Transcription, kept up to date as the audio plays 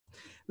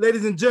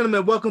Ladies and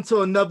gentlemen, welcome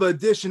to another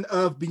edition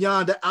of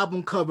Beyond the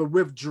Album Cover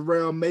with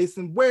Jarrell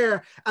Mason,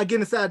 where I get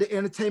inside the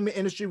entertainment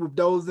industry with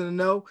those in the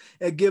know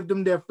and give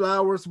them their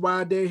flowers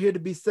while they're here to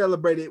be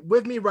celebrated.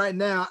 With me right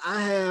now, I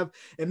have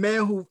a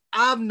man who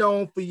I've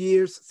known for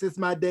years, since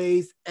my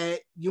days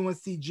at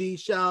UNCG.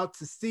 Shout out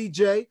to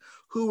CJ,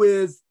 who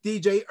is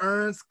DJ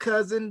Earn's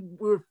cousin.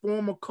 We're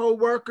former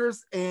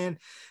co-workers, and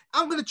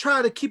I'm going to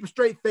try to keep a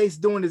straight face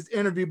during this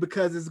interview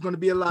because there's going to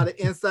be a lot of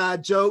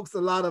inside jokes, a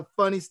lot of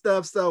funny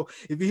stuff. So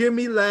if you hear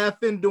me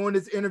laughing during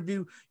this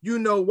interview, you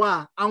know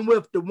why. I'm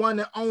with the one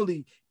and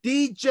only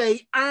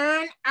DJ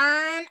Earn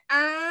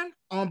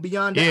on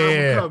Beyond the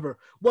Album Cover.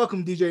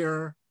 Welcome, DJ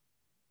Earn.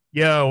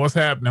 Yo, what's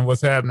happening?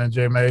 What's happening,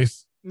 J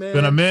Mace? Man,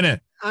 been a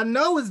minute. I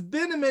know it's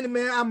been a minute,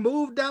 man. I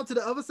moved out to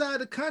the other side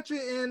of the country,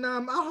 and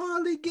I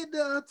hardly get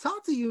to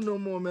talk to you no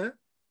more, man.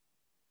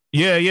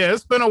 Yeah,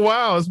 it's been a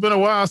while.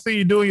 I see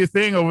you doing your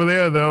thing over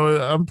there,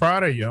 though. I'm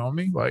proud of you,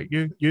 homie. Like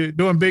you're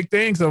doing big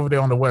things over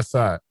there on the west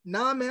side.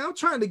 Nah, man, I'm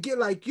trying to get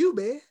like you,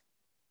 man.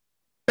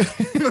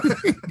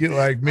 Get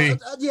like me.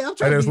 I'm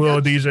trying to be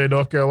little DJ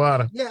North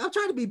Carolina. Yeah, I'm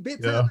trying to be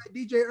big time like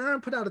DJ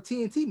Earn put out a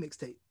TNT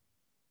mixtape.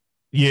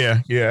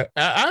 Yeah.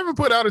 I haven't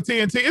put out a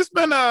TNT.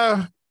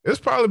 It's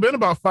probably been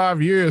about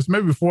 5 years,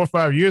 maybe 4 or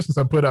 5 years since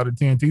I put out a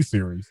TNT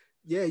series.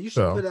 Yeah, you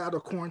should put out a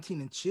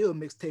Quarantine and Chill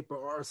mixtape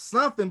or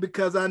something,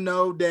 because I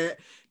know that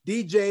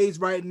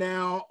DJs right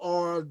now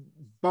are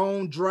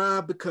bone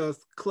dry because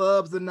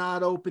clubs are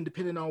not open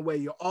depending on where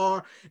you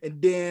are.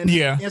 And then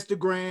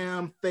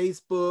Instagram,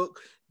 Facebook,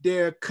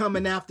 they're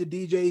coming after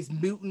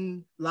DJs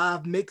muting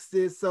live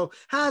mixes. So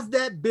how's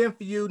that been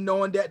for you,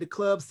 knowing that the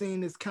club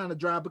scene is kind of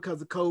dry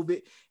because of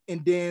COVID,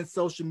 and then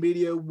social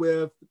media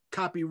with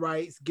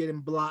copyrights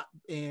getting blocked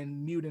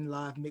and muting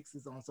live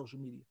mixes on social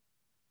media?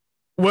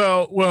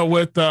 Well,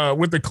 with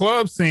the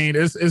club scene,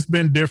 it's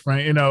been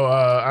different. You know,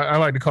 I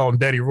like to call him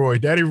Daddy Roy.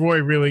 Daddy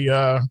Roy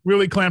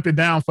really clamped it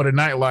down for the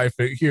nightlife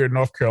here in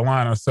North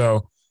Carolina.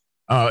 So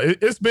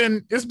it's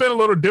been a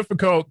little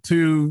difficult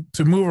to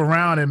move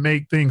around and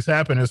make things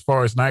happen as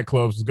far as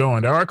nightclubs is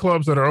going. There are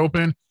clubs that are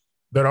open.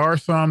 There are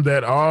some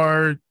that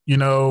are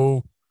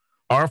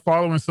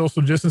following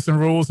social distancing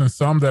rules, and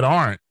some that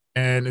aren't.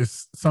 And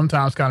it's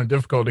sometimes kind of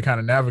difficult to kind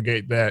of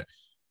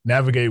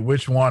navigate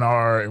which one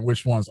are and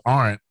which ones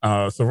aren't.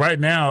 So right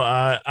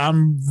now,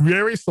 I'm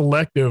very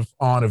selective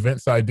on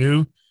events I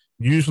do.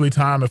 Usually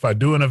if I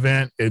do an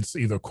event, it's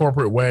either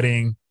corporate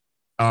wedding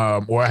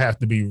or I have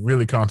to be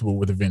really comfortable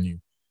with the venue.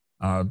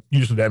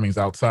 Usually that means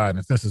outside.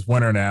 And since it's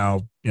winter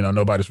now,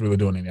 nobody's really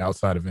doing any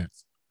outside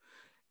events.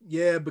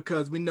 Yeah,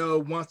 because we know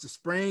once the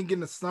spring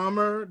and the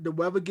summer, the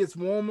weather gets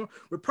warmer,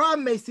 we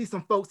probably may see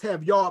some folks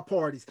have yard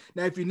parties.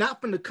 Now, if you're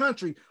not from the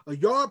country, a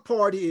yard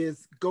party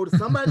is go to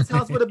somebody's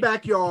house with a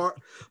backyard,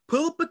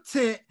 pull up a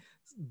tent,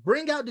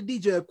 bring out the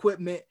DJ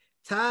equipment,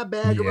 tie a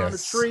bag around the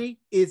tree.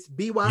 It's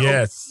BYO.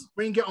 Yes.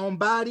 Bring your own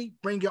body,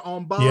 bring your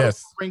own bottle,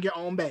 bring your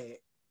own bag.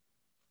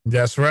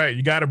 That's right.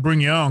 You got to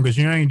bring your own, because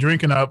you ain't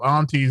drinking up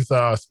auntie's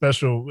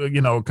special,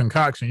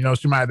 concoction.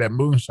 She might have that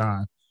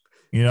moonshine.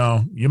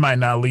 You might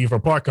not leave her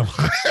parking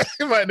lot.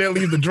 You might not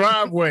leave the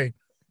driveway.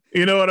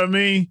 You know what I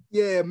mean?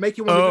 Yeah, make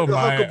you want to do the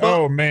hucklebuck.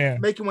 Oh man,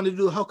 make you want to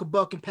do the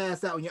hucklebuck and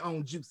pass out on your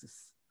own juices.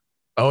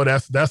 Oh,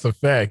 that's a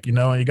fact. You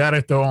got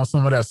to throw on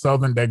some of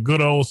that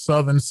good old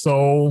Southern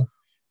soul,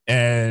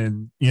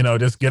 and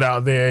just get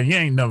out there. You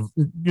ain't never,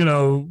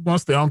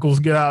 once the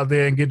uncles get out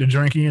there and get to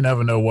drinking, you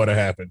never know what'll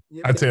happen.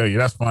 Yeah, I tell you,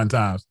 that's fun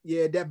times.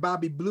 Yeah, that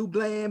Bobby Blue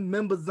Bland,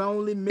 members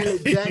only, Millie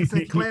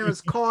Jackson,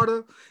 Clarence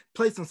Carter,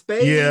 play some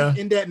spades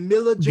in that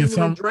Miller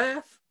genuine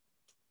draft.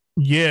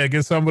 Yeah,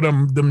 get some of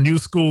them new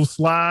school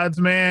slides,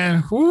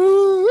 man.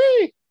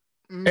 Woo-wee.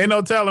 Mm-hmm. Ain't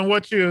no telling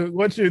what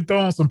you're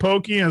throwing, some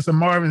Pokey and some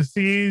Marvin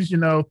C's,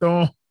 throwing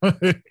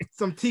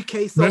some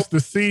TK Soul. Mr.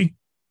 C.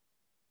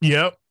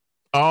 Yep.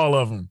 All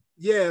of them.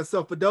 Yeah,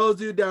 so for those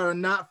of you that are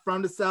not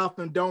from the South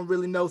and don't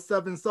really know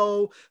Southern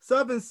Soul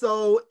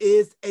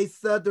is a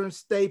Southern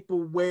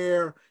staple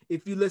where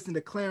if you listen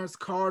to Clarence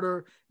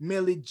Carter,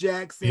 Millie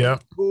Jackson,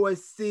 Boy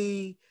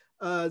C,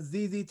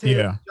 ZZ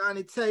Taylor,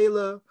 Johnny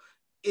Taylor,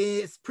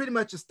 it's pretty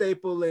much a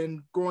staple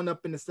in growing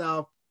up in the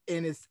South,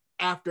 and it's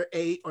after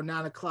 8 or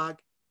 9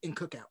 o'clock in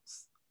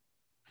cookouts.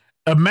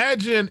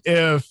 Imagine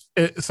if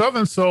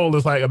Southern Soul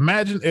is like,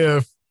 imagine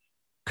if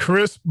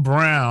Chris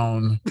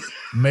Brown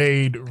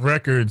made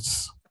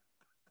records.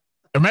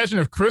 Imagine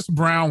if Chris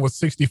Brown was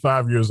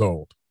 65 years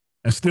old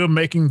and still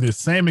making the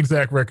same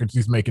exact records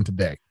he's making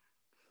today.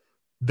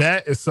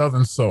 That is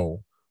Southern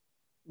Soul,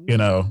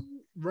 Southern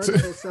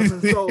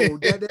Soul.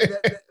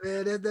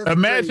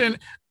 Imagine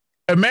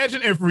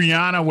if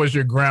Rihanna was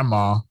your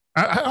grandma.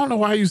 I don't know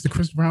why I used the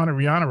Chris Brown and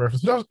Rihanna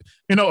reference. A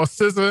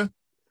SZA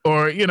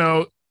or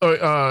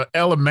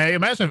Ella Mai.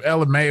 Imagine if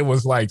Ella Mai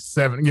was like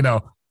 7,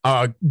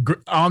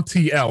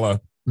 Auntie Ella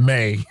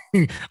May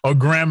or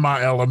Grandma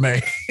Ella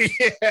May.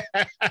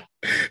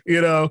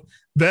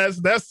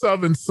 That's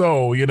Southern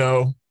Soul,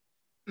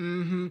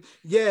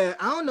 Yeah,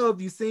 I don't know if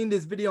you've seen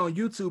this video on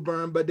YouTube,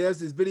 Burn, but there's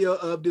this video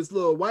of this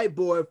little white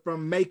boy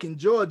from Macon,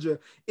 Georgia.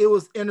 It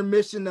was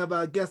intermission of,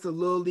 I guess, a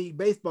little league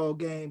baseball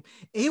game.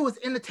 And he was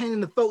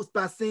entertaining the folks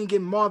by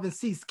singing Marvin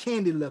Cease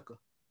Candy Liquor.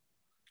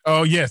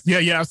 Oh, yes.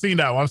 Yeah. I've seen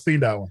that one.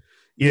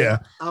 Yeah.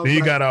 Then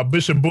you got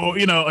Bishop Bull,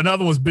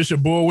 another one's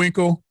Bishop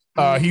Bullwinkle.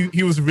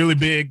 He was really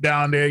big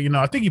down there.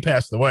 I think he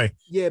passed away.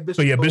 Yeah,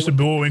 Bishop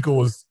Bullwinkle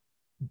was,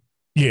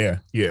 yeah.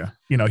 He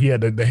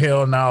had the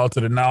hell now to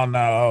the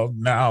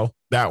now.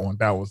 That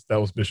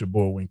was Bishop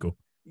Bullwinkle.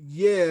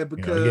 Yeah,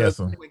 because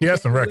he had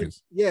some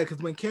records. Yeah, because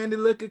when Candy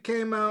Liquor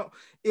came out,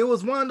 it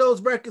was one of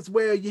those records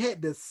where you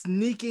had to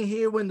sneak in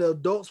here when the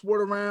adults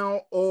were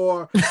around,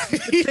 or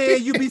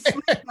pretend you be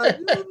sleeping. Like,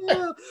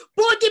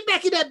 boy, get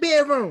back in that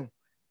bedroom.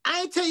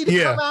 I ain't tell you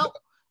to come out.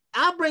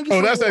 I'll bring you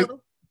some water.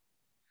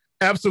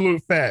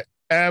 Absolute fact.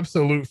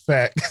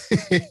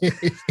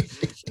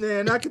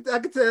 Man, I could tell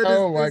this.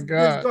 Oh my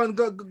God,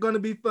 it's gonna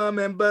be fun,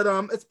 man. But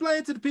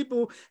explain to the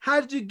people,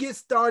 how did you get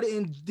started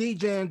in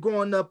DJing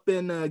growing up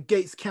in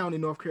Gates County,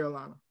 North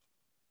Carolina?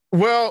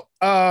 Well,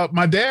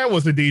 my dad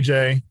was a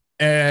DJ,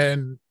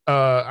 and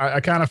I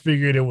kind of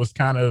figured it was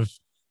kind of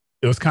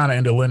in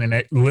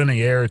the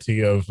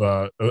linearity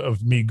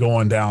of me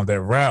going down that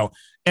route.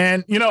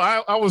 And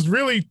I was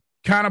really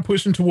kind of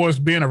pushing towards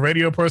being a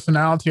radio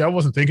personality. I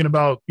wasn't thinking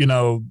about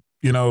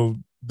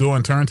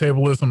doing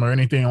turntablism or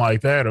anything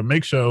like that or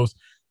mix shows,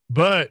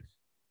 but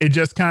it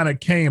just kind of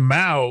came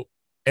out.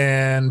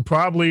 And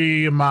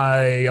probably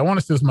I want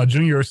to say it was my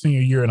junior or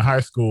senior year in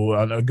high school,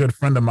 a good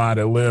friend of mine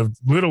that lived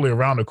literally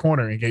around the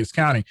corner in Gates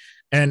County.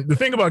 And the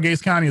thing about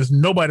Gates County is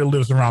nobody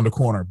lives around the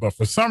corner, but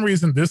for some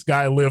reason, this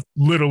guy lived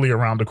literally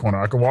around the corner.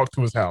 I could walk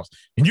to his house,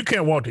 and you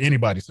can't walk to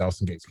anybody's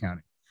house in Gates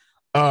County.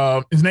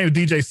 His name is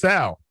DJ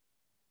Sal.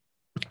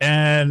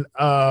 And,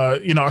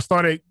 I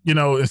started,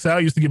 and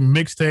Sal used to give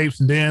me mixtapes,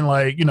 and then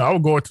I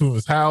would go to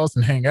his house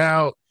and hang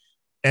out.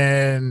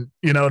 And,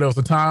 there was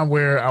a time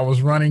where I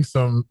was running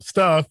some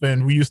stuff,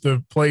 and we used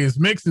to play his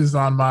mixes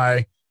on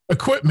my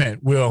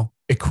equipment. The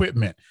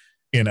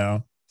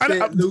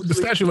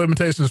statute of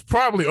limitations is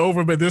probably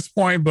over by this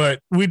point, but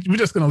we're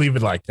just going to leave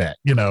it like that,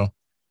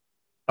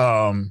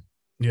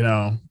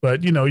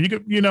 but you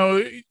could,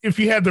 if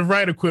you had the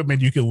right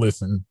equipment, you could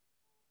listen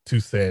to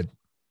said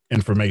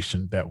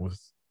information that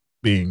was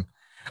being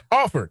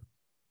offered.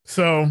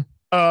 So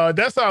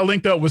that's how I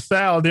linked up with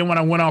Sal. Then when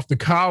I went off to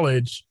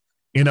college,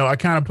 I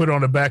kind of put it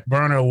on the back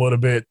burner a little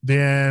bit.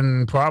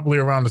 Then probably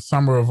around the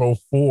summer of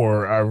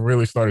 2004, I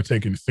really started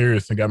taking it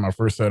serious and got my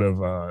first set of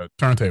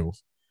turntables.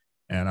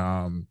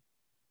 And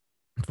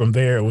from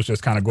there, it was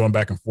just kind of going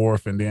back and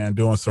forth, and then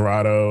doing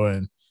Serato,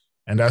 and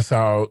that's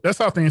how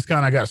things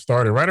kind of got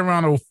started. Right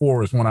around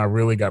 2004 is when I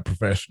really got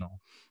professional.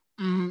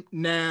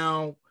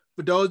 Now,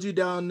 for those of you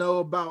that don't know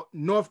about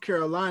North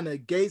Carolina,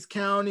 Gates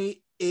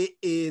County, it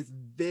is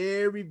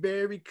very,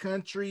 very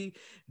country,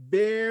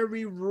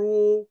 very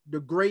rural. The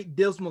Great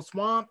Dismal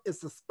Swamp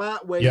is a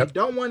spot where you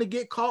don't want to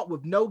get caught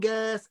with no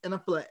gas and a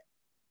flat.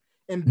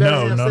 And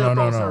better cell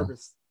phone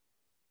service.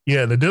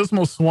 Yeah, the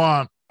Dismal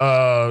Swamp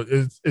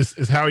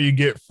is how you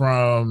get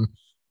from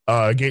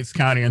Gates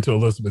County into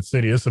Elizabeth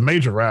City. It's a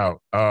major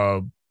route,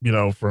 from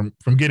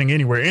getting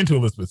anywhere into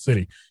Elizabeth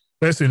City,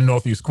 especially in the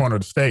northeast corner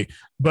of the state.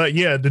 But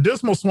yeah, the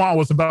Dismal Swamp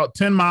was about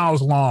 10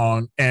 miles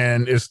long,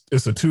 and it's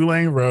a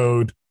 2-lane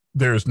road.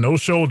 There's no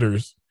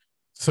shoulders.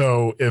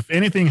 So if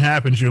anything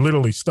happens, you're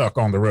literally stuck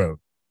on the road.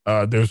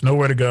 There's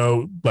nowhere to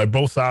go. Like,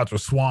 both sides are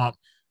swamp.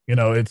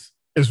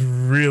 It's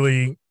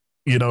really,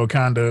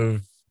 kind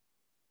of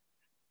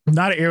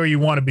not an area you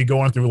want to be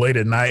going through late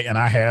at night. And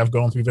I have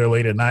gone through there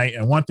late at night.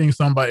 And one thing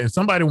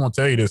somebody won't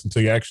tell you this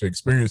until you actually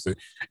experience it.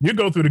 You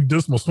go through the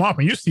Dismal Swamp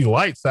and you see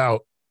lights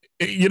out,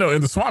 in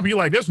the swamp. You're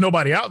like, there's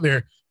nobody out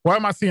there. Why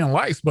am I seeing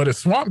lights? But it's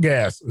swamp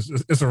gas.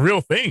 It's a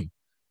real thing.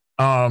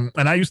 And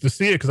I used to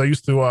see it because I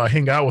used to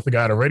hang out with a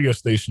guy at a radio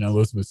station in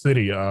Elizabeth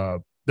City,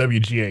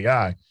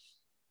 WGAI.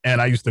 And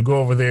I used to go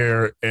over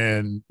there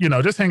and,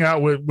 just hang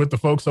out with the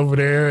folks over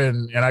there.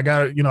 And I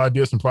got, I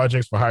did some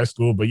projects for high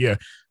school. But yeah,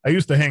 I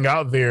used to hang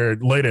out there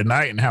late at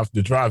night and have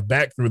to drive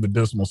back through the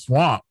Dismal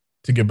Swamp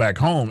to get back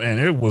home. And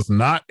it was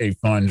not a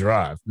fun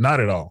drive. Not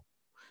at all.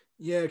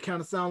 Yeah, it kind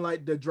of sound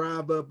like the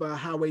drive up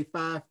Highway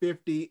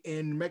 550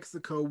 in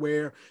Mexico,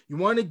 where you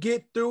want to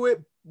get through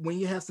it when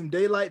you have some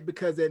daylight,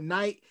 because at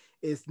night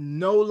it's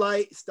no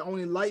lights. The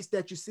only lights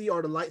that you see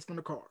are the lights from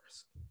the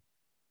cars.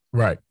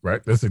 Right.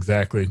 That's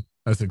exactly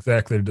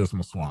the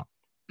Dismal Swamp.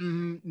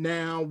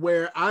 Now,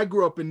 where I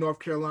grew up in North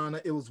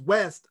Carolina, it was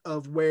west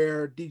of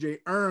where DJ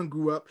Earn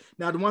grew up.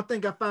 Now, the one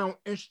thing I found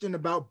interesting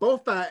about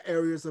both our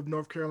areas of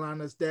North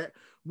Carolina is that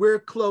we're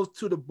close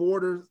to the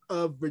borders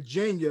of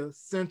Virginia,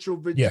 Central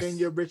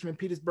Virginia, yes. Richmond,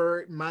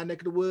 Petersburg, my neck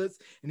of the woods,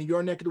 and in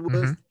your neck of the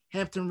woods,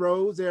 Hampton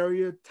Roads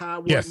area,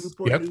 Taiwan, yes.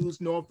 Newport News,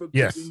 Norfolk,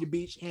 yes. Virginia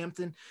Beach,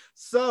 Hampton.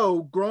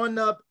 So growing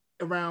up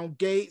around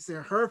Gates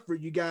and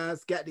Hereford, you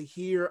guys got to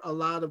hear a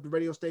lot of the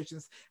radio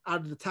stations out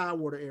of the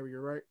Tidewater area,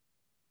 right?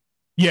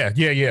 Yeah.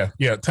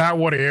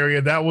 Tidewater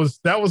area. That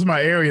was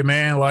my area,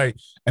 man. Like,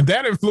 and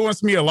that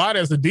influenced me a lot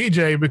as a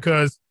DJ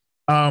because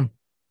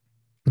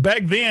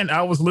back then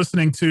I was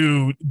listening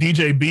to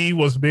DJ B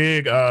was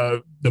big,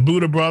 the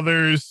Buddha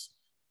Brothers.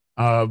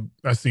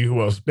 Let's see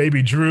who else.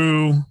 Baby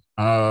Drew.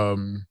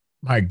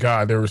 My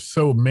God, there were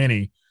so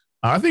many.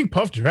 I think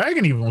Puff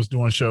Dragon even was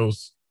doing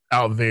shows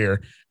out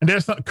there. And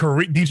there's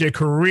DJ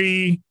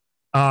Curry.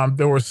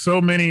 There were so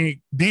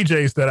many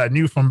DJs that I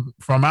knew from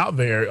out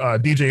there.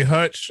 DJ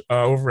Hutch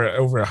over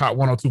at Hot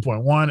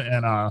 102.1,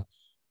 and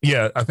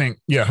I think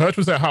Hutch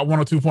was at Hot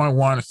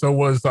 102.1. So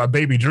was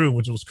Baby Drew,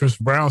 which was Chris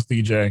Brown's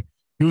DJ.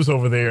 He was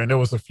over there, and there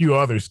was a few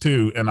others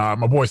too. And my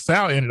boy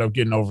Sal ended up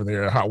getting over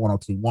there at Hot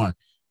 102.1.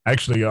 I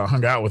actually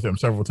hung out with him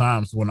several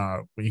times when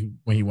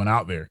he went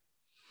out there.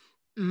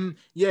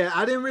 Yeah,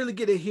 I didn't really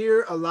get to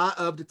hear a lot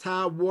of the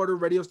Tidewater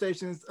radio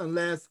stations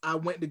unless I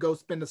went to go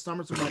spend the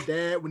summers with my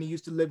dad when he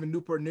used to live in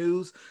Newport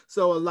News.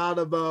 So a lot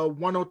of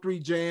 103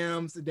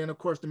 jams, and then of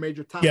course the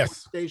major Tidewater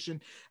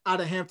station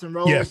out of Hampton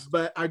Roads. Yes.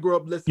 But I grew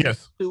up listening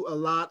to a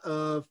lot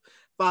of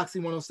Foxy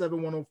 107,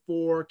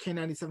 104,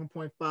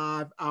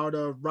 K97.5 out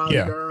of Raleigh,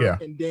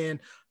 Durham. And then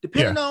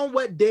depending on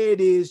what day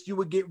it is, you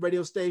would get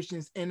radio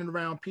stations in and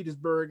around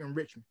Petersburg and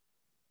Richmond.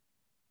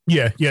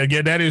 Yeah,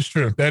 that is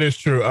true.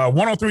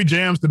 103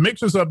 jams, the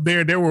mixers up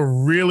there, they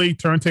were really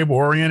turntable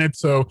oriented.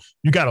 So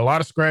you got a lot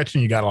of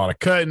scratching, you got a lot of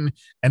cutting.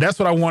 And that's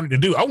what I wanted to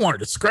do. I wanted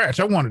to scratch,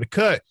 I wanted to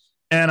cut.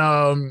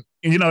 And,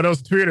 there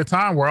was a period of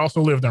time where I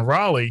also lived in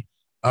Raleigh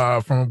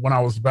from when I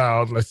was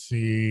about, 4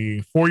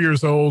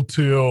 years old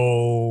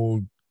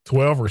till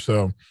 12 or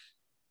so.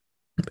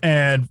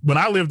 And when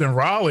I lived in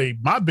Raleigh,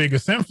 my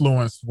biggest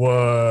influence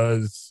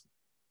was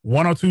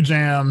 102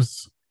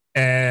 jams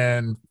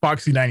and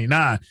Foxy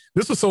 99.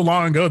 This was so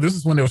long ago. This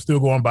is when they were still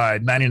going by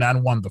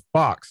 99.1 The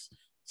Fox.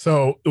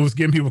 So it was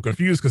getting people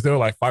confused because they were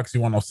like Foxy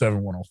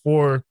 107,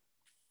 104,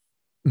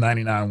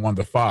 99.1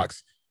 The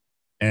Fox.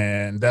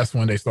 And that's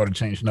when they started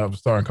changing up and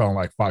started calling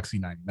like Foxy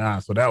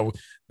 99. So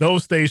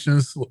those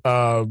stations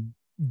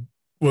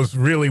was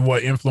really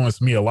what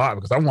influenced me a lot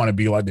because I want to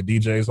be like the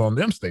DJs on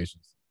them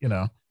stations,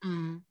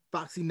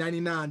 Foxy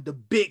 99, the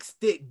big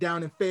stick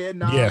down in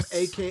Fayetteville,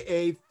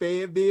 aka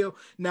Fayetteville.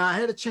 Now I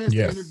had a chance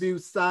to interview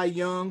Cy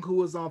Young, who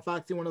was on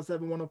Foxy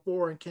 107,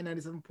 104 and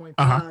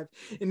K97.5,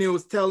 and it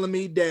was telling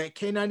me that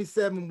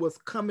K97 was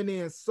coming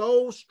in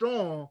so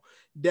strong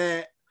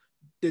that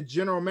the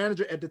general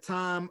manager at the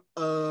time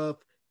of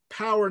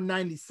Power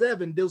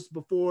 97, this was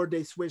before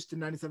they switched to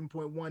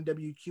 97.1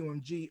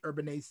 WQMG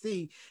Urban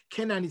AC,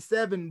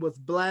 K97 was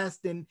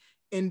blasting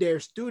in their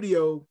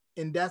studio,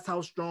 and that's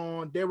how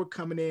strong they were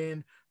coming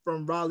in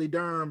from Raleigh,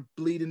 Durham,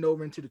 bleeding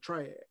over into the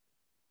Triad.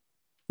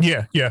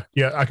 Yeah,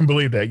 I can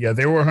believe that. Yeah,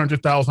 they were a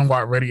 100,000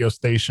 watt radio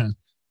station,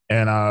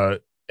 and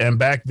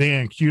back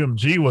then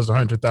QMG was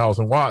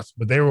 100,000 watts,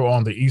 but they were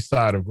on the east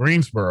side of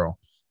Greensboro.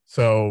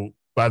 So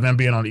by them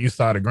being on the east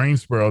side of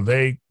Greensboro,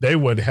 they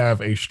would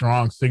have a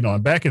strong signal.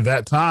 And back at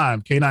that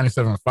time,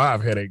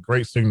 K97.5 had a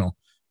great signal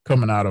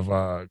coming out of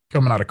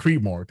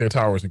Creedmoor. Their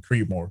towers in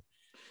Creedmoor,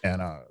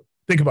 and I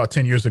think about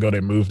 10 years ago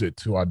they moved it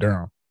to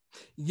Durham.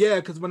 Yeah,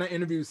 because when I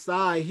interviewed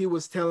Cy, he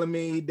was telling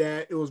me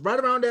that it was right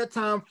around that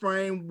time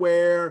frame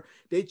where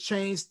they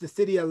changed the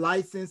city of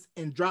license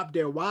and dropped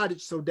their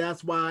wattage. So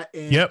that's why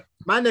in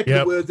my neck of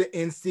the woods at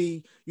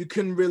NC, you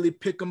couldn't really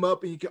pick them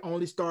up, and you could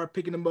only start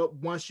picking them up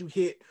once you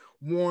hit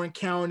Warren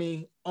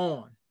County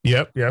on.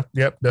 Yep.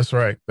 That's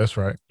right.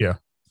 Yeah.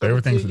 So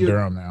everything's in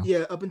Durham now.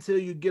 Yeah, up until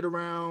you get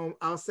around,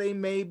 I'll say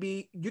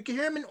maybe you can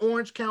hear them in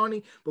Orange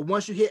County, but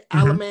once you hit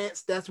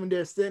Alamance, that's when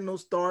their signal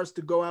starts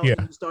to go out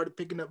and you started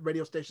picking up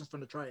radio stations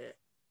from the Triad.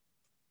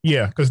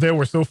 Yeah, because they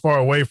were so far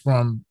away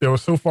from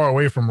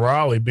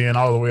Raleigh, being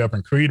all the way up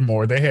in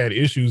Creedmoor. They had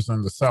issues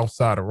on the south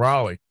side of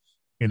Raleigh.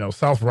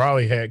 South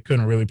Raleigh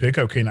couldn't really pick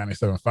up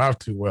K97.5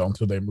 too well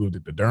until they moved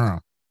it to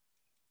Durham.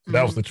 So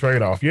that was the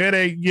trade-off. Yeah,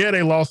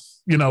 they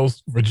lost,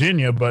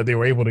 Virginia, but they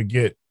were able to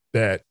get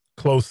that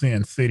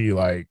close-in city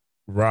like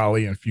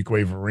Raleigh and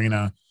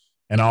Fuquay-Varina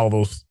and all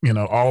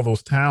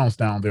those towns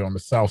down there on the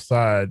south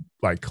side,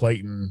 like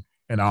Clayton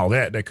and all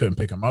that couldn't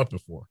pick them up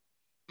before.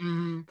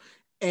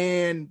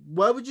 And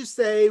what would you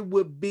say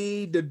would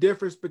be the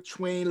difference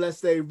between, let's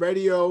say,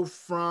 radio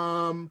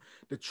from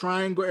the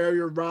Triangle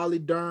area, Raleigh,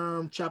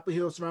 Durham, Chapel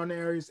Hill, surrounding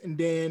areas, and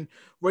then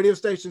radio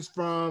stations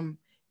from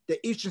the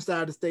eastern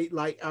side of the state,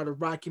 like out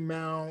of Rocky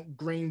Mount,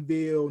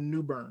 Greenville,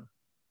 New Bern?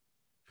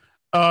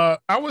 I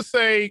would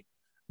say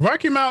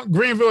Rocky Mount,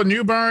 Greenville,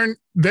 New Bern,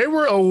 they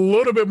were a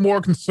little bit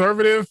more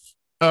conservative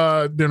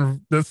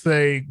than, let's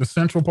say, the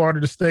central part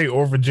of the state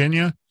or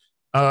Virginia.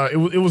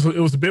 It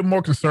was a bit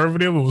more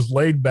conservative. It was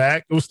laid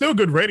back. It was still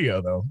good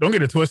radio, though. Don't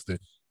get it twisted.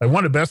 Like,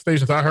 one of the best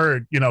stations I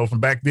heard, from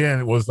back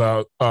then was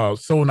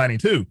Soul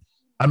 92.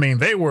 I mean,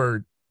 they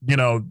were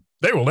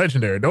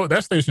legendary.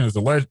 That station is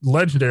a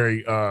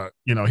legendary,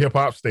 hip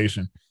hop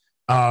station.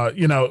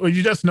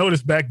 You just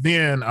noticed back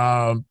then,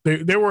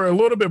 they were a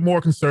little bit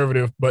more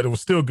conservative, but it was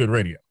still good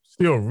radio,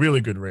 still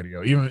really good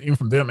radio, even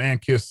from them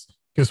and Kiss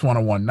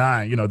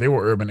 101.9. They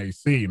were Urban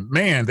AC.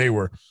 Man, they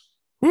were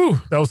Whew,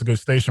 that was a good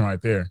station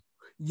right there.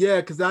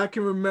 Yeah, because I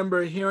can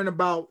remember hearing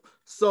about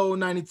Soul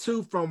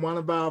 92 from one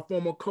of our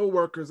former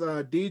co-workers,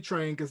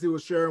 D-Train, because he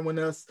was sharing with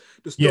us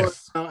the story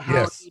Yes, about how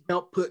yes, he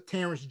helped put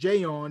Terrence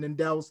J on, and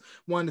that was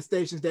one of the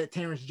stations that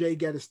Terrence J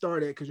got it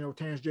started, because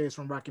Terrence J is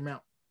from Rocky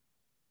Mount.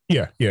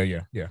 yeah.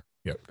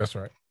 That's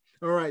right.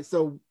 All right,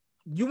 so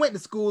you went to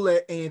school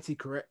at A&T,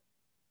 correct?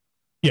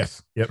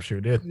 Yes, yep, sure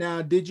did.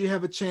 Now, did you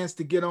have a chance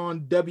to get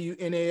on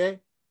WNAA?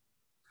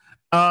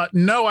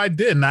 No, I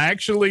didn't. I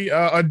actually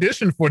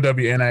auditioned for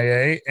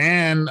WNAA,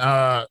 and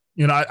I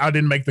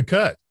didn't make the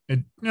cut.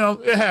 It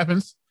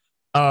happens.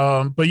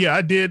 But yeah,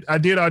 I did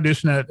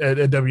audition at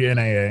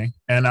WNAA,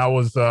 and I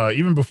was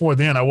even before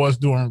then I was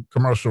doing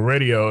commercial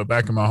radio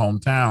back in my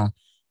hometown.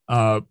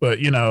 But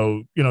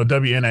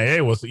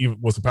WNAA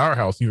was a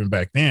powerhouse even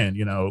back then.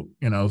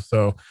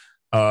 So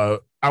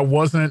I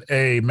wasn't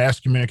a mass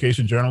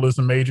communication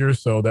journalism major,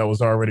 so that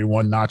was already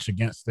one notch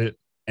against it.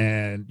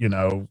 And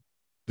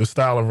the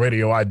style of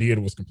radio I did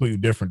was completely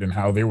different than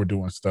how they were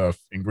doing stuff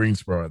in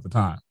Greensboro at the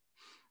time.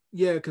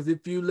 Yeah, because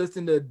if you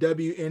listen to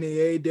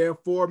WNAA, their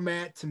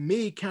format to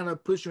me kind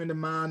of puts you in the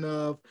mind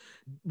of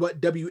what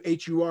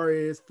WHUR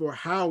is for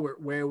Howard,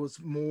 where it was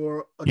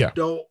more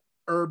adult,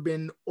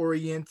 urban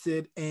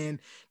oriented, and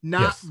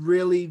not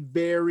really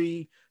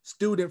very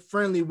student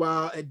friendly.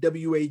 While at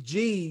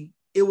WAG,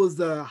 it was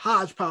a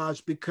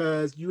hodgepodge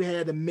because you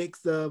had a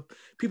mix of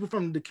people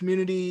from the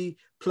community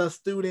plus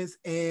students,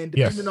 and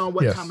depending on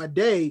what time of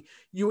day,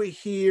 you would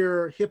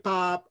hear hip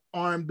hop,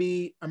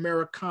 R&B,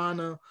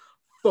 Americana,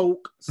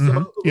 folk,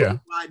 so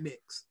wide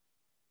mix.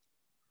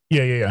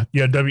 Yeah.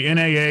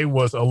 WNAA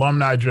was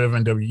alumni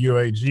driven.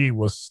 WUAG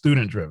was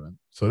student driven.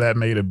 So that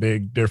made a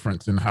big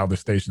difference in how the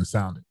station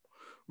sounded.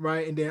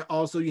 Right. And then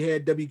also you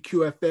had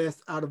WQFS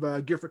out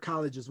of Gifford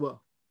College as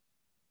well.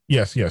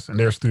 Yes. And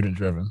they're student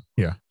driven.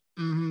 Yeah.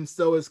 Mm-hmm.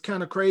 So it's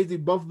kind of crazy.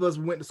 Both of us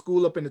went to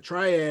school up in the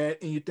Triad,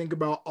 and you think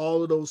about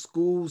all of those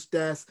schools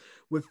that's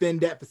within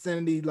that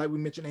vicinity, like we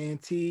mentioned,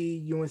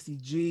 A&T,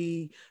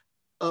 UNCG,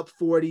 up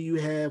 40, you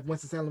have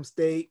Winston-Salem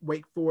State,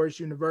 Wake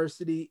Forest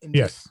University, and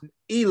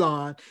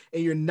Elon,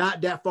 and you're not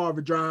that far of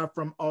a drive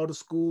from all the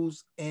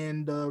schools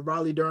in the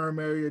Raleigh-Durham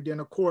area. Then,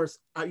 of course,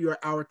 you're an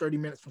hour, 30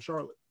 minutes from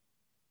Charlotte.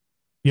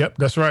 Yep,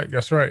 that's right.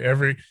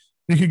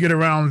 You can get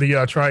around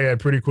the Triad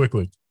pretty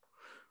quickly.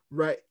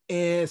 Right.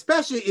 And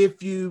especially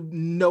if you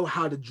know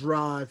how to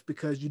drive,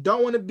 because you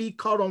don't want to be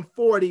caught on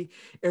 40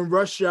 in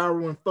rush hour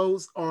when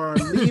folks are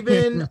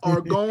leaving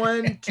or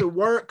going to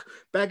work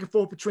back and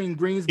forth between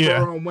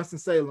Greensboro and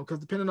Winston-Salem. Because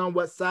depending on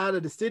what side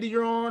of the city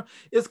you're on,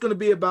 it's going to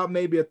be about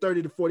maybe a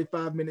 30 to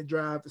 45 minute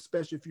drive,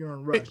 especially if you're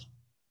in rush.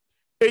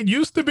 It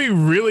used to be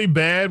really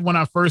bad when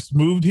I first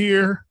moved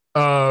here.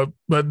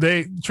 But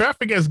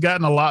traffic has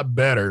gotten a lot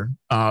better.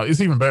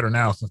 It's even better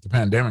now since the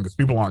pandemic because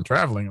people aren't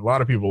traveling. A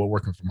lot of people are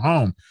working from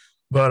home.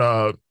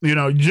 But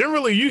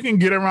generally you can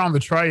get around the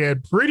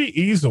Triad pretty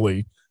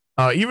easily,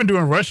 even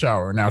during rush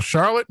hour. Now,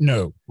 Charlotte,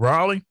 no.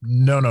 Raleigh,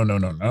 no.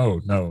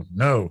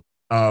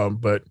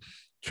 But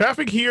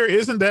traffic here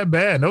isn't that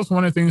bad. And that was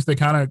one of the things that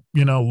kind of,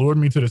 lured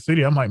me to the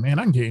city. I'm like, man,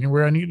 I can get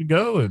anywhere I need to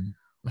go in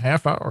a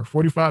half hour,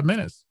 45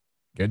 minutes.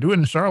 Can't do it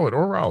in Charlotte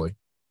or Raleigh.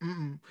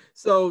 Mm-mm.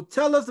 So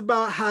tell us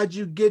about how'd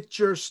you get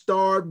your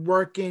start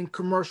working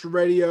commercial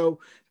radio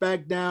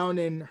back down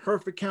in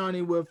Hertford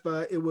County with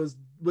was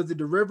it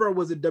the River or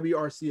was it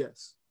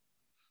WRCS?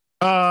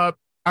 I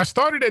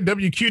started at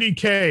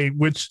WQDK,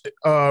 which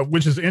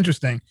is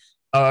interesting.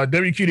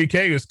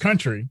 WQDK is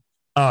country,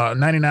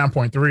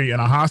 99.3 in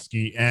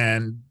Ahoskie,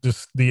 and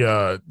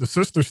the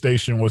sister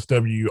station was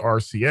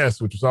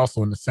WRCS, which was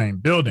also in the same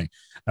building.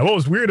 Now, what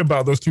was weird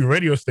about those two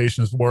radio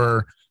stations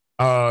were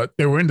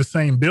they were in the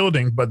same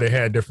building, but they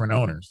had different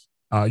owners.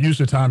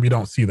 Usually time you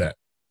don't see that.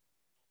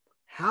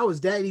 How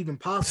is that even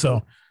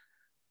possible?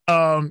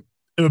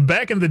 So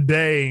back in the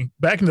day,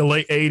 back in the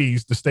late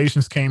 80s, the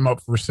stations came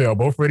up for sale.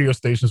 Both radio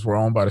stations were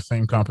owned by the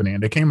same company,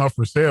 and they came up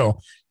for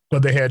sale,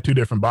 but they had two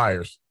different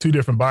buyers.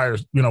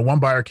 One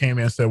buyer came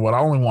in and said, well, I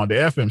only want the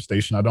FM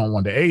station. I don't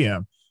want the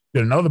AM.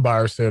 Then another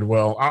buyer said,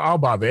 well, I'll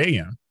buy the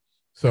AM.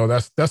 So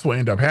that's what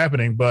ended up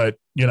happening. But,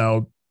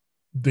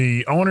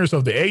 the owners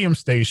of the AM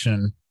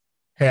station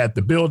had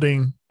the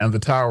building and the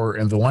tower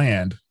and the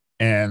land,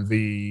 and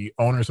the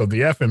owners of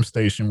the FM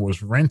station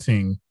was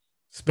renting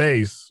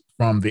space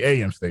from the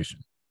AM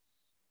station.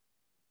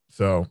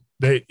 So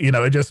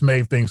it just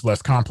made things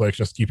less complex,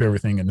 just keep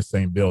everything in the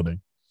same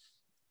building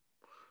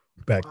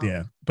back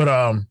then.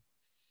 But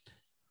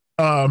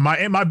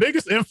my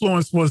biggest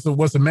influence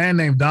was a man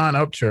named Don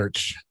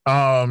Upchurch.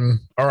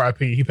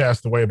 R.I.P. He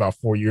passed away about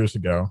 4 years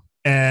ago,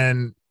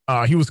 and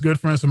he was good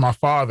friends with my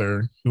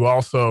father, who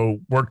also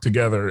worked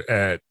together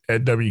at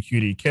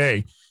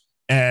WQDK.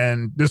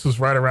 And this was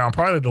right around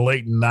probably the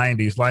late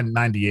 90s, like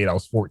 98. I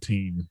was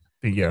 14.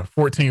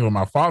 14 when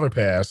my father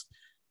passed.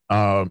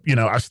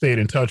 I stayed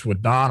in touch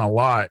with Don a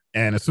lot.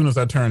 And as soon as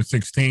I turned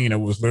 16, it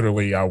was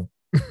literally, I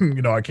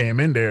came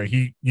in there.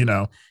 He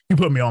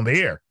put me on the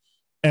air.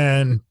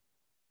 And,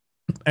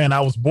 and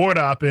I was board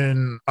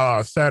opping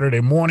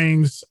Saturday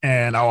mornings,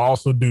 and I'll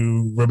also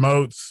do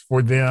remotes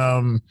for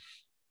them.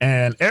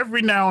 And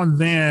every now and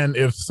then,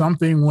 if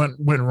something went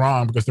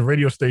wrong, because the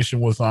radio station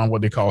was on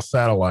what they call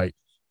satellite,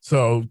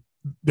 so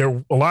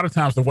there a lot of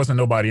times there wasn't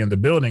nobody in the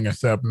building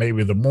except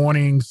maybe the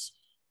mornings,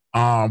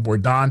 where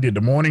Don did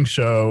the morning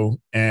show,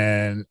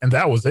 and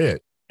that was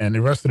it. And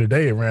the rest of the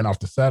day it ran off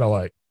the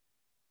satellite.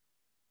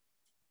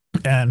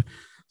 And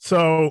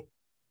so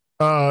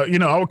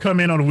I would come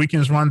in on the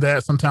weekends, run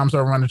that. Sometimes I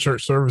run the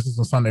church services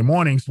on Sunday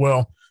mornings.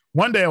 Well,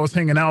 one day I was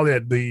hanging out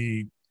in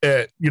the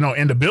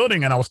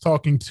building, and I was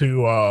talking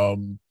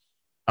to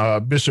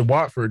Bishop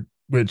Watford,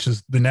 which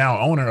is the now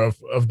owner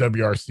of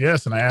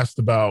WRCS, and I asked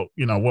about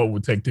what it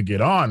would take to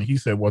get on. He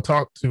said, "Well,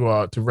 talk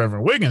to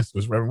Reverend Wiggins,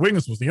 because Reverend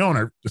Wiggins was the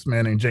owner. This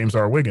man named James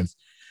R. Wiggins,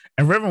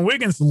 and Reverend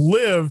Wiggins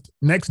lived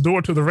next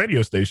door to the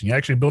radio station. He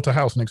actually built a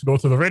house next door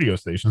to the radio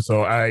station.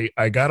 So I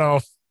got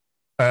off.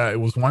 It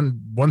was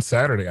one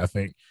Saturday, I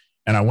think.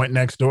 And I went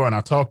next door and I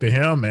talked to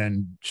him,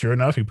 and sure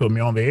enough, he put me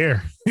on the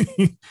air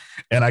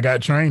and I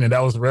got trained, and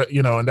that was,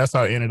 and that's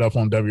how I ended up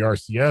on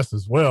WRCS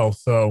as well.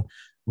 So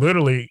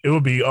literally it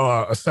would be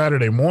a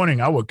Saturday morning.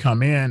 I would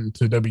come in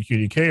to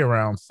WQDK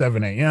around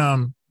 7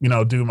 a.m.,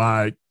 do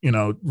my,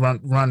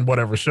 run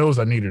whatever shows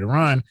I needed to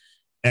run.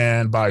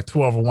 And by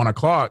 12 or 1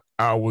 o'clock,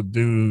 I would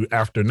do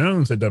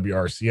afternoons at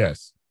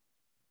WRCS.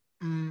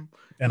 And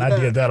I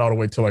did that all the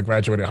way till I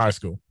graduated high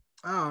school.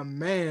 Oh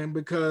man,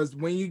 because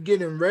when you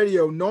get in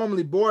radio,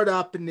 normally board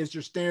opping is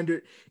your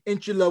standard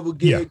entry-level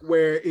gig,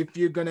 where if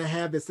you're going to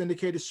have a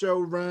syndicated show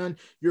run,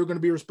 you're going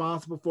to be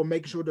responsible for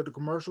making sure that the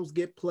commercials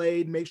get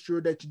played, make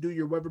sure that you do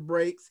your weather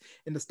breaks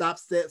and the stop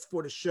sets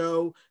for the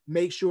show,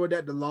 make sure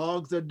that the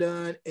logs are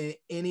done, and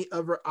any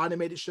other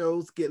automated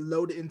shows get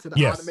loaded into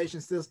the automation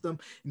system,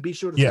 and be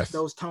sure to set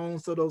those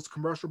tones so those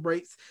commercial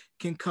breaks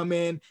can come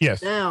in.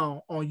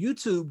 Now on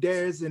YouTube,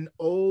 there's an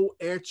old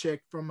air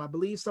check from, I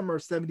believe, summer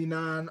of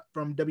 79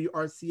 from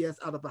WRCS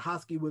out of the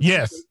Hosky with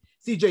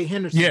CJ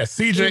Henderson.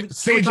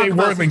 CJ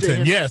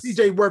Worthington.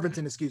 CJ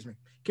Worthington, excuse me.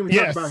 Can we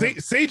talk about him?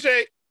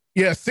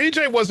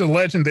 CJ was a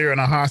legend there in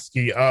a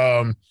Hosky.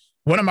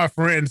 One of my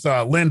friends,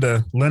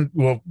 Linda,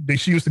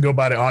 she used to go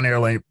by the on-air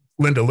name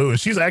Linda Lewis.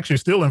 She's actually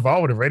still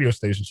involved with the radio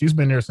station. She's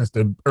been there since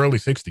the early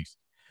 60s.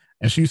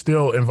 And she's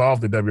still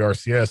involved at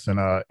WRCS.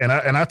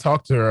 And I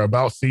talked to her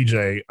about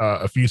CJ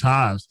a few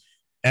times.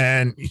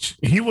 And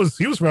he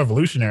was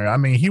revolutionary. I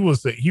mean, he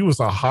was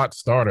a hot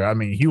starter. I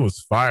mean, he was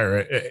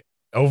fire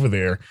over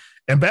there.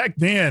 And back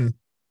then,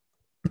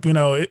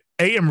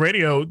 AM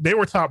radio, they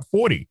were top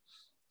 40.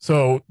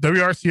 So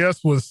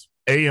WRCS was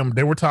AM,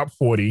 they were top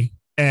 40,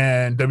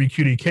 and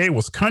WQDK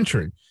was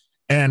country.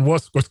 And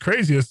what's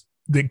crazy is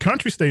the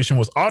country station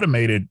was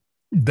automated.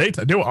 They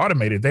were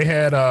automated. They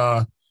had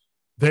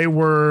they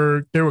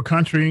were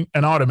country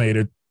and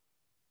automated.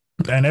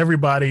 And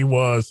everybody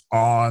was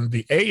on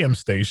the AM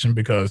station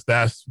because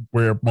that's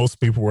where most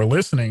people were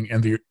listening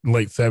in the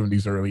late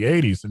 70s, early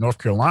 80s. In North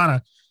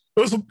Carolina,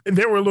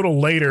 they were a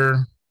little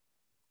later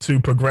to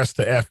progress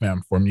to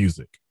FM for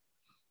music.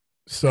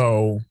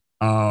 So,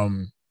 but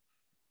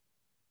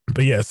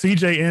yeah,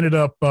 CJ ended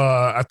up,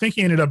 I think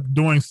he ended up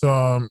moving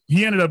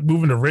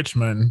to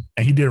Richmond,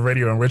 and he did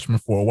radio in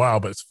Richmond for a while.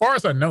 But as far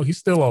as I know, he's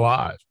still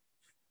alive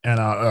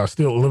and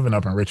still living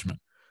up in Richmond.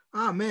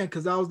 Oh man,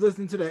 because I was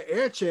listening to the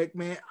air check,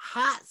 man.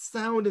 Hot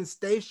sounding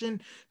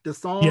station. The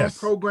song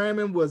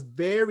programming was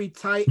very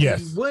tight.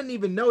 Yes. You wouldn't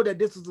even know that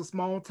this was a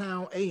small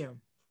town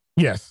AM.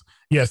 Yes.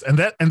 And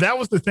that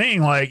was the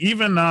thing. Like,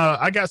 even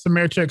I got some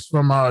air checks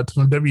from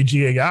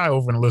WGAI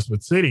over in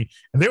Elizabeth City,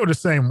 and they were the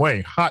same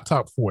way. Hot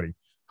top 40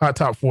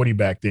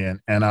 back then.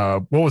 And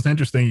what was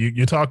interesting,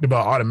 you talked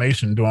about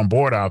automation doing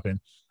board opping.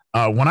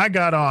 When I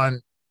got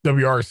on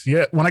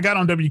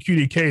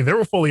WQDK, they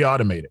were fully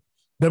automated.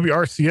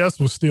 WRCS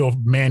was still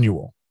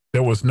manual.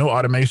 There was no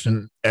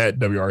automation at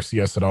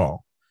WRCS at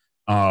all.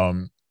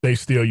 They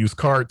still use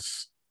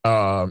carts,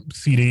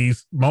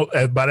 CDs.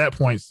 By that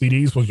point,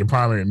 CDs was your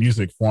primary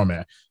music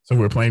format. So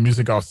we were playing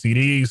music off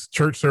CDs.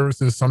 Church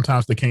services,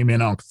 sometimes they came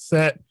in on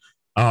cassette.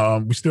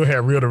 We still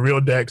had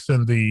reel-to-reel decks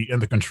in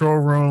the control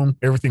room.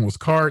 Everything was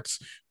carts.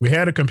 We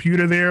had a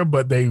computer there,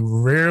 but they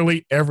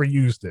rarely ever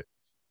used it.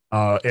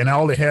 And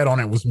all it had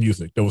on it was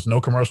music. There was no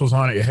commercials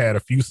on it. It had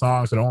a few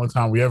songs. The only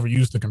time we ever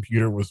used the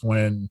computer was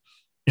when,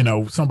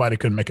 somebody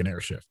couldn't make an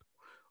air shift.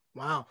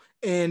 Wow.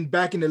 And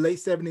back in the late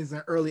 70s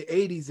and early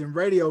 80s in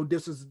radio,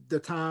 this was the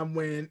time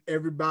when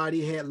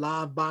everybody had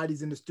live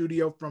bodies in the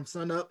studio from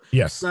sun up,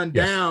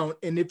 sundown.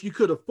 And if you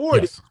could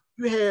afford it,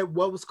 you had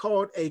what was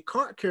called a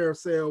cart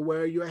carousel,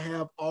 where you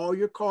have all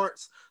your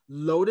carts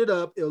loaded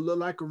up. It'll look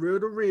like a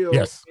reel-to-reel,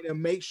 and it'll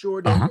make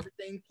sure that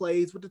everything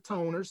plays with the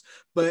toners.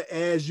 But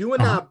as you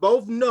and I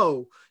both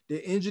know,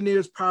 the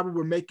engineers probably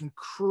were making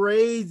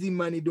crazy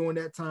money during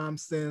that time,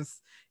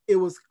 since it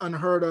was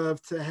unheard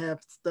of to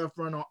have stuff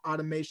run on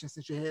automation,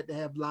 since you had to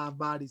have live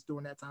bodies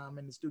during that time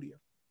in the studio.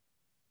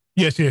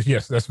 Yes.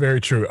 That's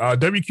very true.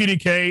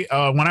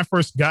 WQDK, when I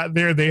first got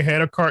there, they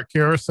had a cart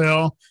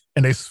carousel,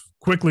 and they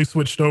quickly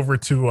switched over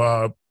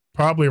to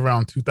probably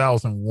around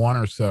 2001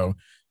 or so.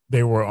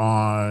 They were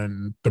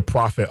on the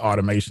Prophet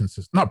automation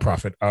system, not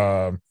Prophet,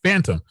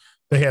 Phantom.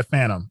 They had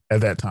Phantom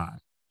at that time,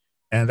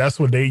 and that's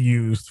what they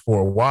used for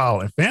a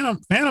while. And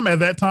Phantom at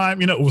that time,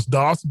 you know, it was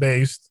DOS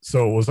based,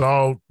 so it was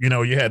all, you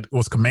know, it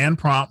was command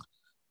prompt.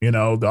 You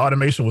know, the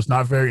automation was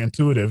not very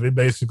intuitive. It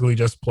basically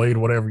just played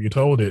whatever you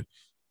told it.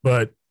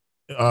 But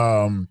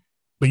um,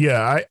 but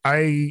yeah,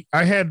 I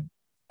had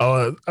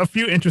a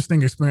few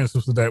interesting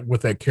experiences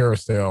with that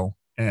carousel,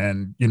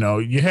 and you know,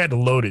 you had to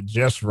load it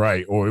just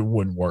right or it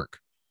wouldn't work.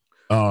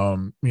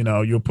 You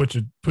know, you'll put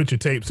your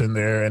tapes in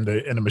there, and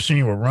the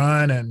machine will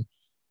run, and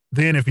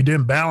then if you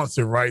didn't balance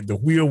it right, the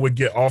wheel would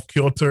get off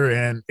kilter,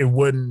 and it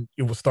would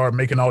start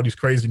making all these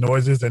crazy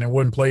noises, and it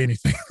wouldn't play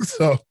anything.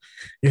 So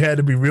you had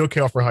to be real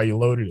careful how you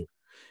loaded it.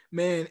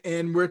 Man,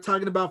 and we're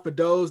talking about, for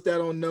those that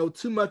don't know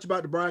too much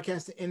about the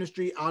broadcasting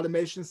industry,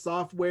 automation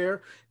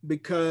software,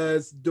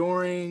 because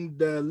during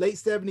the late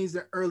 70s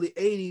and early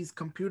 80s,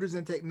 computers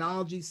and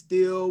technology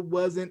still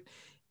wasn't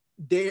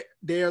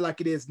there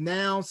like it is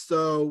now.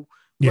 So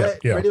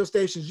what radio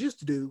stations used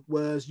to do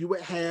was you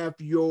would have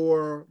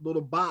your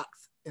little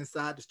box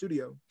inside the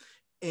studio,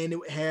 and it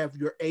would have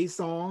your A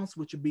songs,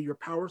 which would be your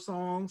power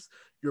songs,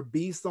 your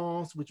B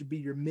songs, which would be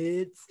your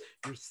mids,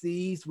 your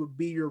C's would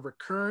be your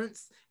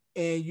recurrence,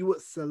 and you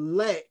would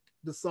select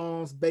the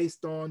songs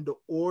based on the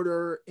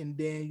order, and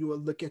then you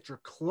would look at your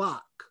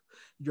clock.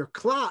 Your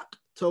clock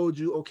told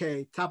you,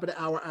 okay, top of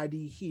the hour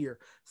ID here,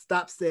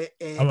 stop set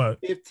at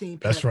 15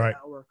 past that's right.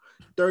 the hour,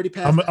 30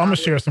 past I'm the hour. gonna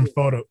share some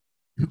photo.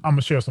 I'm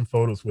gonna share some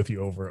photos with you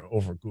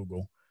over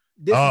Google.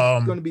 This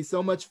is going to be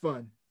so much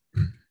fun.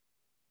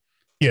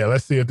 Yeah,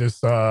 let's see if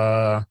this.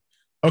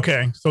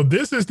 Okay, so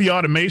this is the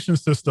automation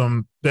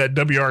system that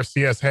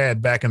WRCS had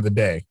back in the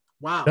day.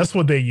 Wow, that's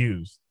what they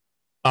used.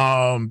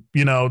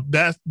 You know,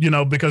 that's, you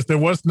know, because there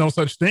was no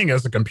such thing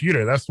as a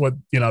computer. That's what,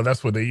 you know,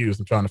 that's what they used.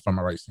 I'm trying to find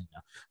my right scene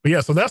now. But yeah,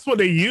 so that's what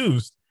they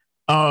used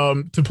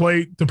to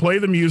play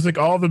the music.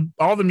 All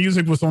the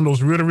music was on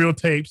those reel-to-reel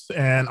tapes,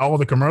 and all of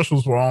the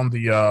commercials were on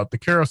the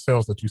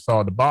carousels that you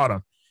saw at the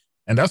bottom,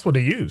 and that's what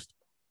they used.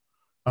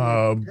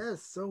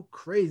 That's so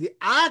crazy.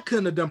 I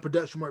couldn't have done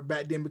production work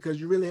back then, because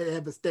you really had to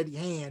have a steady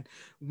hand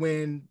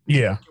when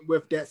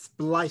with that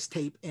splice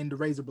tape and the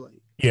razor blade.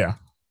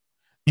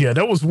 Yeah,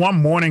 that was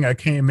one morning I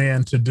came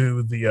in to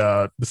do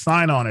the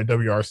sign on at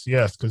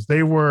WRCS, because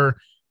they were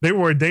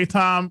a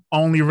daytime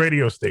only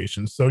radio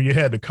station. So you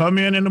had to come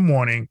in the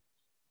morning,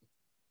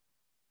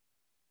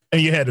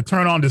 and you had to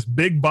turn on this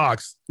big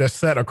box that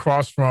sat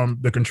across from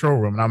the control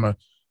room. And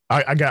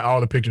I got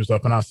all the pictures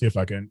up, and I'll see if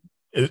I can.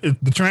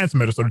 The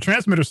transmitter. So the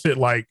transmitter sit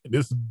like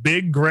this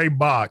big gray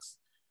box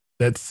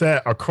that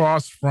sat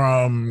across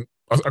from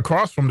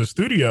the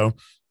studio.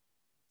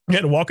 You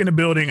had to walk in the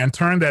building and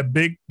turn that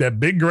big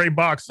gray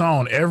box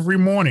on every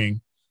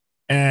morning,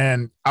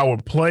 and I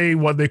would play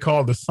what they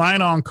call the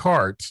sign-on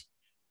cart.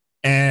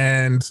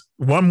 And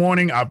one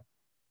morning, I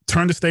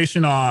turned the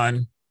station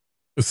on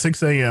at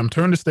 6 a.m.,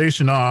 turned the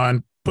station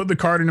on, put the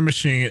card in the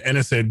machine, and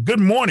it said,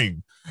 "Good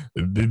morning."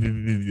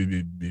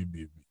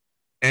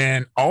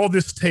 And all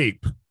this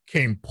tape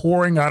came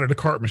pouring out of the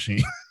cart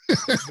machine.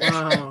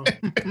 Wow.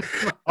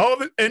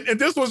 And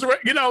this was,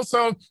 you know,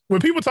 so when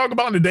people talk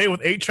about in the day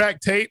with 8-track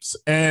tapes,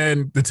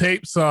 and the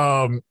tapes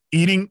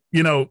eating,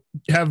 you know,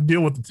 have to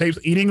deal with the tapes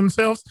eating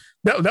themselves,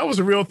 that was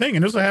a real thing,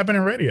 and this would happen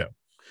in radio.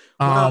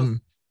 Wow.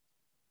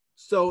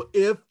 So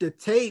if the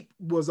tape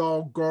was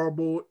all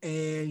garbled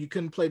and you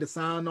couldn't play the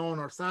sign on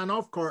or sign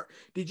off cart,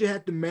 did you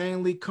have to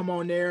manually come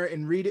on there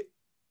and read it?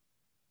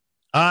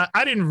 I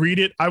didn't read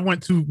it.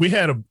 We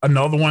had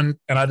another one,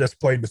 and I just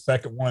played the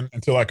second one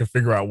until I could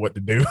figure out what to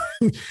do.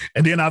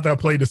 And then after I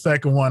played the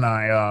second one,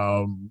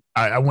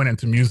 I went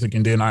into music,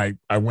 and then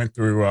I went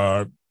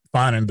through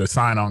finding the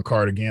sign on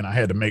card again. I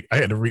had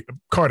to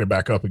cart it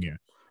back up again.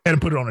 I had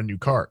to put it on a new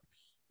cart,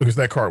 because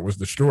that cart was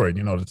destroyed.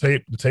 You know, the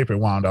tape had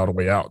wound all the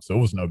way out, so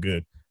it was no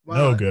good. Wow.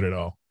 No good at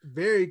all.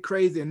 Very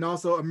crazy. And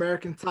also,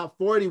 American Top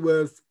 40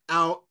 was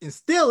out and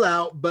still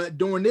out, but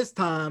during this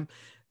time,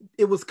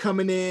 it was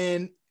coming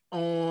in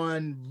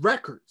on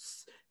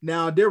records.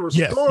 Now, there were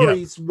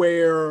stories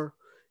where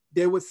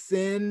they would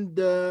send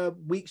the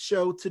week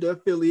show to the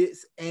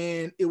affiliates,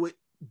 and it would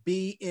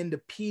be in the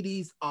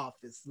PD's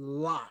office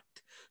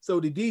locked. So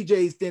the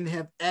DJs didn't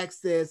have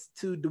access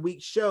to the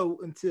week show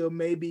until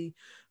maybe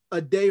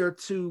a day or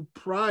two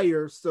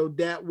prior. So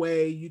that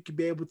way you could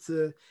be able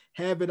to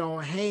have it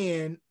on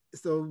hand,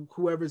 so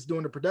whoever's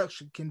doing the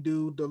production can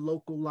do the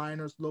local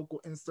liners,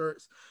 local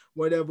inserts,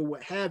 whatever,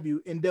 what have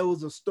you. And there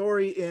was a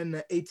story in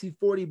the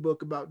AT40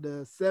 book about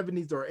the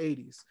 70s or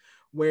 80s,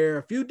 where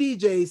a few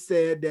DJs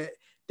said that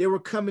they were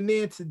coming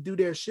in to do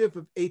their shift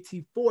of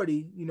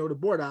AT40, you know, the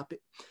board op it,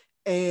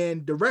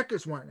 and the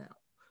records weren't out.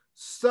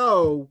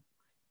 So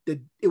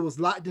it was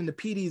locked in the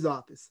PD's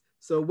office.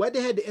 So what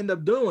they had to end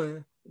up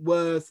doing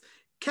was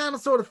kind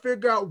of sort of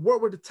figure out what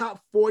were the top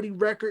 40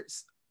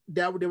 records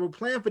that they were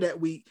playing for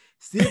that week,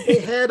 see if they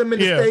had them in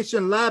the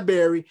station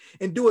library,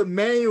 and do it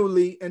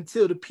manually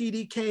until the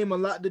PD came,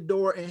 unlocked the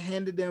door, and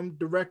handed them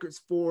the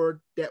records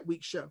for that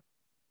week's show.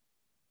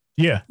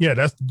 Yeah,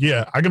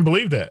 I can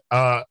believe that.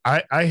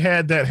 I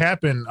had that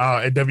happen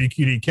at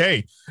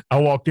WQDK. I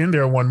walked in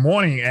there one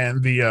morning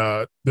and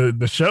the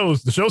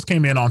shows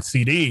came in on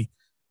CD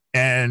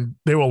and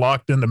they were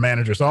locked in the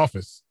manager's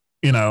office.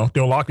 They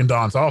were locked in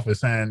Don's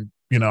office, and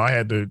I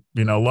had to,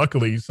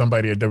 luckily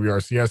somebody at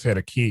WRCS had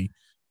a key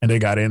and they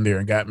got in there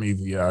and got me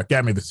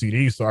the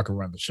CD so I could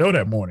run the show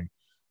that morning.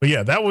 But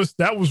yeah, that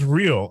was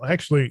real.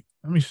 Actually,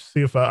 let me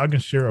see if I can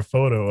share a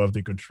photo of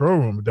the control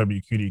room at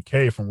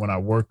WQDK from when I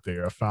worked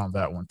there. I found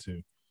that one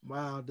too.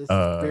 Wow, this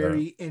is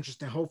very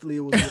interesting. Hopefully,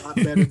 it was a lot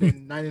better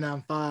than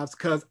 99.5's,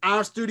 because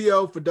our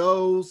studio, for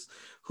those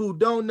who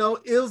don't know,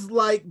 it was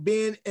like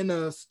being in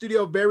a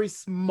studio, very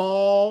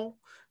small,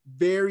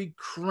 very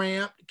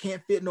cramped,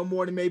 can't fit no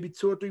more than maybe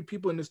 2 or 3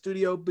 people in the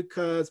studio,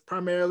 because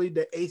primarily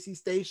the AC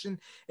station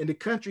and the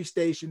country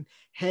station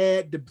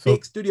had the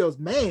big studios.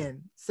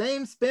 Man,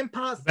 same spin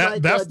pots.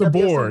 That's the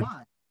board.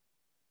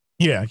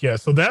 Yeah.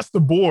 So that's the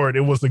board.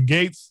 It was a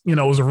Gates, it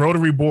was a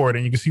rotary board,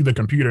 and you can see the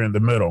computer in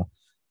the middle.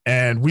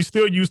 And we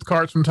still used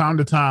carts from time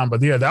to time,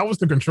 but yeah, that was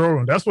the control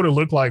room. That's what it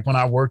looked like when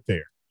I worked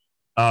there.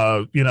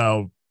 So you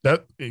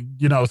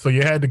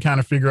had to kind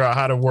of figure out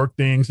how to work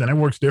things, and it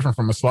works different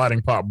from a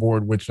sliding pop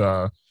board, which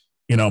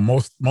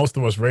most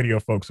of us radio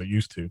folks are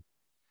used to.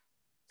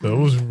 So it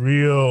was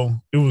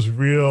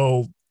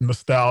real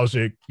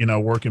nostalgic,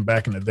 working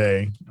back in the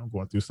day. I'm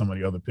going through some of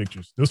the other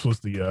pictures. This was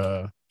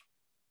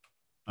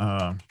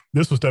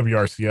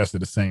WRCS at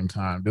the same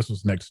time. This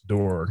was next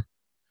door,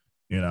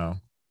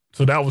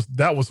 So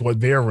that was what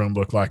their room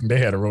looked like, and they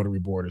had a rotary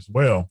board as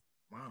well.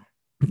 Wow.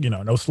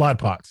 No slide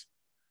pots.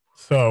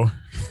 So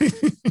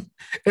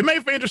it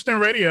made for interesting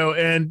radio,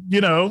 and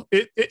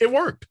it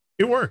worked.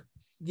 It worked.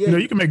 Yeah,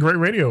 you can make great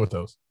radio with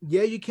those.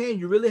 Yeah, you can.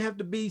 You really have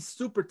to be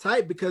super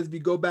tight, because if you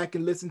go back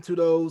and listen to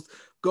those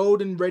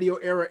golden radio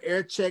era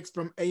air checks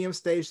from AM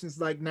stations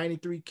like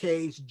 93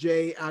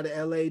 KHJ out of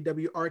LA,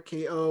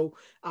 WRKO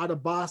out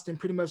of Boston,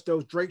 pretty much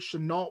those Drake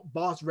Chenault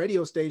boss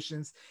radio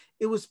stations,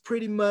 it was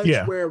pretty much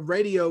where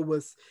radio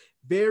was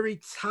very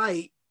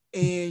tight,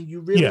 and you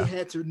really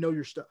had to know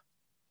your stuff.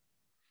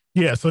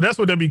 Yeah, so that's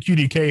what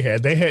WQDK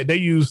had. They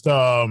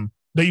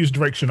used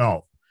Drake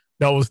Chenault.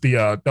 That was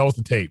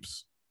the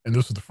tapes, and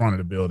this was the front of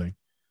the building.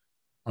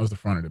 That was the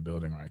front of the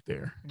building right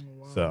there. Oh,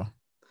 wow. So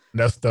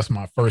that's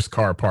my first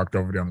car parked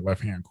over there on the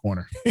left hand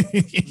corner.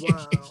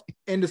 Wow!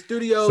 And the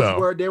studios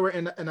they were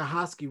in a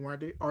Hosky, weren't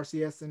they?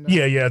 RCS and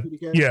yeah.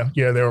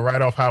 They were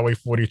right off Highway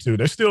 42.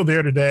 They're still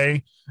there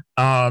today.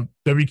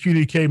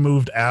 WQDK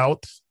moved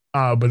out,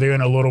 but they're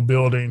in a little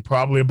building,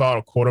 probably about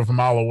a quarter of a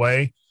mile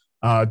away.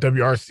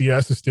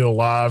 WRCS is still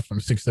live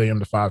from 6 a.m.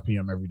 to 5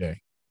 p.m. every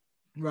day.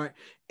 Right.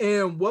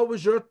 And what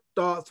was your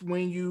thoughts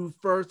when you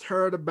first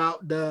heard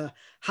about the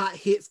hot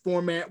hits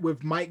format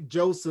with Mike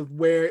Joseph,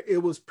 where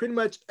it was pretty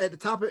much at the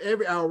top of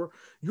every hour,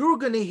 you were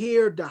going to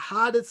hear the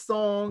hottest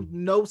song,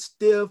 no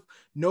stiff,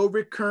 no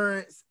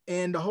recurrence.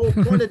 And the whole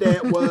point of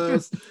that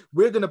was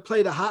we're going to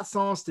play the hot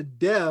songs to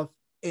death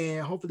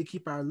and hopefully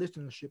keep our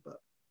listenership up.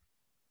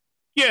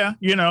 Yeah,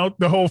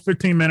 the whole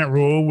 15-minute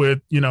rule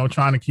with,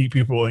 trying to keep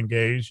people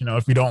engaged.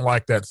 If you don't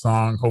like that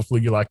song,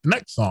 hopefully you like the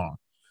next song.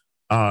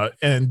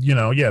 And,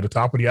 the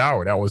top of the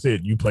hour, that was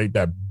it. You played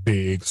that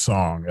big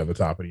song at the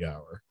top of the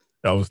hour.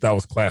 That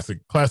was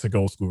classic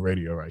old school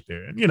radio right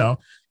there. And,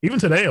 even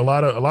today, a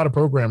lot of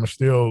programmers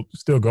still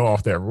go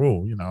off that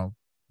rule,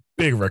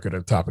 big record at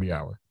the top of the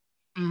hour.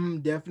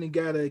 Definitely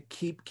got to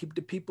keep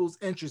the people's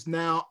interest.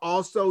 Now,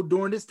 also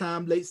during this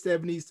time, late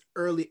 70s,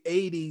 early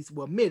 80s,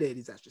 well, mid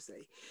 80s, I should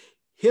say,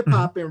 hip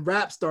hop and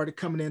rap started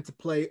coming into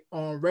play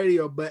on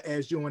radio. But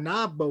as you and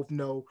I both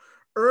know,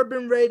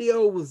 urban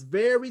radio was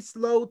very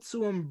slow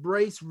to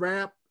embrace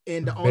rap,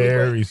 and the only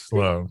way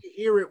to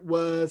hear it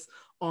was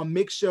on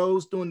mix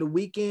shows during the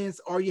weekends,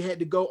 or you had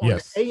to go on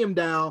the AM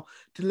dial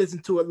to listen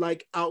to it,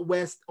 like out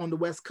west on the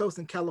West Coast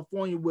in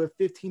California with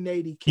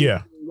 1580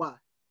 KPY.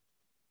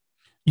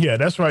 Yeah,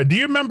 that's right. Do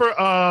you remember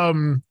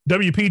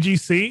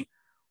WPGC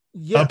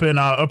up in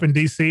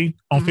DC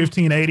on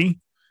 1580?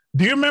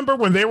 Do you remember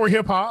when they were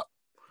hip hop?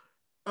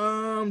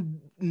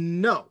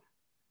 No.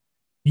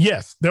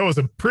 Yes, there was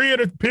a period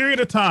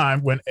of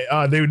time when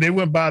they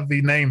went by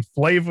the name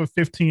Flavor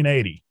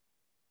 1580,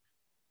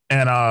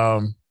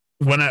 and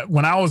when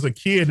I was a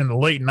kid in the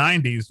late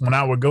 90s, when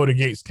I would go to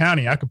Gates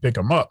County, I could pick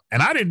them up,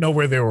 and I didn't know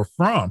where they were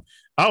from.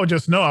 I would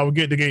just know I would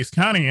get to Gates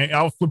County, and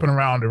I was flipping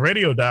around the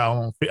radio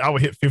dial. I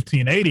would hit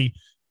 1580,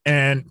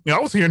 and I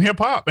was hearing hip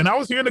hop, and I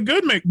was hearing the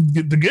good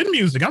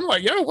music. I'm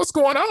like, yo, what's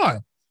going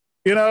on?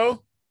 I'm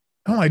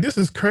like, this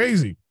is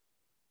crazy.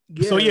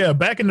 Yeah. So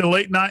back in the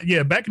late back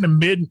in the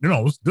mid,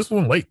 this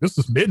wasn't late. This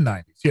was mid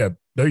 90s. Yeah,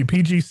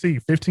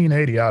 WPGC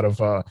 1580 out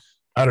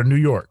of New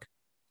York,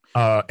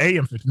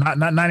 AM, not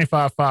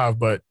 95.5,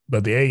 but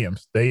the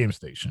AM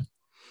station.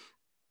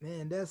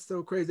 Man, that's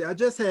so crazy. I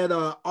just had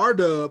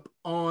R-Dub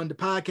on the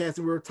podcast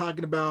and we were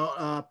talking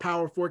about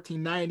Power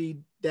 1490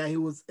 that he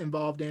was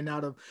involved in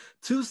out of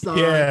Tucson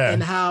Yeah.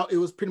 and how it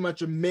was pretty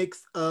much a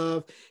mix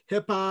of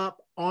hip hop,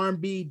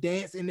 R&B,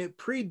 dance, and it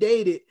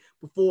predated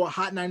before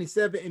Hot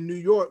 97 in New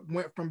York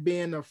went from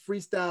being a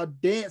freestyle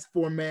dance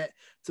format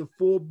to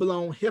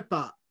full-blown hip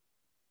hop.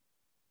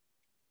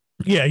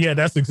 Yeah,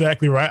 that's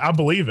exactly right. I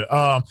believe it.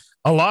 A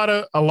lot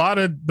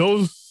of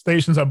those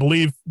stations, I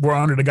believe, were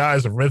under the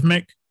guise of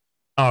Rhythmic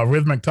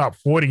Top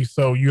 40.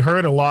 So you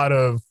heard a lot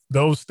of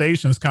those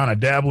stations kind of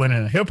dabbling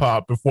in hip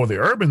hop before the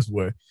urbans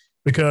would,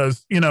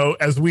 because, you know,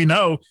 as we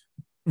know,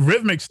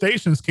 rhythmic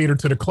stations cater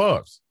to the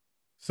clubs.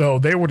 So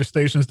they were the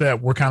stations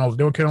that were kind of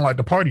like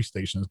the party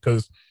stations,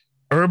 because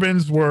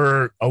urbans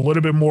were a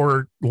little bit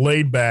more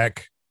laid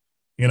back.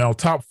 You know,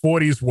 top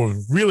 40s were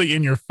really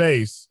in your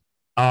face.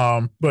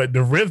 But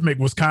the rhythmic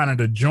was kind of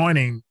the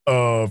joining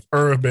of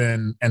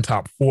urban and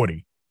top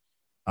 40.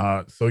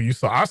 So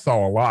I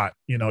saw a lot,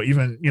 you know,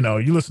 even, you know,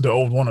 you listen to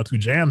old 102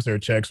 Jams air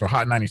checks or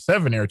Hot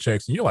 97 air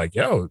checks, and you're like,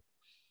 yo,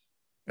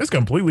 it's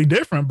completely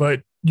different,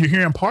 but you're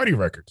hearing party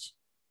records,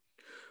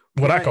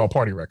 what I call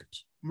party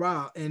records.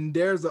 Wow. And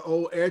there's an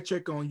old air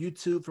check on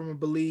YouTube from, I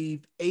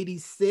believe,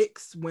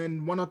 86 when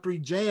 103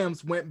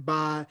 Jams went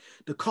by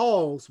the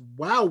calls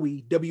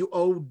Wowie,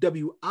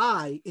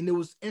 WOWI. And it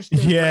was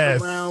interesting,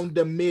 yes, around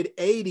the mid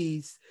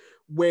 80s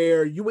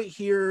where you would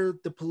hear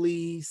the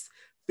Police,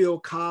 Phil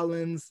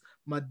Collins,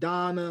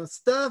 Madonna,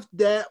 stuff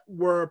that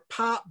were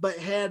pop but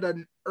had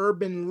an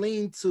urban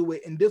lean to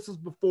it. And this was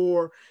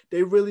before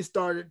they really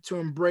started to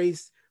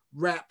embrace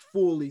rap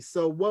fully.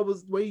 So what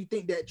do you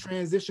think that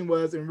transition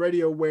was in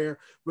radio, where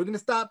we're going to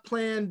stop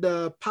playing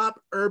the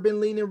pop urban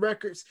leaning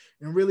records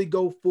and really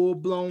go full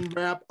blown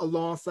rap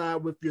alongside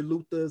with your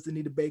Luthers,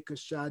 Anita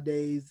Bakers,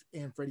 Sade's,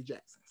 and Freddie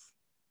Jackson's?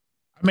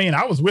 I mean,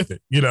 I was with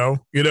it, you know,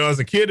 as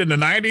a kid in the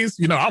 90s,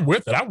 you know, I'm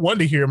with it. I wanted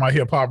to hear my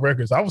hip hop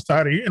records. I was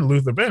tired of hearing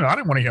Luther Bennett. I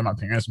didn't want to hear my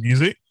parents'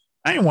 music.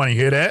 I didn't want to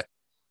hear that.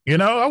 You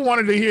know, I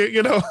wanted to hear,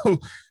 you know,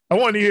 I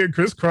wanted to hear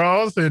Criss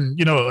Cross and,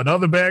 you know,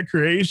 Another Bad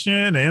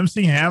Creation,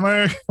 MC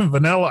Hammer,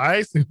 Vanilla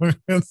Ice,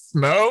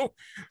 Snow,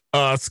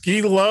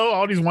 Ski Low,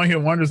 all these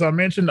one-hit wonders I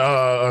mentioned,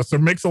 Sir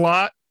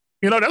Mix-a-Lot.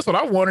 You know, that's what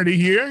I wanted to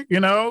hear.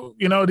 You know,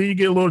 then you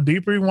get a little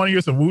deeper. You want to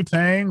hear some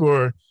Wu-Tang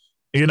or,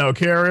 you know,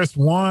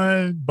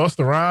 KRS-One,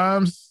 Busta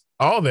Rhymes,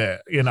 all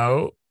that, you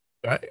know,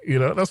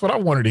 that's what I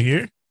wanted to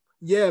hear.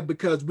 Yeah,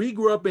 because we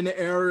grew up in the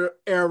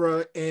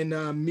era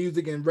in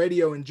music and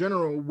radio in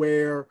general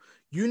where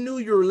you knew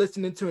you were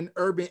listening to an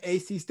urban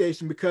AC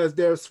station because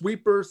their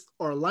sweepers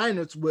or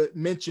liners would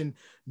mention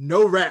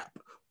no rap,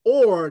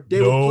 or they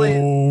would play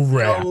no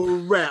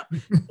rap.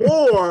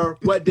 Or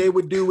what they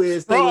would do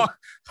is they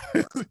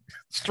would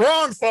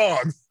strong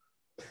songs.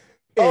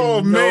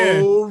 Oh,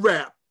 man. No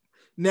rap.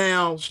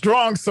 Now,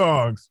 strong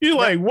songs. You're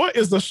like, what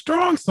is a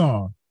strong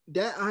song?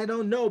 That I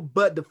don't know.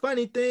 But the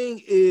funny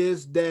thing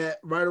is that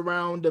right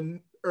around the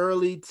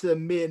early to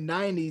mid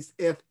 90s,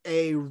 if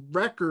a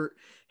record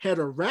had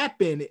a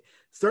rap in it,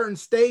 certain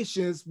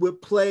stations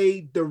would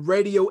play the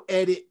radio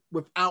edit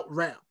without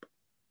rap.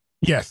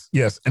 Yes.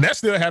 And that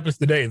still happens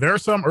today. There are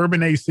some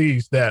urban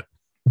ACs that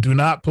do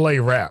not play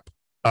rap.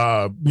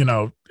 You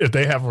know, if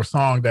they have a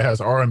song that has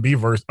R&B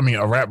verse,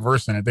 a rap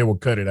verse in it, they will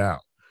cut it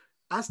out.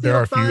 I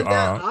still find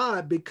that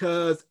odd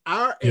because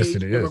our age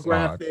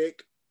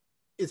demographic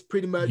is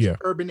pretty much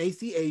urban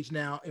AC age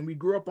now, and we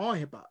grew up on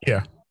hip hop.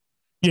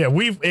 Yeah,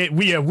 we've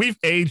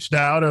aged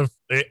out of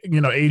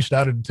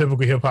the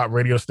typical hip hop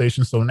radio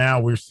station. So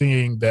now we're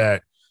seeing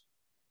that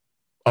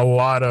a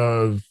lot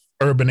of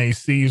urban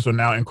ACs are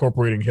now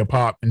incorporating hip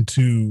hop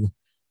into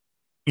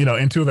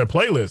their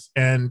playlists.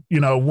 And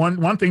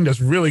one thing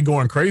that's really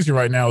going crazy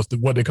right now is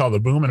what they call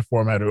the booming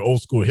format or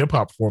old school hip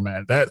hop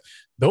format. That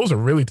those are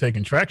really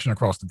taking traction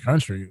across the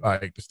country,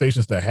 like the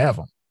stations that have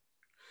them.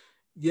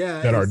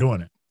 Yeah, that are doing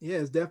it. Yeah,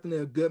 it's definitely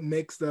a good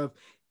mix of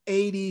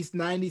 80s,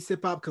 90s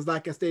hip hop, because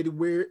like I stated,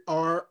 we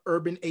are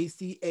urban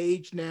AC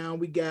age now.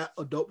 We got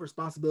adult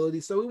responsibility.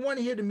 So we want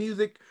to hear the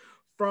music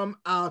from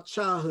our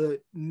childhood.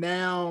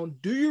 Now,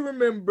 do you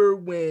remember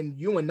when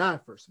you and I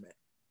first met?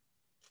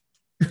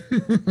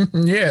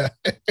 Yeah.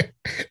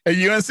 At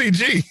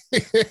UNCG.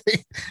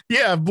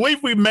 Yeah, I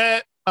believe we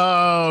met.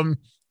 I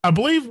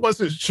believe,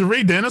 was it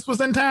Cherie Dennis was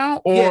in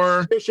town?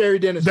 Or Cherie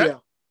Dennis, yeah.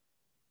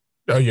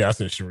 Oh yeah, I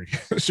said Cherie.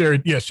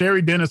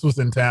 Cherie Dennis was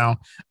in town.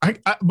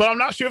 But I'm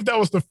not sure if that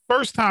was the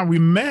first time we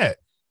met.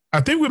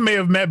 I think we may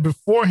have met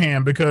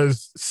beforehand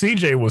because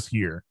CJ was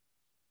here.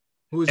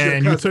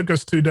 And you took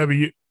us to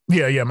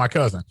my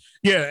cousin.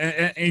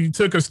 Yeah, and you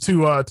took us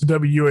to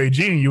WAG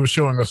and you were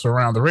showing us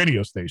around the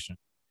radio station.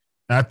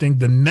 And I think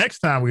the next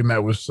time we met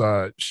was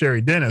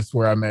Cherie Dennis,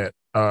 where I met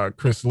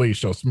Chris Lee,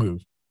 Show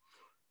Smooth.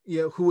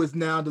 Yeah, who is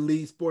now the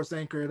lead sports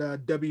anchor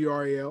at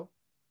WRAL.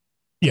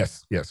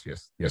 Yes,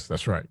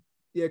 that's right.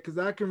 Yeah, because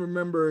I can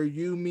remember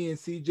you, me, and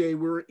CJ, we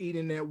were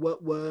eating at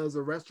what was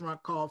a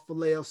restaurant called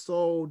Filet of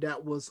Soul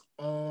that was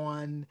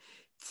on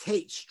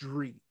Tate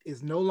Street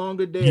is no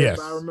longer there. Yes.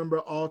 But I remember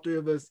all three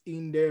of us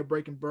eating there,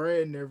 breaking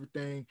bread and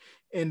everything.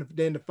 And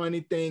then the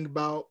funny thing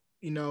about,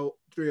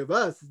 three of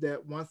us is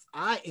that once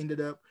I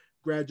ended up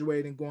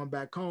graduating, going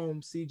back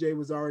home, CJ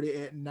was already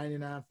at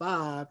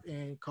 99.5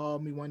 and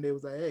called me one day,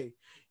 was like, hey,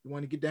 you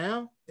want to get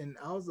down? And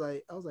I was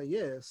like,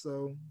 yeah.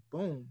 So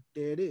boom,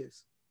 there it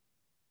is.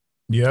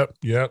 Yep.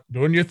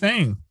 Doing your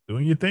thing.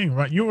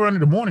 Right. You were running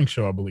the morning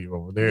show, I believe,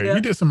 over there. Yeah.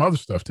 You did some other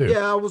stuff too.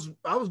 Yeah, I was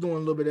doing a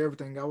little bit of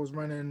everything. I was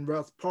running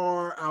Russ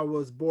Parr. I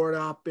was board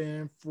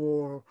opping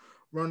for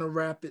Runner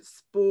Rapid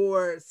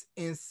Sports,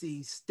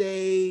 NC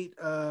State,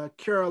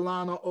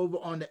 Carolina over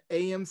on the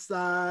AM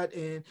side,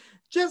 and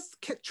just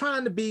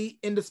trying to be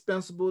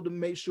indispensable to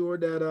make sure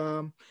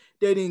that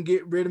they didn't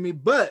get rid of me.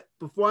 But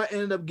before I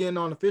ended up getting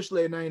on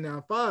officially at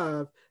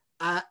 99.5,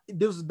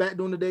 this was back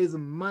during the days of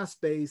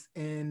MySpace,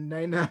 and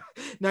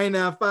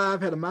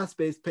 99.5 had a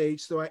MySpace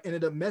page. So I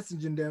ended up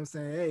messaging them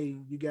saying, hey,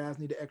 you guys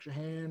need an extra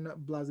hand,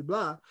 blah, blah,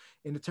 blah.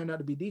 And it turned out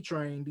to be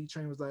D-Train.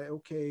 D-Train was like,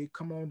 okay,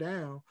 come on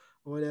down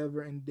or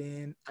whatever. And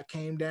then I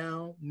came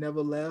down,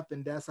 never left.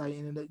 And that's how he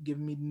ended up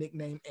giving me the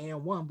nickname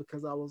And1,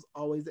 because I was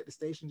always at the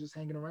station just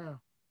hanging around.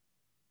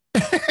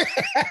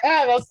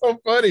 That's so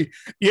funny.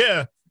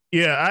 Yeah.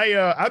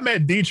 I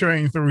met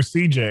D-Train through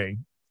CJ.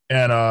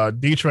 And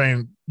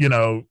D-Train, me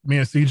and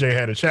CJ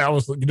had a chat.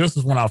 This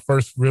is when I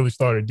first really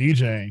started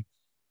DJing.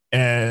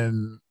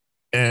 And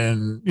I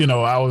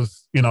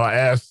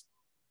asked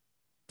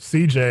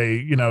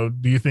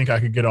CJ, do you think I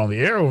could get on the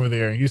air over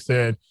there? And he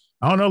said,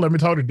 I don't know, let me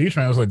talk to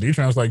D-Train. I was like,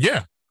 D-Train was like,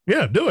 yeah,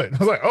 do it. I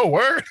was like, oh,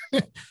 word.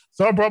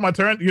 So I brought my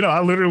turn,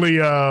 I literally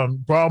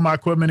brought my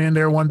equipment in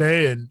there one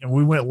day and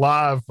we went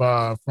live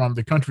from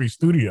the country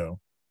studio.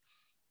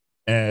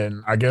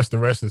 And I guess the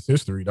rest is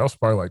history. That was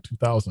probably like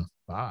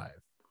 2005.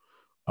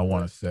 I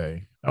want to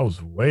say that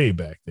was way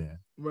back then.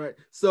 Right.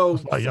 So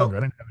I was younger.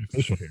 I didn't have the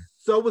official here.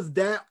 So was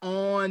that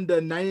on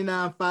the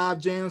 99.5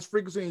 Jams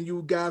frequency, and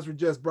you guys were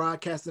just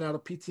broadcasting out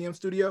of PTM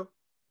studio?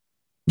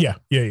 Yeah.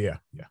 Me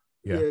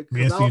and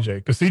CJ,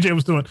 because CJ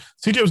was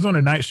doing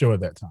a night show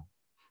at that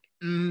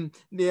time.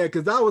 Yeah,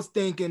 because I was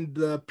thinking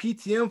the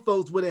PTM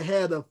folks would have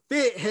had a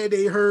fit had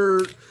they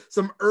heard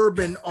some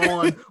urban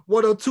on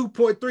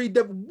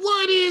 102.3.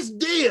 What is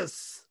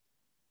this?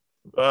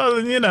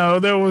 Well,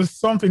 there was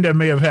something that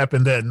may have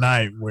happened that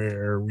night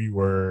where we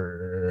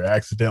were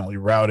accidentally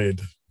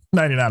routed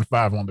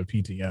 99.5 on the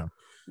PTM.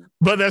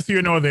 But that's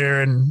here nor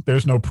there, and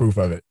there's no proof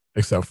of it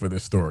except for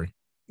this story.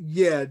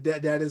 Yeah,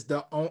 that is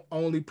the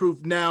only proof.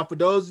 Now, for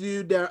those of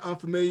you that are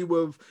unfamiliar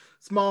with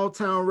small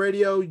town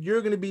radio,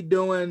 you're going to be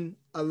doing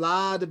a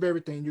lot of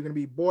everything. You're going to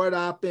be board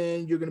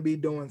opping, you're going to be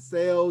doing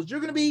sales,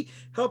 you're going to be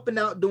helping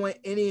out doing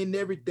any and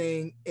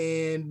everything.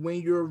 And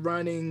when you're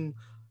running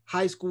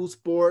high school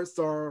sports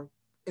or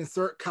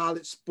insert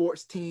college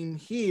sports team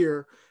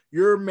here,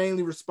 you're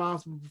mainly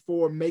responsible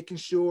for making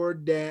sure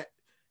that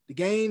the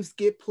games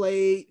get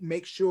played,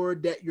 make sure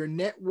that your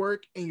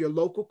network and your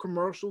local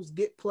commercials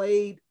get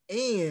played.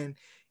 And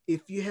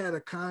if you had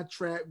a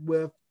contract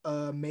with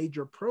a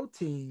major pro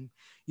team,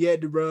 you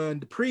had to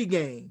run the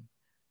pregame,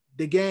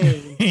 the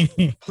game,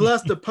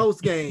 plus the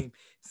postgame.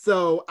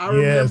 So I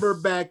remember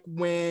back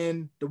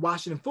when the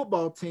Washington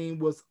football team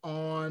was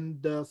on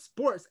the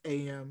Sports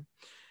AM.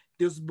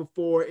 This was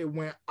before it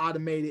went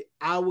automated.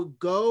 I would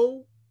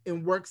go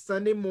and work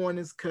Sunday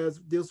mornings because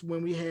this was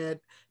when we had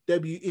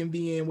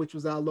WMVN, which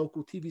was our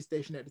local TV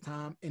station at the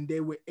time, and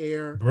they would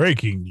air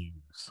breaking news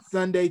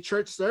Sunday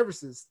church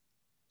services.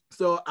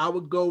 So I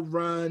would go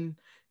run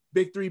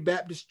Big Three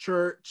Baptist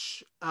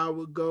Church. I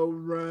would go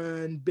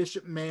run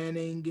Bishop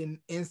Manning and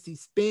NC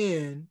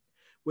Spin,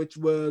 which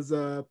was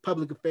a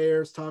public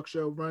affairs talk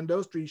show, run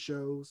those three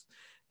shows.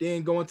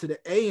 Then go into the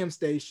AM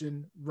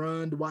station,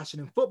 run the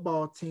Washington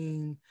football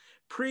team,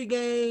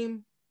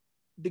 pregame,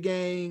 the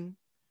game,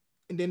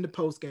 and then the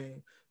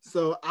postgame.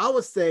 So I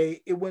would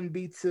say it wouldn't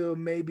be till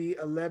maybe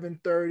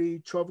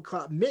 11:30, 12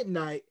 o'clock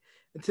midnight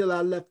until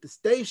I left the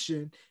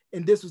station.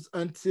 And this was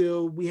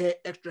until we had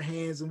extra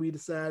hands and we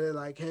decided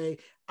like, hey,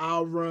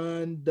 I'll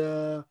run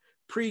the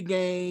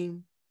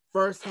pregame,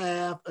 first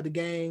half of the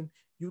game.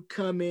 You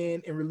come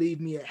in and relieve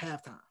me at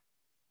halftime.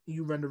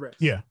 You run the rest.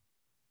 Yeah,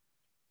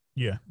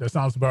 that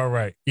sounds about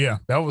right. Yeah,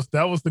 that was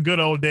the good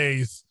old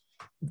days.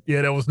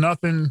 Yeah, there was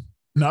nothing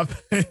that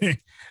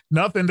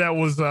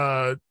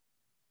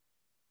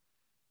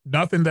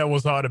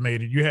was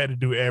automated. You had to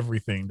do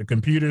everything. The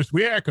computers,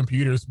 we had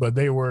computers, but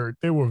they were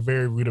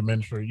very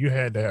rudimentary. You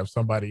had to have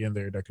somebody in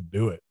there that could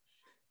do it.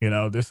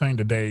 This ain't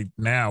the day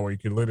now where you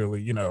can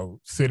literally,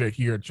 sit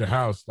here at your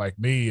house like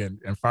me and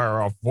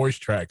fire off voice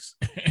tracks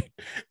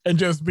and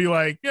just be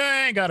like, yeah,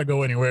 I ain't got to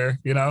go anywhere,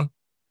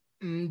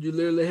 You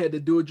literally had to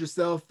do it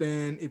yourself.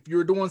 And if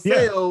you're doing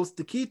sales,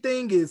 the key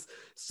thing is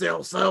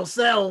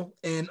sell,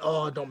 and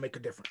don't make a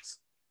difference.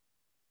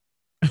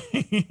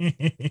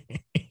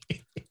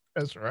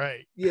 That's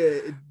right. Yeah.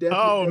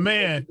 Oh,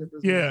 man.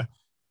 Yeah.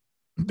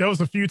 There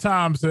was a few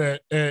times in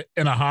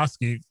a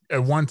Husky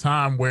at one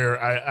time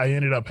where I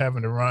ended up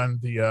having to run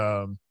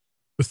the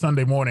the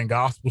Sunday morning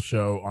gospel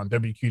show on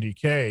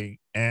WQDK,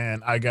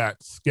 and I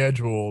got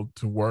scheduled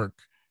to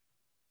work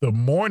the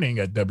morning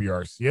at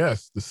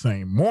WRCS the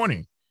same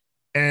morning.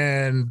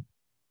 And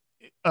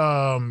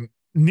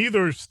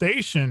neither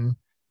station,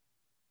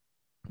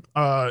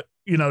 to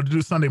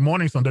do Sunday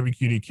mornings on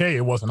WQDK,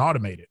 it wasn't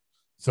automated.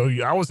 So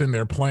I was in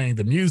there playing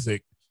the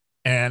music,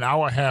 and I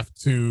would have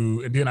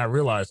to, and then I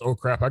realized, oh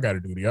crap, I got to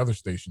do the other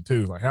station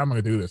too. Like, how am I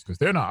going to do this? Because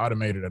they're not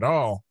automated at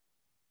all.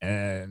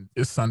 And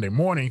it's Sunday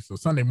morning. So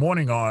Sunday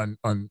morning on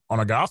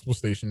a gospel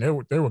station,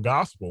 they were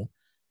gospel.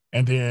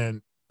 And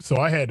then, so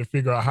I had to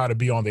figure out how to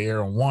be on the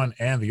air on one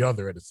and the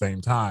other at the same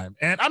time.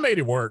 And I made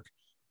it work.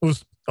 It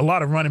was a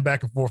lot of running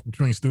back and forth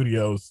between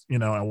studios,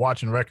 and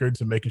watching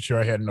records and making sure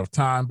I had enough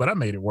time, but I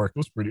made it work.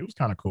 It was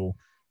kind of cool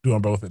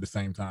doing both at the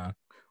same time.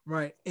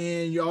 Right.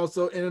 And you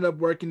also ended up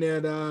working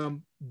at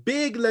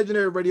big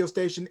legendary radio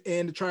station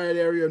in the Triad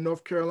area of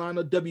North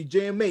Carolina,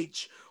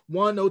 WJMH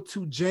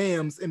 102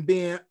 Jams, and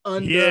being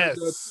under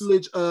the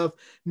tutelage of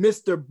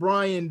Mr.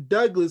 Brian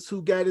Douglas,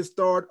 who got his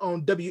start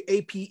on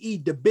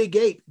WAPE, the Big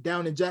 8,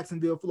 down in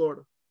Jacksonville,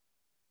 Florida.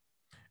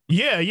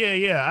 Yeah.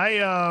 I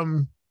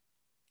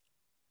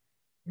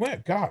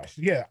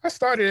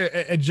started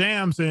at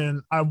Jams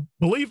in, I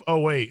believe,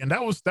 2008, and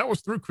that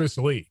was through Chris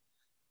Lee.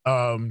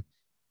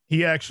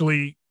 He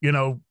actually, he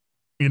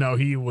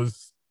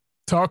was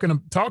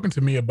talking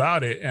to me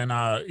about it, and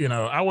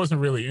I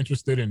wasn't really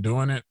interested in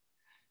doing it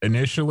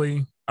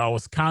initially. I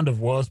was but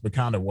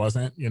kind of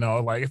wasn't.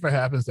 Like, if it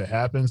happens, it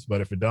happens,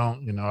 but if it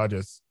don't, I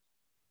just,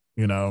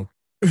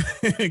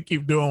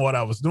 keep doing what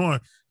I was doing.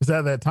 Because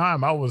at that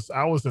time, I was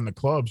in the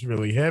clubs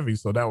really heavy,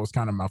 so that was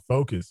kind of my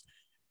focus,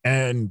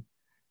 and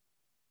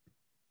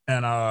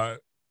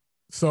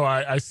so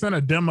I sent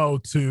a demo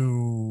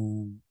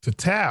to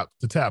Tap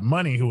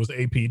Money, who was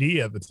APD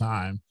at the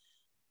time.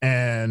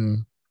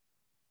 And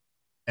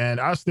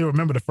I still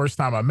remember the first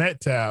time I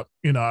met Tap,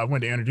 I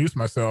went to introduce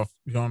myself.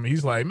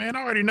 He's like, man,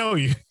 I already know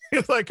you.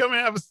 He's like, come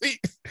and have a seat.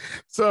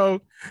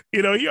 So,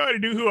 he already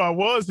knew who I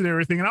was and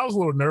everything. And I was a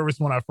little nervous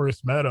when I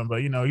first met him,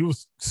 but, he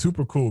was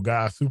super cool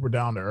guy, super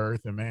down to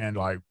earth. And man,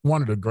 like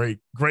one of the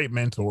great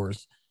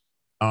mentors,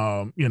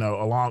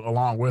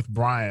 along with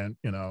Brian,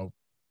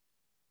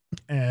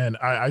 and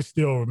I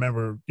still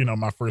remember,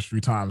 my first few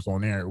times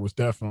on air. It was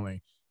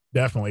definitely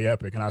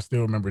epic. And I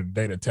still remember the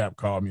day that Tap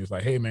called me. He was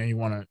like, hey man, you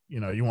want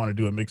to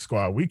do a Mix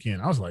Squad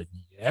weekend? I was like,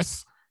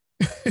 yes.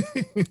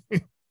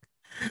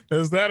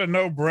 Is that a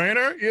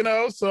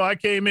no-brainer? So I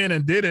came in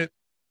and did it.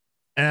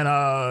 And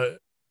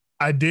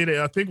I did it,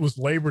 I think it was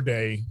Labor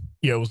Day.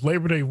 Yeah, it was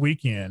Labor Day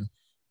weekend.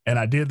 And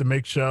I did the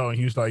mix show, and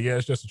he was like, yeah,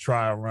 it's just a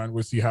trial run.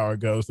 We'll see how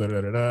it goes.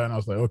 And I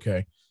was like,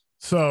 okay.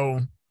 So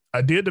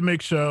I did the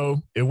mix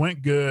show. It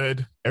went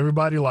good.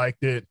 Everybody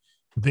liked it.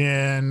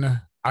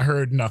 Then I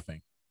heard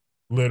nothing,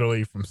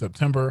 literally from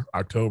September,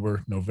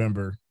 October,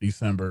 November,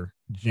 December,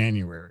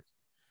 January.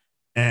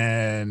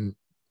 And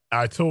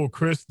I told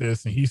Chris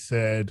this, and he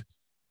said,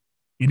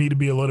 you need to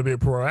be a little bit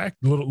proactive,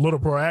 little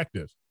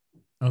proactive.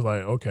 I was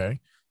like,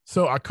 okay.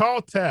 So I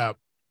called Tap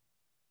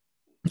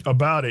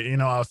about it.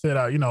 I said,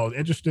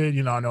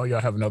 interested, I know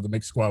y'all have another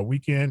Mix Squad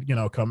weekend,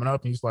 coming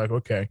up. And he's like,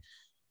 okay.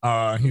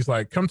 He's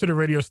like, come to the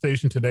radio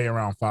station today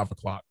around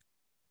 5:00.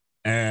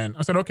 And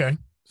I said, okay.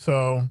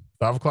 So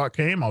 5:00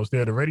 came. I was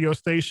there at the radio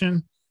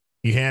station.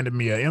 He handed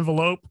me an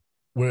envelope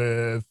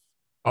with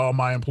all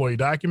my employee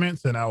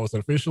documents, and I was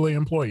officially an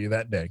employee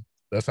that day.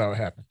 That's how it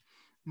happened.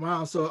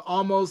 Wow. So it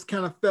almost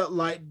kind of felt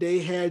like they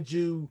had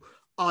you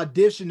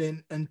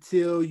auditioning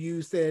until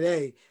you said,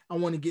 hey, I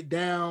want to get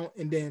down,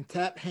 and then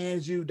Tap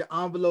hands you the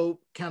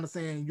envelope kind of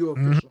saying you're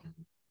official.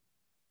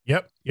 Mm-hmm.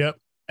 Yep.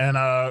 And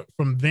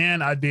from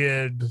then I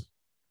did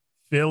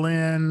fill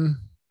in,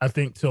 I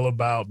think, till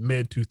about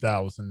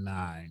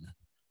mid-2009.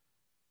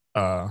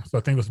 So I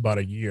think it was about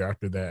a year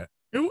after that.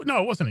 It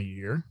wasn't a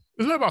year.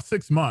 It was about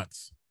 6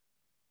 months,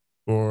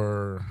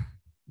 or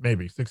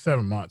maybe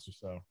 6-7 months or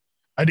so.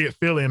 I did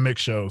fill in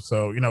mix shows.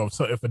 So,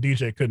 so if a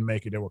DJ couldn't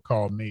make it, they would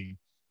call me.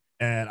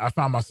 And I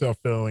found myself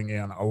filling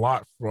in a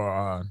lot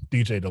for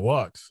DJ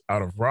Deluxe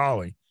out of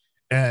Raleigh.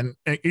 And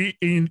at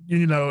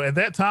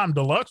that time,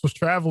 Deluxe was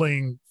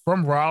traveling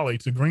from Raleigh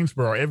to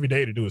Greensboro every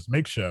day to do his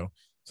mix show.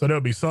 So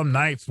there'll be some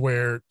nights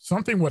where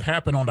something would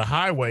happen on the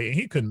highway and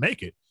he couldn't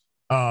make it.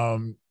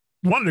 One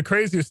of the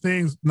craziest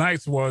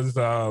nights was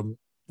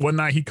one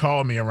night he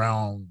called me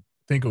around,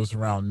 I think it was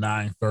around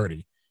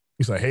 9:30.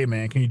 He's like, hey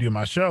man, can you do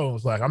my show? I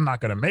was like, I'm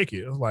not going to make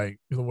it. I was like,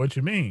 what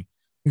you mean?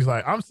 He's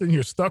like, I'm sitting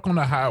here stuck on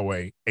the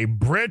highway. A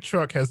bread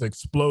truck has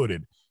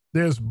exploded.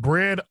 There's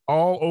bread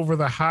all over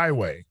the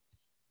highway.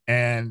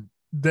 And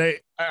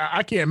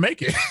I can't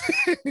make it.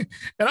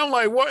 And I'm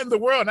like, what in the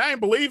world? And I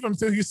didn't believe him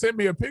until he sent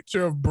me a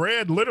picture of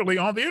bread literally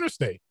on the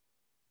interstate.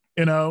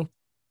 Yeah,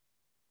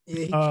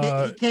 he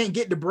can't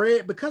get the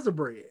bread because of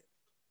bread.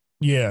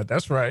 Yeah,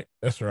 that's right.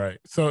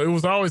 So it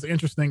was always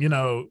interesting,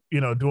 doing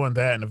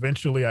that. And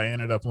eventually I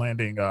ended up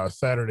landing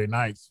Saturday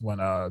nights when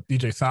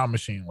DJ Sound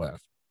Machine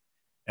left.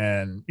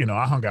 And,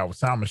 I hung out with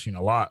Sound Machine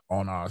a lot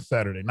on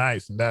Saturday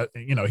nights. And that,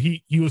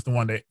 he was the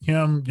one that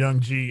him, Young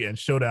G, and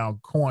Showdown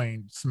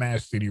Coin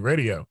smashed City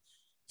Radio.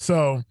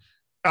 So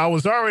I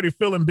was already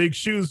feeling big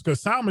shoes because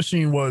Sound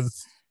Machine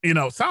was,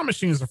 Sound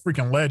Machine is a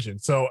freaking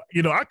legend. So,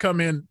 I come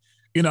in,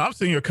 I'm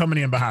sitting here coming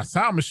in behind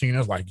Sound Machine. I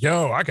was like,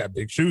 yo, I got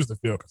big shoes to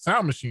fill because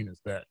Sound Machine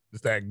is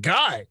that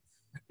guy,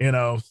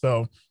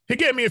 So he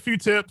gave me a few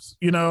tips,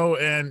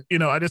 and,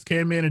 I just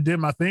came in and did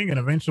my thing. And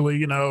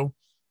eventually,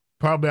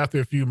 probably after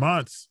a few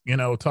months,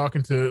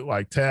 talking to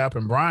like Tap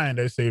and Brian,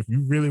 they say, if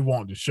you really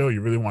want the show, you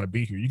really want to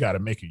be here, you got to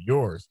make it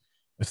yours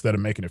instead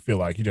of making it feel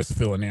like you're just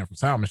filling in from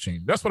Sound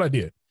Machine. That's what I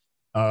did.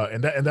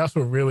 And that's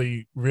what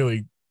really,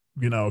 really,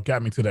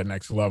 got me to that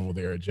next level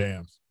there at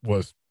Jams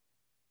was,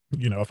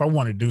 if I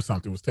wanted to do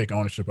something, was take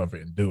ownership of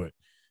it and do it.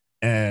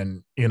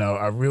 And,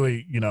 I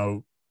really,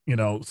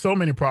 so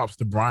many props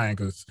to Brian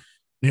because,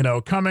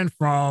 coming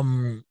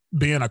from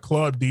being a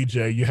club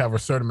DJ, you have a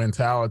certain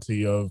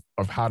mentality of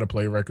how to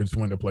play records,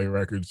 when to play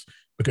records,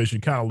 because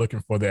you're kind of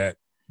looking for that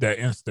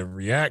instant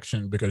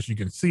reaction because you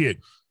can see it.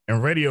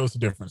 And radio is a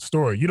different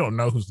story. You don't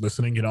know who's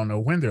listening. You don't know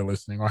when they're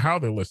listening or how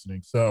they're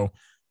listening. So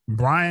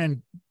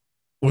Brian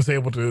was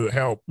able to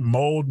help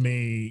mold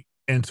me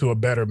into a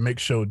better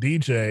mix show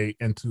DJ,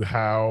 into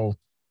how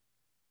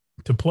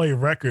to play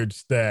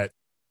records that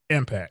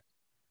impact,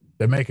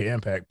 that make an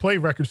impact, play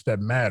records that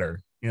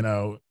matter,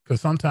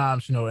 because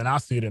sometimes, and I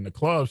see it in the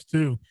clubs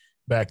too.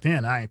 Back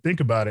then, I didn't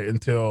think about it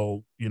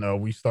until,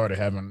 we started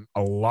having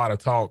a lot of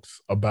talks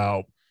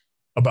about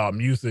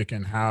music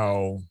and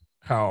how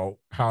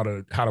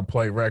to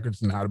play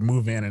records and how to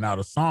move in and out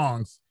of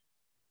songs.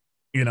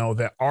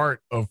 That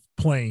art of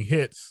playing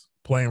hits,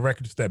 playing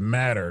records that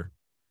matter,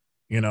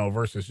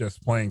 versus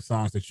just playing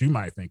songs that you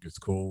might think is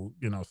cool.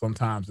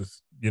 Sometimes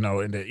it's, in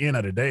the end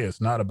of the day, it's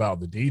not about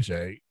the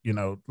DJ.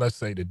 Let's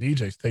say the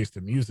DJ's taste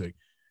in music.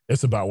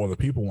 It's about what the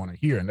people want to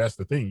hear. And that's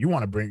the thing. You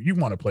want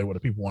to play what the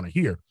people want to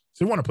hear.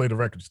 So you want to play the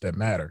records that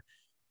matter.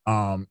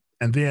 And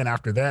then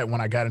after that,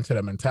 when I got into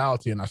that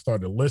mentality and I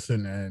started to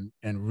listen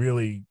and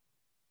really,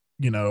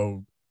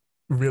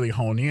 really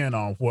hone in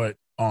on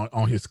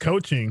on his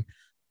coaching,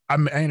 I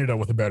ended up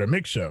with a better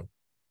mix show.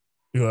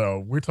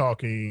 We're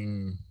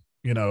talking,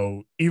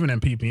 even in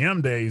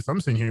PPM days, I'm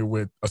sitting here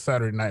with a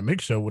Saturday night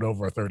mix show with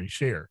over a 30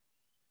 share.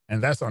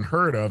 And that's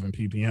unheard of in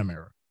PPM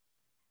era.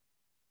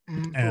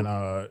 Mm-hmm. And,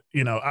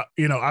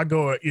 I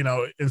go,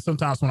 and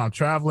sometimes when I'm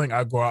traveling,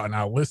 I go out and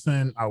I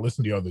listen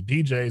to other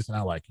DJs and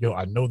I'm like,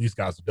 I know these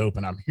guys are dope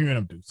and I'm hearing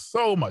them do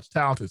so much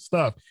talented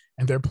stuff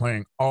and they're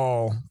playing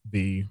all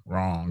the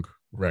wrong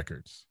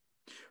records.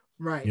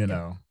 Right.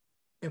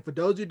 And for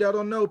those of you that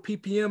don't know,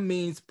 PPM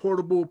means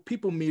portable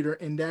people meter,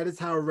 and that is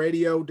how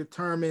radio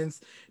determines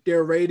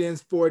their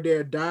ratings for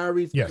their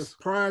diaries. Yes. Because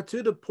prior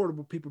to the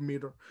portable people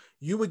meter,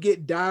 you would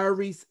get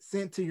diaries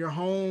sent to your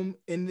home,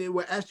 and they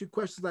would ask you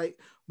questions like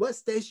what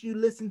station you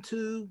listen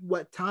to,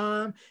 what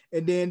time,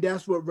 and then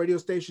that's what radio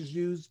stations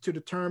use to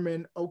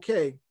determine,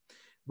 okay,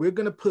 we're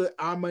going to put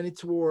our money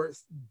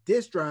towards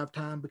this drive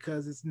time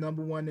because it's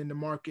number one in the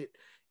market.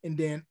 And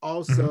then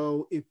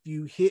also, if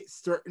you hit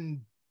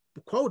certain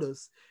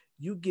quotas,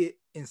 you get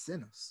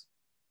incentives.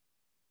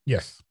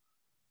 Yes.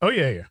 Oh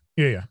yeah.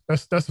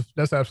 That's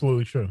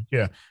absolutely true.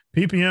 Yeah.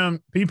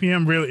 PPM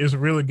really is a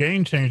real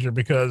game changer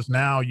because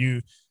now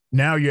you're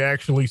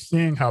actually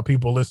seeing how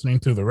people listening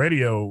to the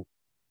radio,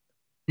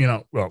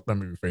 well, let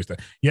me rephrase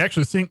that. You're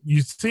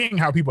seeing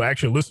how people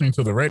actually listening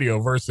to the radio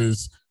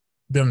versus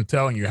them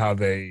telling you how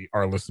they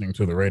are listening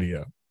to the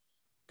radio.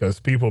 Because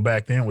people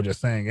back then were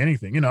just saying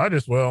anything. I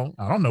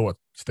don't know what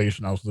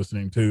station I was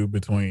listening to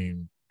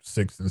between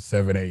 6 and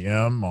 7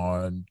 a.m.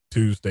 on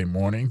Tuesday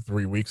morning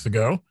 3 weeks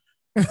ago.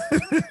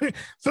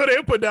 So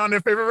they put down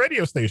their favorite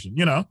radio station,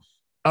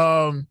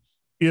 the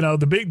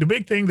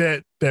big thing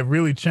that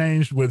really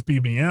changed with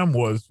PPM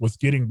was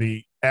getting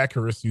the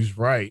accuracies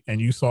right.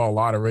 And you saw a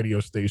lot of radio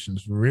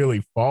stations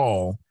really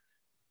fall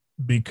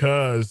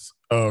because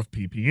of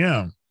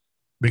PPM,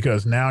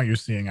 because now you're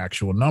seeing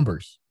actual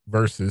numbers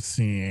versus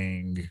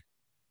seeing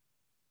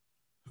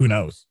who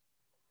knows,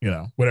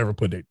 whatever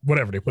they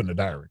put in the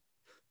diary.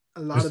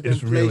 A lot of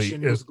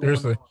inflation was going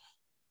on.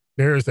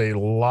 There's a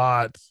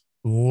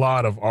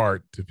lot of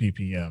art to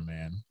PPM,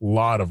 man. A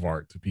lot of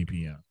art to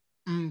PPM.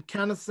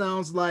 Kind of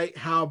sounds like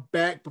how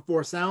back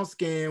before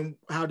SoundScan,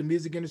 how the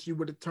music industry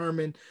would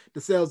determine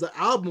the sales of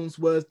albums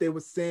was they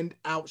would send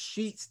out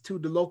sheets to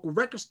the local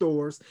record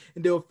stores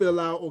and they'll fill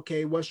out,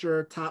 okay, what's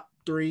your top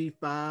 3,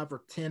 5,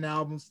 or 10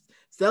 albums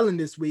selling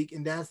this week?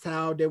 And that's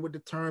how they would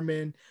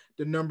determine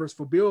the numbers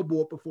for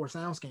Billboard before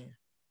SoundScan.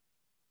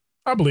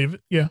 I believe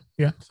it. Yeah.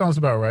 Sounds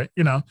about right.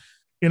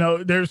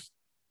 There's,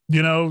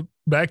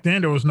 back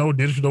then there was no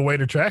digital way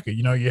to track it.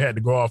 You had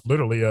to go off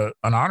literally an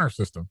honor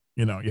system.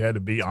 You had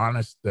to be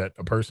honest that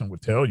a person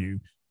would tell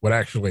you what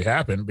actually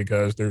happened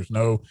because there's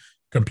no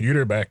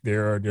computer back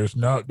there. Or there's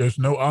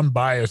no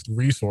unbiased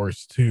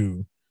resource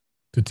to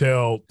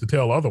tell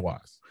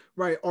otherwise.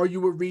 Right. Or you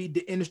would read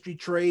the industry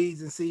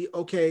trades and see,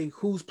 okay,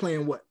 who's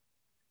playing what.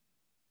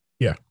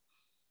 Yeah.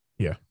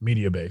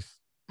 Media based.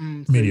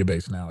 media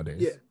base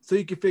nowadays. Yeah, so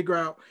you can figure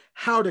out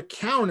how to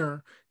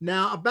counter.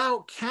 Now,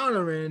 about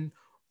countering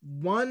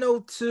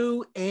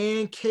 102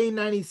 and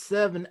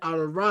K97 out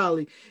of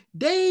Raleigh,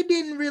 they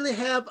didn't really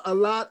have a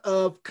lot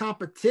of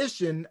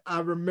competition. I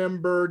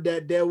remember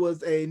that there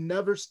was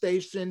another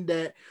station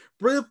that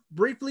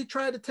briefly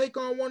tried to take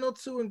on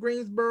 102 in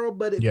Greensboro,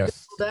 but it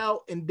fizzled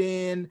out. And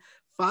then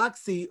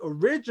Foxy,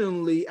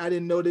 originally, I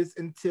didn't know this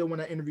until when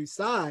I interviewed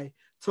Cy,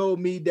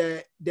 told me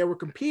that they were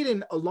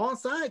competing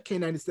alongside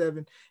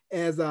K97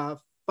 as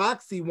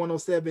Foxy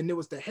 107. It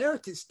was the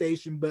heritage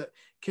station, but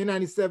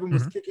K97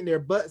 was kicking their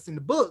butts in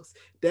the books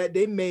that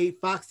they made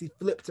Foxy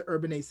flip to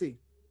Urban AC.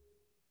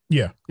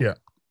 Yeah.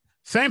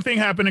 Same thing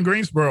happened in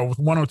Greensboro with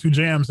 102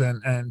 Jams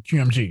and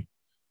QMG.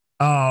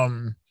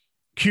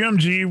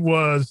 QMG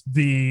was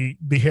the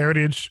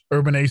heritage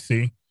Urban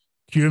AC.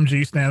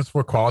 QMG stands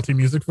for Quality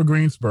Music for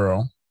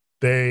Greensboro.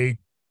 They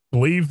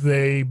believe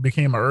they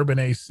became an Urban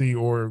AC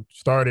or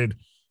started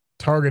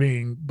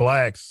targeting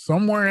Blacks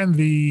somewhere in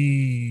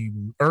the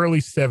early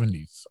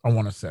 70s, I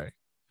want to say.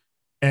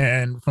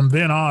 And from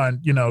then on,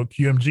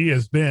 QMG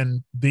has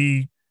been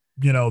the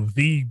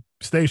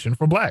station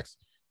for Blacks.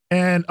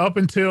 And up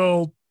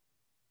until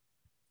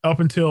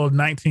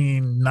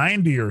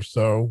 1990 or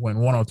so, when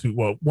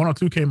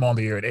 102 came on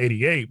the air at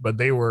 88, but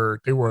they were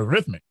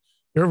rhythmic.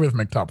 They were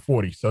rhythmic top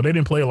 40. So they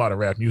didn't play a lot of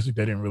rap music.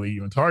 They didn't really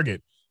even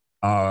target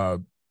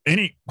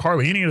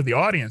hardly any of the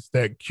audience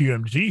that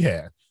QMG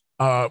had.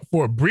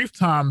 For a brief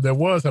time, there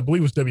was, I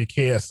believe it was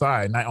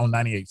WKSI on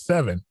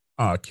 98.7,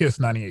 KISS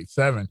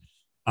 98.7.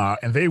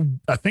 And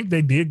I think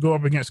they did go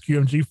up against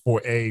QMG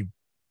for a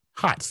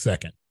hot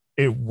second.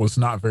 It was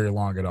not very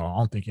long at all. I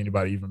don't think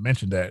anybody even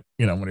mentioned that,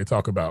 when they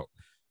talk about,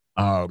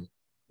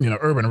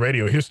 urban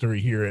radio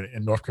history here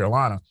in North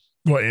Carolina,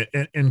 well,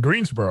 in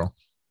Greensboro.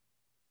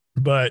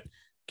 But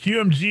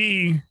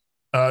QMG,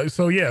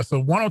 so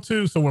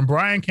 102. So when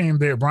Brian came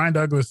there, Brian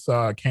Douglas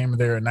came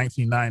there in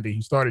 1990.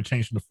 He started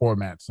changing the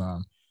format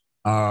some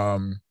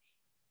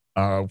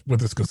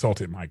with his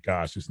consultant. My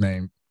gosh, his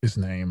name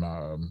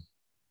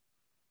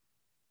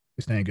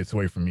gets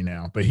away from me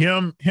now. But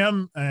him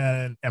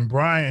and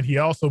Brian, he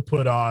also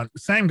put on, the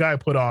same guy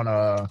put on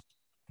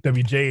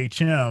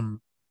WJHM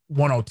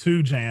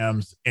 102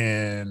 Jams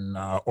in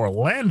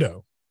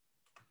Orlando,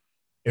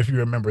 if you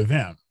remember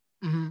them.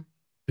 Mm-hmm.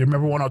 Do you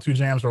remember 102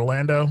 Jams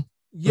Orlando?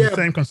 Yeah, the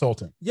same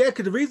consultant. Yeah,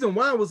 because the reason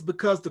why was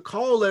because the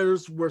call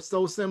letters were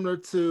so similar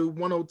to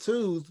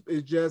 102's.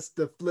 It's just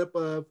the flip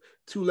of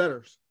two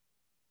letters.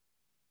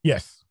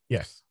 Yes.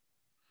 Yeah,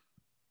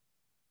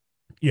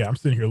 I'm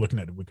sitting here looking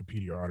at the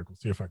Wikipedia article,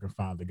 see if I can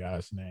find the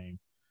guy's name.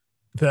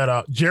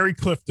 That Jerry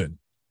Clifton.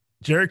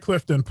 Jerry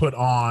Clifton put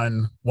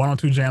on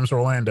 102 Jams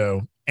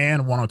Orlando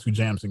and 102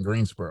 Jams in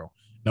Greensboro.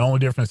 The only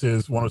difference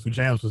is 102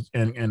 Jams was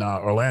in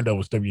Orlando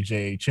was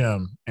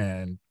WJHM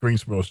and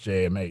Greensboro's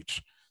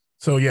JMH.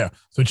 So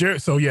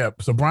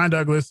Brian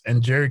Douglas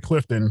and Jerry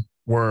Clifton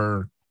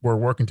were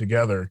working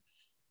together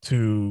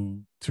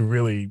to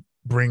really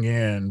bring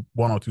in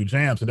 102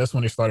 Jams, and that's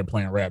when they started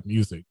playing rap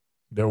music.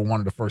 They were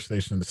one of the first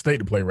stations in the state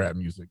to play rap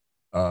music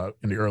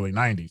in the early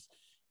 90s.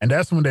 And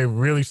that's when they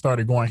really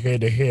started going head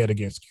to head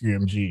against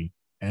QMG.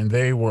 And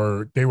they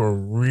were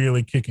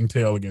really kicking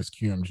tail against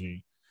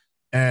QMG.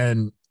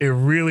 And it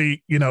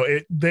really,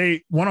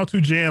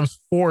 102 Jams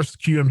forced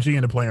QMG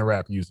into playing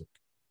rap music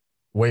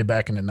way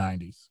back in the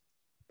 90s.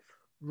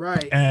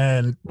 Right.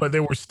 But they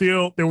were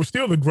still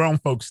the grown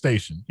folk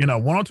station.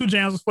 102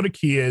 Jams was for the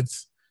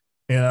kids,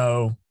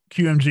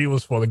 QMG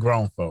was for the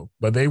grown folk,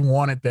 but they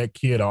wanted that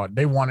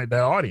they wanted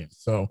that audience.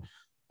 So,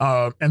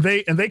 and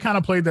they kind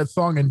of played that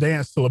song and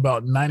dance till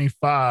about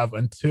 95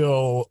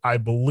 until I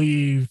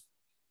believe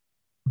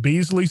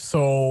Beasley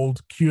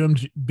sold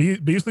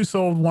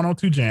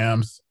 102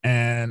 Jams,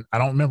 and I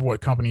don't remember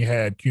what company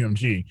had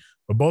QMG,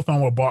 but both of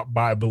them were bought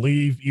by, I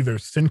believe, either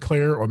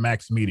Sinclair or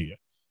Max Media.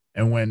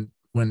 And when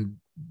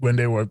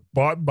they were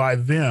bought by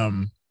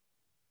them,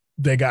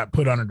 they got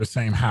put under the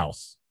same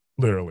house,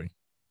 literally.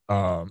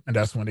 And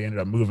that's when they ended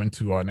up moving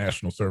to our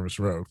National Service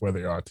Road, where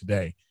they are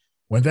today.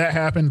 When that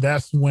happened,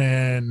 that's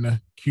when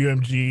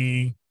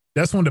the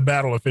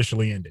battle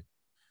officially ended.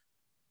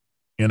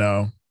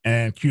 And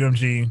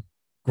QMG,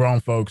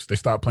 grown folks, they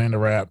stopped playing the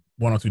rap,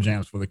 102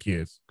 Jams for the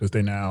kids, because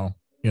they now,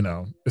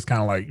 it's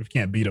kind of like, if you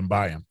can't beat them,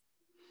 buy them.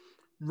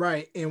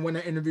 Right. And when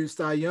I interviewed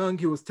Cy Young,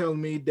 he was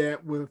telling me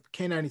that with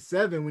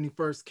K97, when he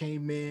first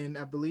came in,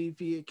 I believe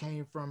he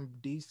came from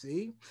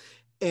DC,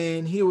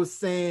 and he was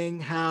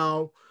saying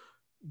how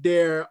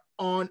their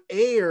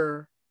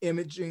on-air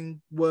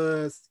imaging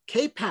was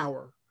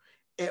K-Power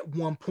at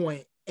one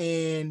point,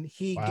 and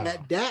he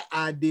got that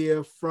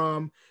idea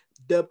from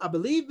I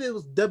believe it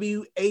was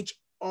WHRK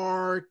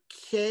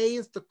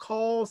is the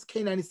calls,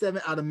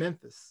 K97 out of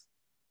Memphis.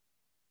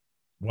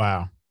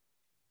 Wow,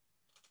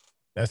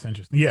 that's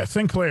interesting. Yeah,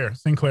 Sinclair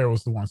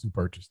was the ones who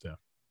purchased them.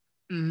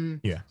 Mm-hmm.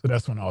 Yeah, so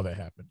that's when all that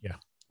happened. Yeah.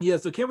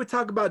 So can we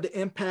talk about the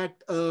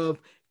impact of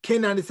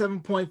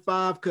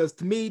K97.5? Because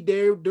to me,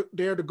 they're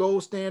the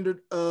gold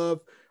standard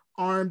of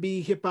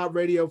R&B hip hop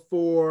radio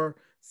for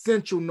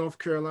Central North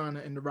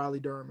Carolina and the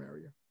Raleigh-Durham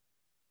area.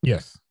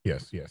 Yes.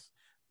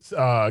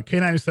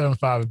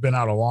 K97.5 has been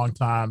out a long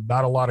time.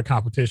 Not a lot of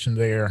competition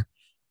there.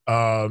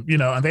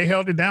 And they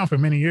held it down for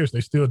many years.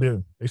 They still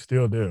do.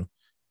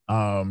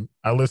 I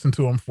listened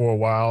to them for a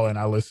while, and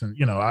I listened,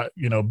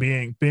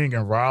 being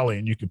in Raleigh,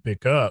 and you could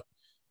pick up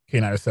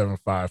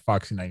K97.5,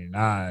 Foxy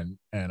 99,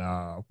 and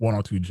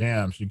 102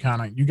 Jams. You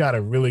got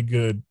a really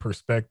good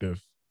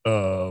perspective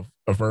of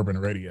urban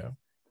radio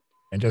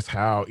and just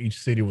how each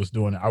city was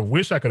doing it. I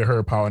wish I could have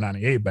heard Power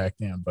 98 back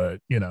then,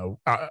 but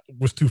I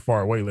was too far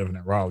away living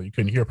in Raleigh. You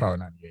couldn't hear Power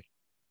 98.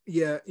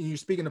 Yeah, and you're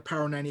speaking of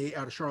Power 98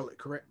 out of Charlotte,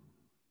 correct?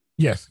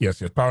 Yes.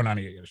 Power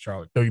 98 out of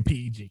Charlotte,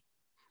 WPEG.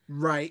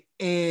 Right.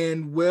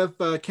 And with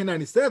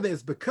K97,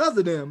 it's because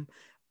of them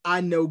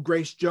I know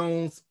Grace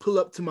Jones Pull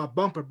Up to My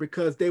Bumper,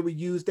 because they would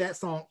use that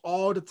song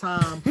all the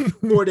time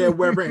for their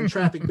weather and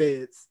traffic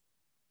beds.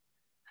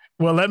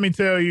 Well, let me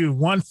tell you,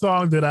 one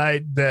song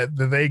that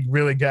they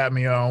really got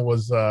me on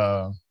was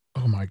oh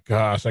my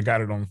gosh, I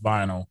got it on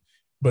vinyl,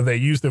 but they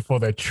used it for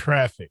their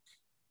traffic.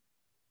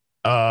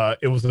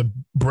 It was a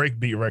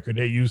breakbeat record.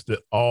 They used it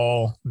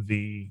all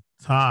the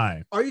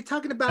time. Are you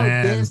talking about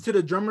Dance to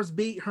the Drummer's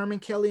Beat, Herman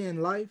Kelly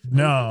and Life?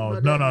 No.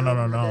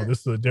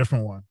 This is a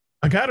different one.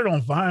 I got it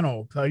on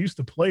vinyl because I used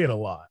to play it a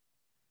lot.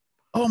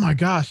 Oh my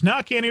gosh, now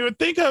I can't even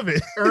think of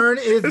it. Ern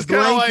is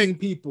blanking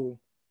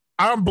people.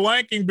 I'm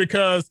blanking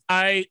because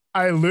I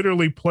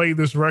literally played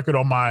this record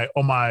on my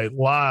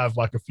live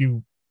like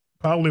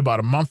probably about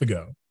a month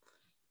ago,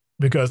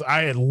 because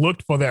I had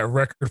looked for that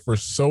record for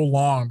so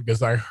long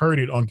because I heard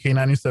it on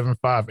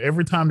K97.5.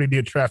 Every time they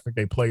did traffic,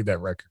 they played that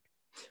record.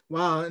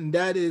 Wow, and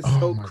that is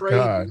so crazy.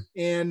 God.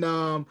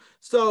 And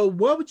so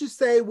what would you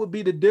say would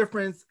be the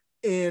difference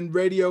in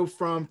radio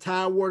from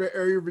Tidewater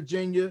area,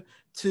 Virginia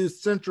to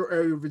Central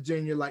area,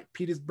 Virginia, like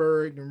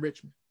Petersburg and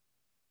Richmond?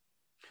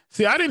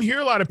 See, I didn't hear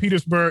a lot of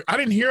Petersburg. I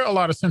didn't hear a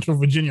lot of Central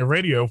Virginia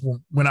radio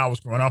when I was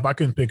growing up. I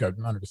couldn't pick up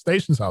none of the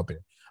stations out there.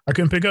 I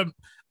couldn't pick up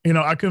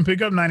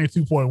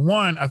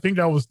 92.1. I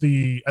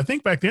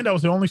think back then that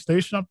was the only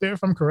station up there,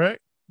 if I'm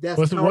correct.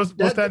 Was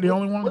that the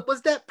only one?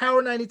 Was that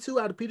Power 92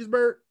 out of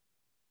Petersburg?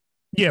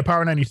 Yeah,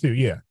 Power 92,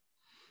 yeah.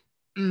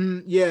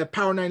 Yeah,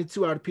 Power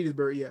 92 out of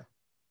Petersburg, yeah.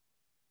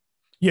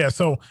 Yeah,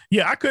 so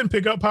I couldn't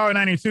pick up Power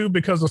 92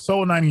 because of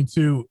Soul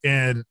 92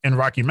 in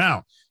Rocky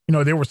Mount.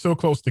 They were so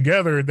close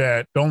together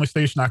that the only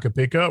station I could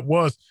pick up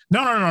was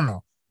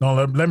no.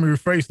 Let me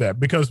rephrase that,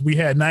 because we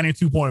had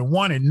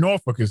 92.1 in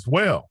Norfolk as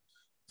well.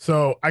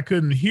 So I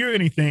couldn't hear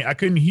anything. I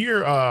couldn't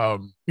hear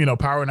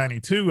Power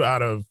 92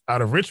 out of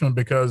Richmond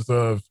because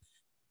of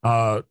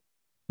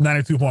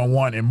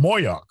 92.1 in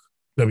Moyock,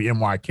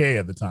 WMYK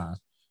at the time.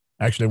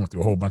 Actually, I went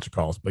through a whole bunch of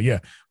calls, but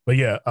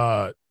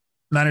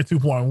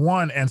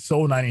 92.1 and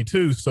Soul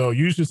 92. So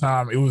usually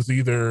time I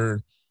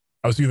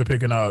was either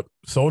picking up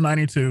Soul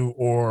 92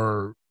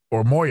 or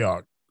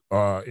Moyock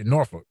in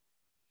Norfolk.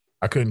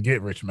 I couldn't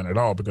get Richmond at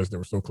all because they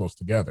were so close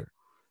together.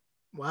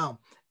 Wow.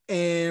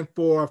 And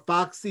for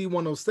Foxy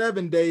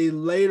 107, they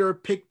later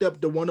picked up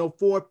the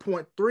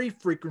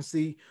 104.3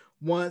 frequency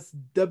once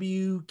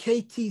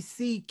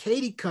WKTC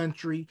Katy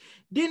Country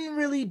didn't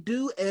really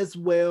do as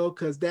well,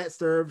 because that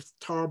serves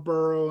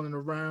Tarboro and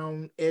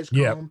around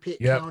Edgecombe, Pitt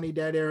County,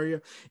 that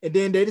area. And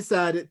then they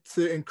decided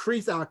to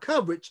increase our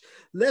coverage.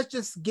 Let's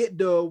just get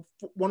the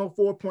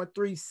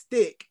 104.3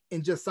 stick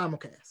and just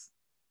simulcast.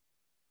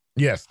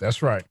 Yes,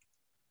 that's right.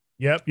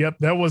 Yep.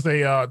 That was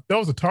a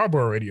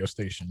Tarboro radio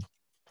station.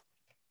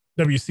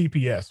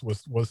 WCPS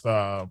was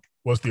the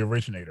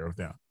originator of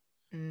them.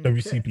 Okay.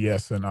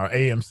 WCPS and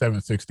AM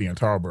 760 in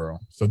Tarboro.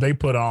 So they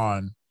put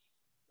on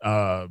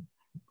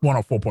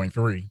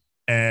 104.3,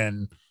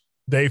 and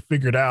they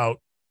figured out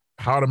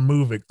how to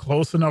move it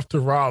close enough to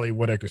Raleigh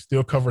where they could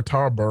still cover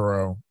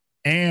Tarboro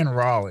and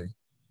Raleigh,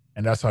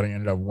 and that's how they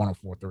ended up with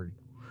 104.3.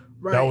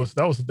 Right.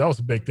 That was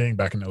a big thing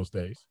back in those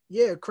days.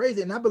 Yeah,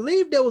 crazy. And I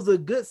believe there was a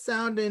good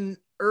sounding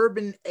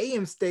urban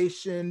AM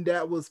station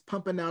that was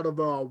pumping out of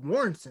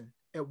Warrenton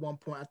at one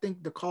point. I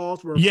think the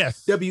calls were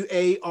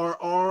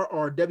WARR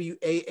or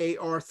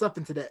WAAR,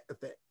 something to that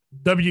effect.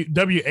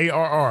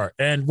 WARR.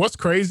 And what's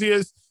crazy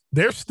is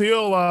they're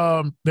still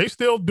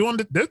doing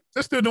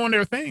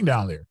their thing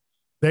down there.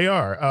 They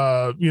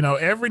are.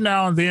 Every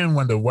now and then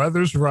when the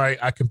weather's right,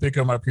 I can pick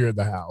them up here at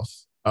the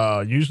house.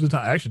 Usually,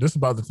 actually, this is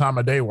about the time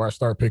of day where I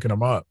start picking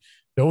them up.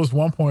 There was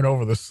one point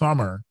over the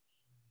summer,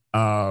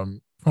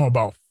 from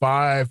about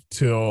 5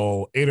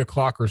 till 8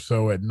 o'clock or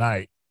so at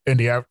night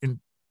till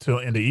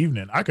in the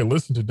evening, I could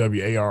listen to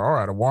WARR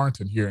out of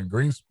Warrenton here in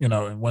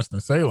in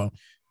Winston-Salem,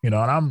 and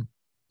I'm,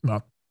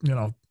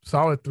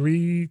 solid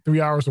three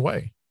hours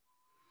away.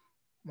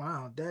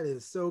 Wow, that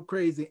is so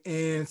crazy.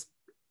 And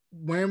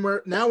when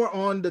we're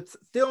on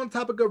still on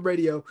topic of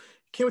radio,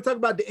 can we talk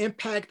about the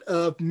impact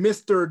of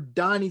Mr.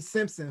 Donnie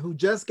Simpson, who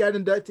just got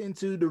inducted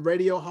into the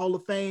Radio Hall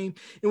of Fame?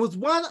 It was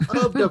one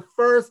of the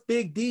first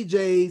big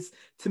DJs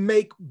to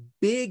make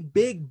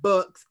big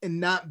bucks and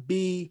not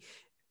be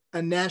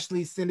a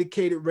nationally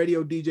syndicated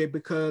radio DJ,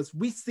 because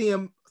we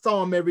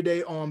saw him every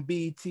day on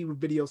BET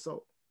with Video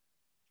Soul.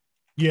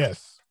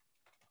 Yes.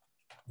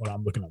 Well,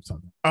 I'm looking up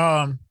something.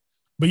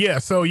 But yeah,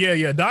 so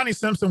yeah. Donnie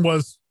Simpson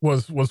was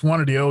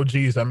one of the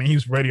OGs. I mean,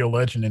 he's radio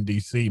legend in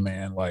DC,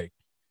 man. Like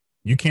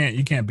you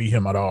can't beat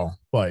him at all.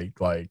 Like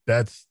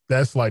that's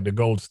like the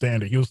gold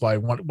standard. He was like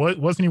what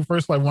wasn't he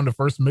first like one of the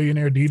first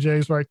millionaire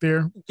DJs right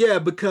there? Yeah,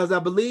 because I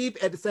believe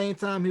at the same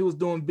time he was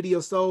doing Video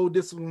Soul.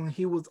 This one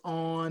he was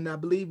on, I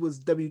believe, was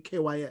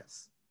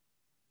WKYS.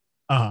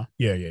 Yeah.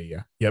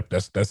 Yep,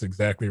 that's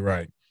exactly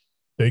right.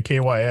 The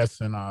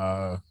KYS and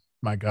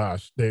my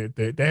gosh, they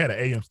had an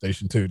AM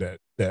station too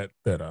that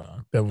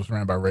was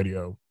ran by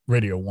Radio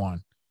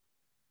One.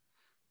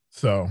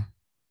 So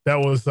that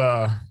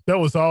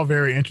was all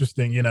very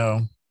interesting, you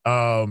know.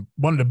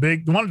 One of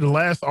the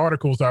last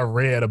articles I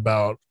read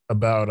about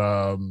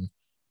and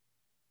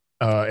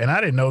I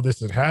didn't know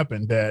this had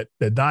happened, that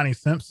Donnie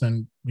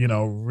Simpson, you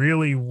know,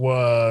 really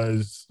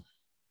was,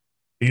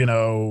 you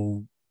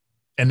know,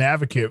 an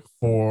advocate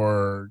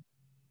for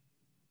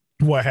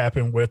what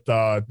happened with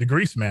the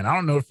Grease Man. I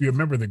don't know if you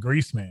remember the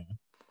Grease Man.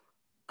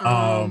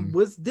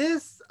 Was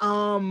this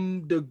I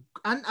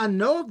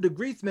know of the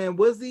Grease Man.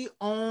 Was he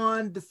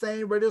on the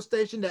same radio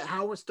station that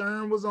Howard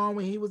Stern was on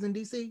when he was in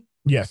DC?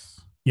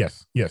 Yes. He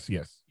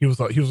was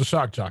a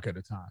shock jock at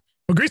the time.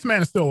 But Grease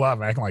Man is still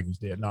alive, acting like he's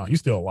dead. No, he's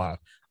still alive.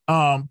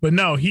 But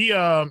no, he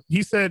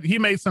said he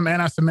made some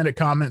anti-Semitic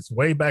comments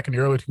way back in the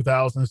early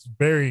 2000s,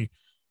 very,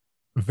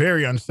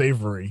 very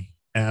unsavory.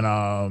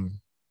 And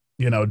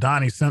you know,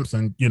 Donnie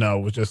Simpson, you know,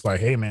 was just like,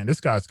 hey man, this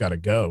guy's got to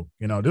go.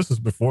 You know, this was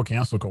before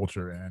cancel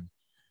culture,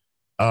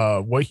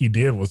 and what he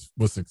did was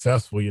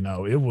successful. You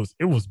know, it was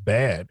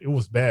bad. It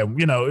was bad.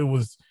 You know, it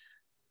was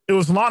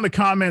along the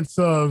comments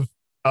of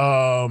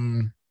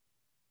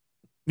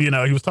you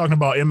know, he was talking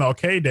about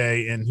MLK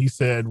Day, and he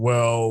said,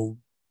 well,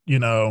 you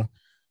know,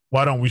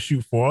 why don't we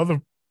shoot for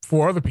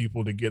other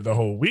people to get the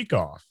whole week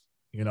off?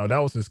 You know, that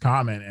was his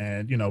comment.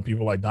 And, you know,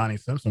 people like Donnie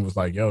Simpson was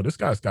like, yo, this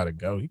guy's got to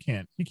go. He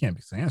can't be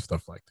saying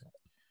stuff like that.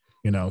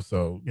 You know,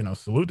 so, you know,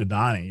 salute to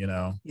Donnie, you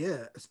know.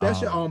 Yeah,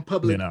 especially on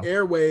public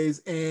airways.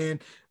 And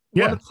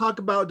want to talk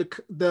about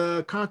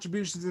the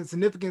contributions and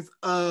significance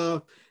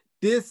of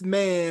this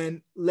man,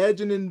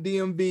 legend in the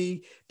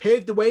DMV,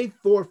 paved the way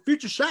for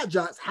future shot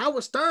jocks.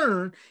 Howard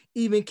Stern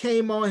even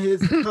came on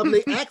his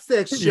public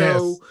access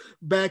show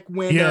back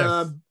when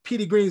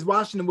Petey Green's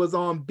Washington was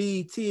on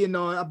BET and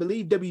on, I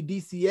believe,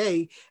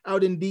 WDCA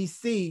out in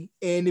DC.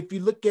 And if you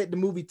look at the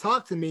movie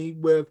Talk to Me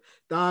with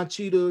Don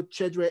Cheadle,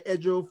 Chedra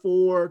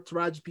Ejiofor,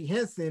 Taraji P.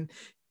 Henson,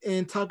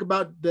 and talk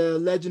about the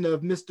legend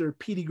of Mr.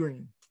 Petey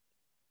Green.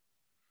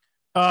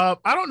 I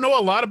don't know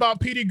a lot about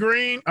Petey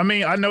Green. I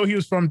mean, I know he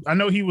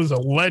was a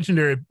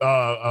legendary,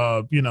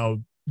 you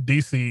know,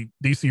 DC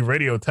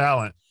radio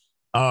talent.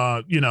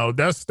 You know,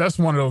 that's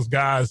one of those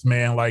guys,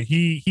 man. Like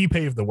he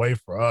paved the way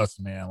for us,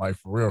 man. Like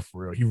for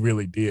real, he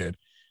really did.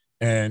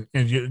 And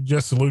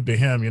just salute to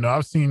him. You know,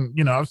 I've seen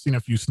a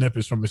few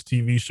snippets from his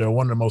TV show.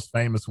 One of the most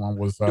famous one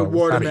was How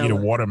to Eat a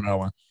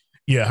Watermelon.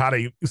 Yeah,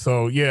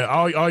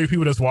 all you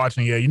people that's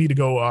watching, you need to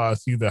go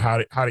see the How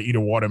to Eat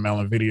a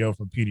Watermelon video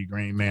from Petey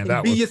Green, man.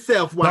 That was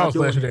yourself while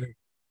doing legendary.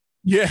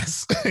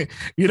 Yes.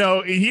 You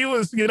know, he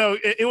was, you know,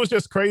 it was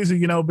just crazy,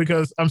 you know,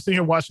 because I'm sitting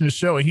here watching the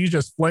show and he's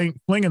just flinging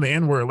the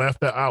N-word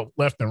left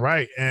and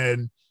right,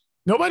 and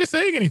nobody's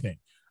saying anything.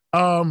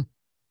 You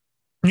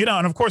know,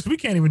 and of course we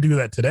can't even do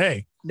that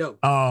today. No.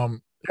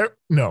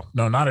 No,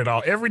 not at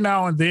all. Every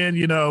now and then,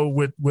 you know,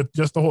 with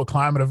just the whole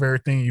climate of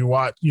everything you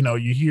watch, you know,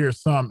 you hear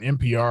some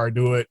NPR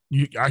do it.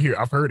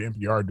 I've heard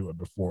NPR do it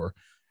before.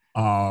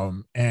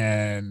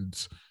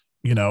 And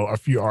you know, a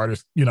few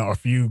artists, you know, a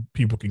few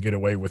people can get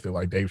away with it,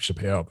 like Dave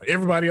Chappelle, but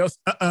everybody else,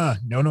 no.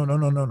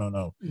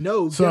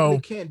 No, so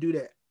can't do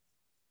that.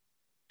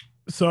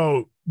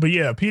 So, but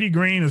yeah, Petey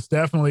Green is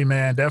definitely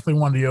one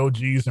of the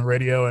OGs in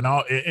radio, and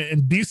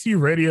DC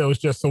radio is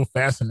just so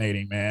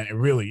fascinating, man. It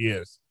really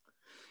is.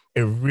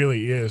 It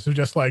really is. It's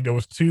just like there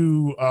was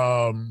two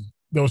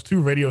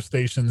radio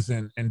stations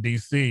in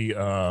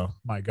DC.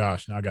 My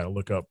gosh, now I got to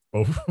look up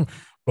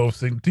both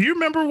things. Do you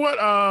remember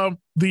what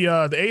the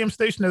AM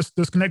station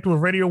that's connected with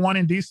Radio One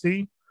in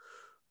DC?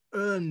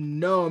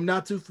 No, I'm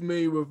not too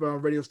familiar with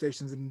radio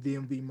stations in the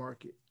DMV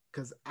market,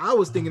 because I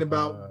was thinking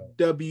about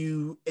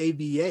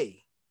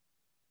WAVA.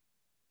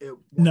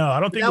 No,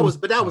 I don't think that was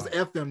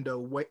FM though.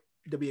 What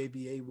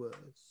WAVA was.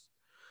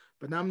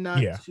 But I'm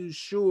not too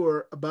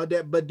sure about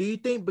that. But do you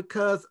think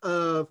because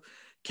of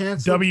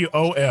cancel?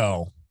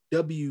 WOL,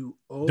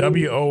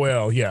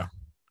 yeah.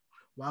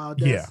 Wow,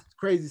 that's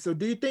crazy. So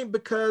do you think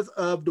because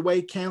of the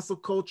way cancel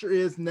culture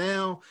is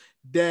now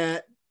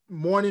that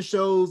morning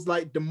shows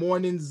like The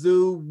Morning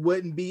Zoo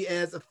wouldn't be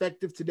as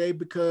effective today,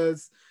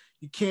 because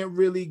you can't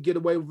really get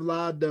away with a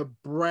lot of the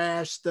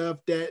brash stuff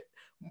that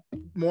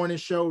morning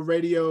show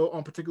radio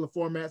on particular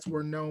formats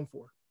were known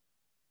for?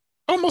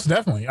 Almost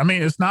definitely. I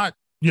mean, it's not,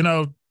 you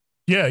know,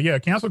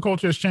 cancel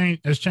culture has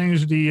changed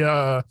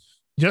the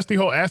just the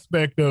whole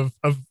aspect of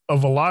a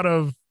lot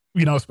of,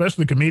 you know,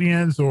 especially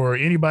comedians or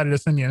anybody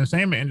that's in the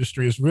entertainment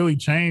industry. Has really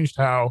changed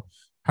how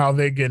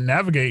they can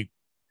navigate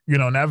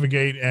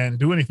navigate and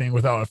do anything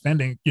without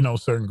offending,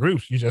 certain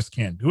groups. You just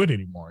can't do it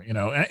anymore,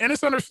 and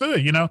it's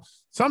understood,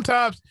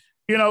 sometimes,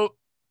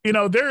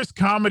 there's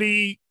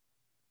comedy,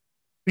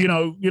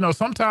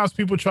 sometimes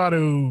people try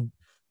to,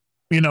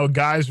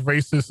 guise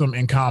racism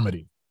in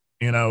comedy,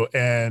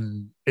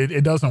 and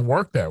it doesn't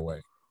work that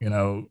way.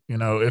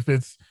 If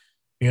it's,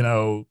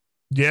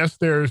 yes,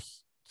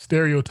 there's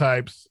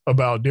stereotypes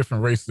about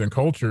different races and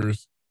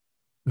cultures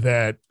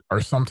that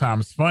are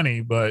sometimes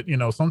funny, but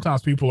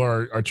sometimes people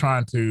are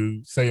trying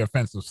to say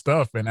offensive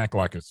stuff and act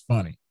like it's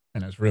funny,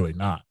 and it's really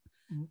not.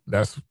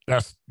 That's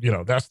that's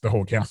the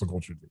whole cancel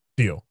culture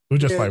deal. It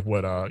was just like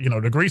what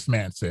the Grease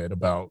Man said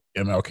about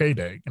MLK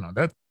Day.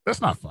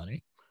 That's not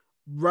funny,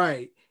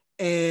 right?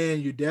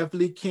 And you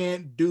definitely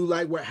can't do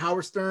like what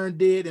Howard Stern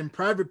did in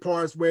Private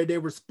Parts, where they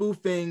were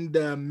spoofing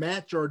the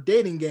match or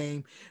dating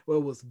game, where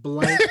it was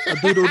blank a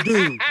doodle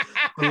doo,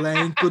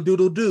 blank a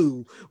doodle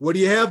doo. What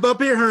do you have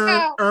up here,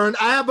 Ern?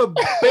 I have a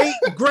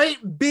great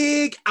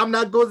big. I'm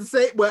not going to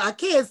say. Well, I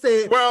can't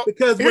say it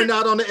because we're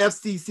not on the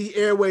FCC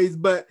airways.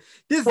 But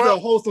this is a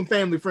wholesome,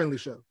 family-friendly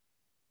show.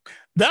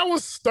 That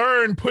was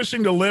Stern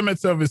pushing the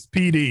limits of his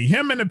PD.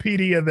 Him and the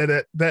PD at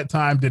that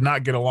time did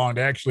not get along.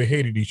 They actually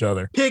hated each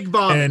other. Pig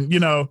vomit. And,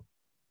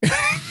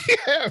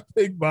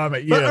 pig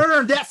vomit. Yeah. But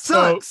Ern, that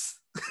sucks.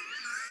 So,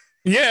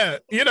 yeah.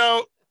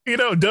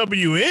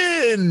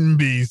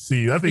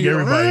 WNBC. I think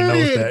everybody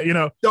knows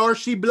that.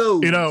 Darcy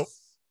blows. I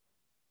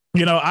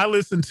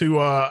listen to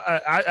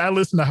I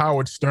listen to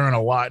Howard Stern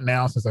a lot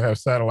now since I have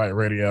satellite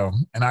radio.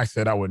 And I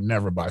said I would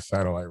never buy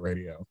satellite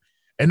radio.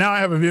 And now I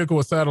have a vehicle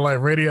with satellite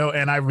radio,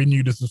 and I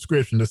renewed the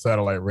subscription to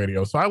satellite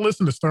radio. So I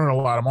listen to Stern a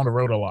lot. I'm on the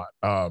road a lot.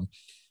 I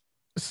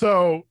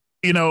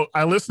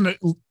listen to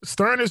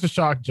Stern is a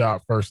shock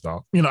jock. First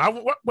off, I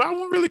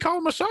wouldn't really call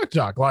him a shock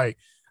jock. Like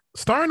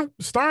Stern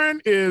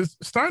is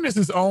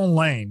his own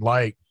lane.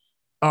 Like,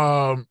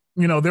 there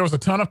was a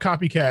ton of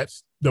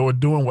copycats that were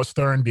doing what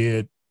Stern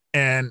did,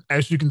 and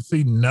as you can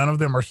see, none of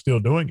them are still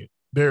doing it.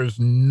 There's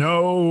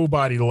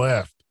nobody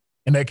left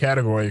in that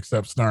category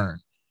except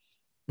Stern.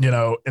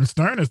 And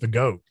Stern is the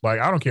GOAT. Like,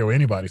 I don't care what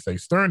anybody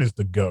says. Stern is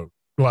the GOAT.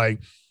 Like,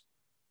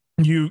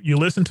 you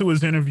listen to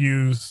his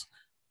interviews,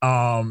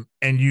 and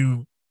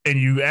you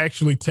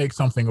actually take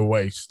something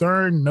away.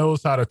 Stern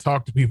knows how to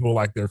talk to people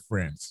like they're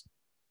friends,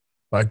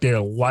 like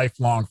they're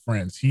lifelong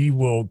friends. He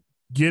will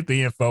get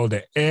the info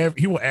that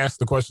he will ask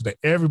the questions that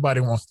everybody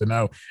wants to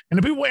know, and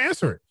the people will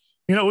answer it.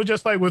 It's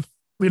just like with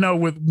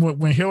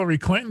when Hillary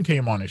Clinton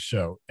came on his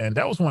show, and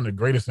that was one of the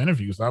greatest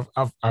interviews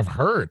I've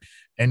heard.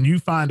 And you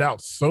find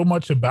out so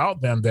much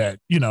about them that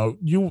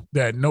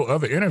that no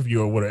other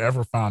interviewer would have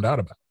ever found out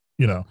about.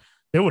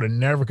 They would have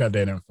never got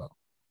that info.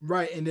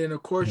 Right, and then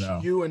of course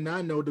you and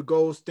I know the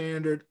gold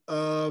standard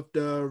of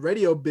the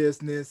radio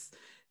business,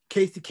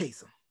 Casey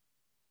Kasem.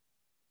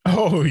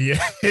 Oh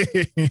yeah.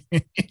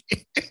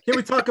 Can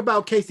we talk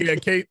about Casey? Yeah,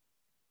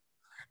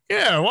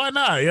 yeah, why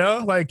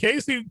not? Like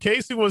Casey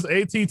was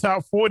AT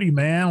Top 40,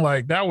 man.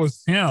 Like that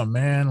was him,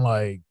 man.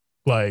 Like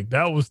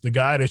that was the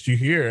guy that you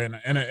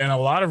hear, and a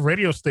lot of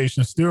radio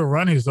stations still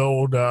run his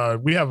old.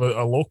 We have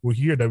a local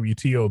here,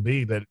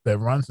 WTOB, that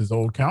runs his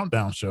old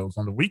countdown shows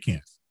on the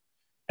weekends,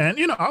 and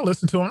I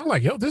listen to him. I'm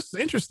like, yo, this is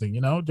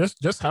interesting.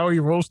 Just how he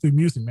rolls through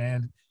music,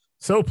 man.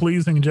 So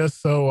pleasing,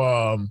 just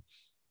so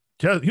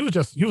he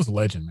was a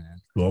legend,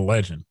 man. A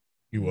legend.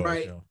 He was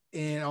right.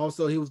 And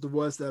also, he was the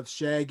voice of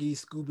Shaggy.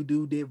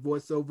 Scooby-Doo did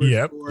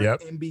voiceovers for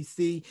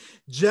NBC.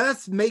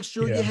 Just make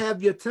sure you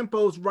have your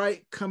tempos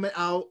right coming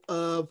out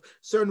of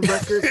certain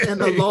records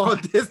and a long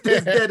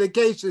distance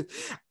dedication.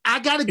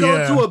 I got to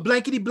go to a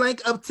blankety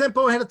blank up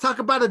tempo. I had to talk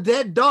about a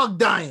dead dog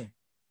dying.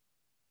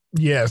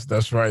 Yes,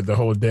 that's right. The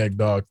whole dead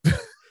dog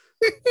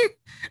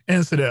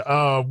incident.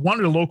 One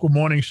of the local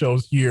morning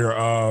shows here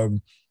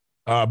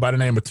by the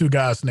name of Two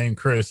Guys Named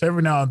Chris.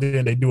 Every now and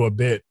then they do a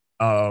bit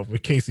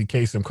with Casey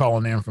Kasem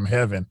calling in from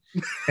heaven.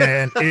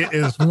 And it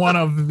is one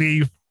of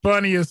the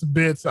funniest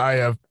bits I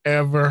have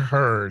ever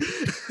heard.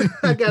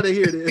 I got to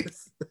hear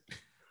this.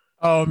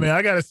 Oh, man,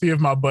 I got to see if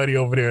my buddy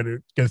over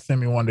there can send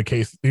me one of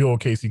the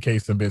old Casey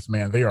Kasem bits,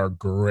 man. They are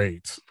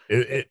great.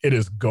 It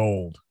is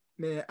gold.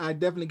 Man, I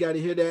definitely got to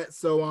hear that.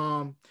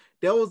 So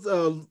there was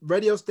a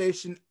radio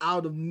station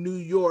out of New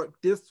York.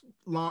 This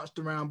launched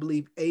around, I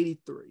believe,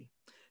 83.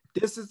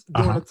 This is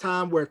during a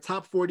time where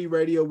Top 40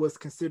 radio was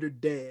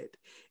considered dead.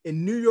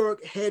 And New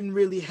York hadn't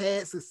really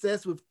had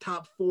success with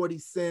Top 40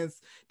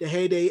 since the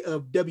heyday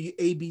of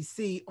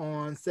WABC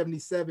on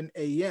 77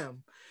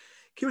 AM.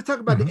 Can we talk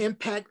about the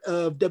impact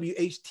of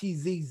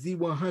WHTZ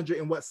Z100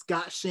 and what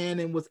Scott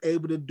Shannon was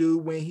able to do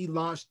when he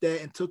launched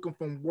that and took him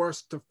from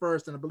worst to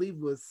first? And I believe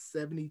it was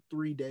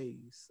 73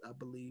 days, I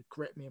believe.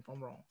 Correct me if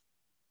I'm wrong.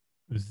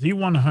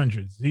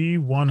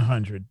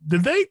 Z100.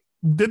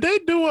 Did they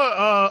do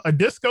a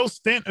disco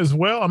stint as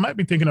well? I might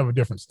be thinking of a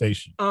different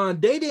station.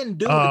 They didn't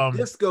do a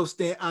disco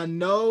stint. I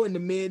know in the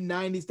mid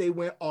 90s they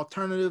went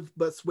alternative,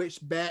 but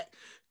switched back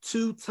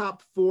to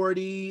Top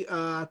 40.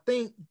 I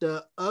think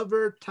the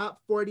other Top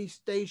 40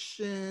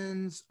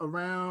 stations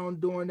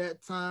around during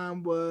that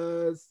time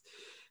was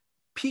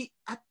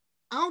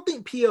I don't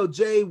think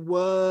PLJ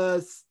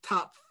was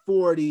top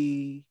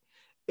 40,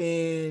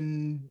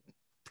 and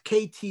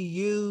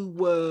KTU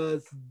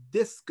was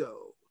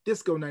Disco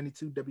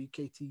 92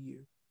 WKTU.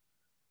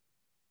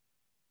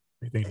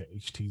 I think the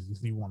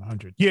HTZ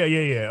 100. Yeah.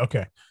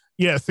 Okay.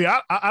 Yeah. See,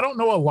 I don't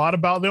know a lot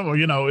about them, or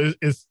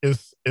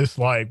it's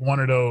like one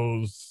of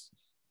those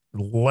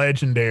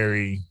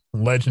legendary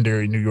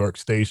New York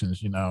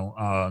stations.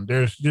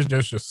 There's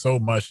just so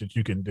much that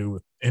you can do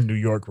in New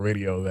York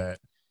radio that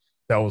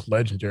was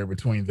legendary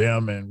between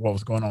them and what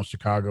was going on in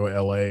Chicago,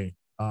 LA,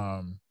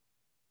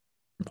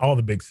 all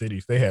the big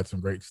cities. They had some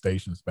great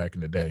stations back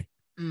in the day.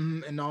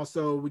 Mm-hmm. And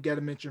also, we got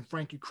to mention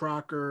Frankie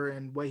Crocker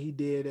and what he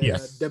did at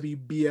Yes.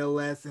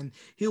 WBLS, and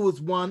he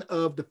was one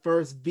of the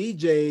first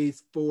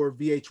VJs for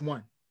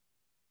VH1.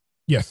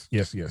 Yes.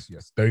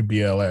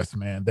 WBLS,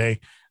 man, they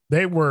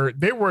were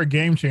a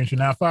game changer.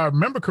 Now, if I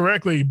remember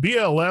correctly,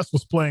 BLS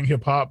was playing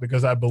hip hop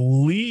because I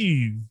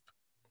believe,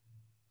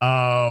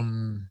 I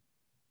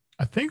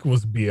think it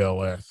was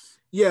BLS.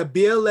 Yeah,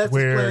 BLS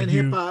was playing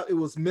hip hop. It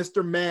was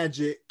Mr.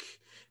 Magic's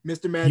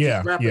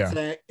Rap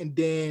Attack, and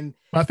then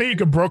I think you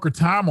could broker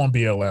time on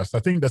BLS. I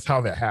think that's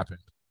how that happened.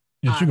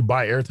 You could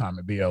buy airtime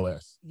at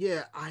BLS.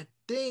 Yeah, I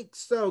think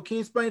so. Can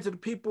you explain to the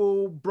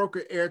people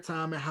broker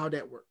airtime and how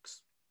that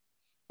works?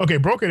 Okay,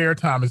 brokered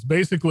airtime is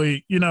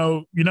basically,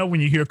 when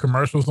you hear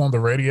commercials on the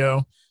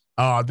radio,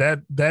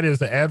 that is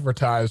the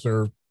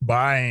advertiser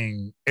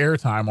buying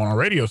airtime on a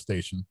radio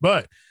station.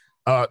 But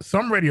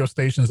some radio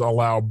stations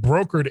allow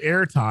brokered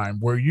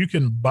airtime where you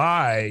can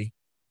buy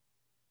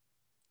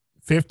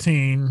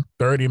 15,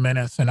 30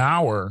 minutes, an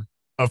hour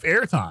of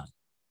airtime,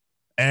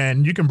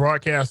 and you can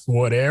broadcast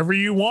whatever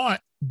you want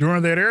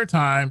during that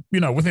airtime,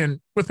 within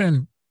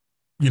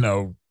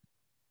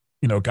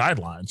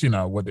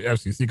guidelines, what the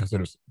FCC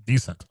considers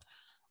decent.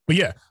 But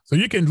yeah, so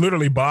you can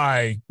literally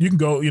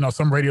go,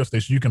 some radio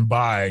station, you can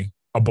buy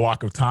a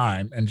block of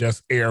time and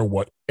just air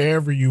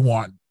whatever you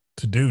want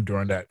to do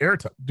during that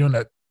during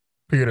that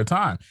period of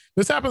time.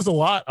 This happens a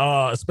lot,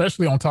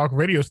 especially on talk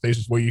radio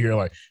stations where you hear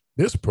like,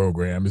 this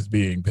program is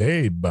being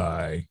paid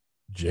by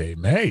Jay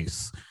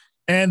Mace.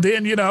 And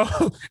then,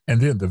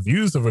 and then the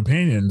views of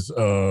opinions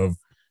of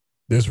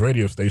this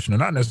radio station are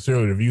not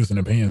necessarily the views and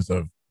opinions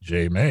of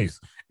Jay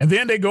Mace. And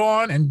then they go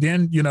on, and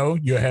then,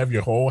 you have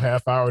your whole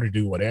half hour to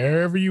do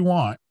whatever you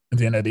want. And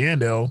then at the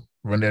end, they'll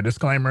run their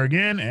disclaimer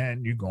again,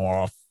 and you go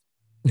off,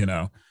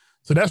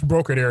 So that's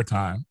brokered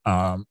airtime.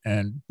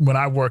 And when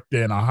I worked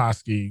in a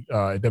Husky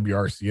at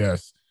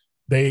WRCS,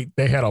 they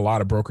had a lot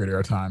of brokered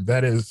airtime.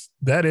 That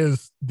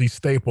is the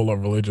staple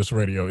of religious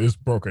radio is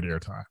brokered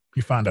airtime.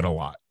 You find that a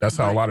lot. That's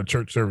how a lot of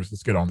church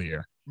services get on the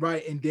air.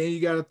 Right. And then you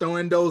got to throw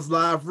in those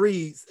live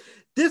reads.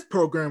 This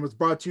program was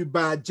brought to you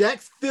by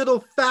Jack's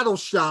Fiddle Faddle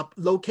Shop,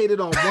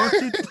 located on 1,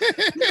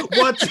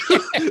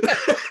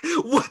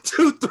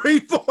 2, 3,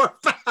 4,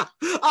 5.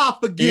 I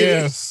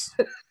forget.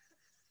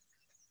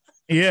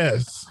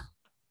 Yes.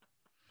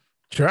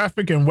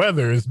 Traffic and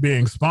Weather is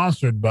being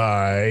sponsored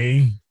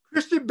by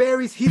Christian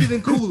Berry's Heated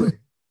and Cooling.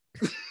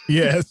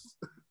 Yes.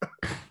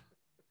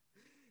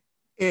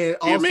 And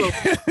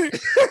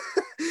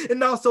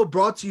also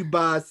brought to you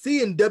by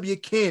C&W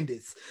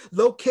Candice,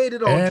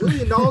 located on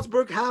Julian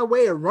Allsburg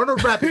Highway in Runner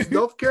Rapids,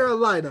 North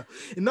Carolina.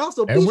 And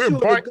also be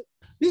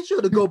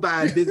sure to go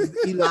by and visit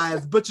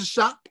Eli's Butcher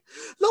Shop,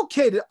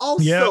 located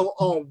also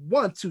on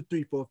 1, 2,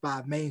 3, 4,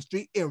 5 Main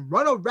Street in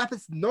Runner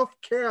Rapids, North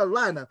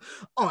Carolina,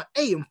 on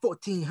AM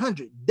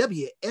 1400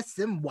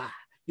 WSMY,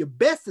 your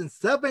best in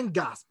Southern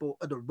gospel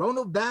of the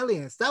Roanoke Valley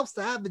and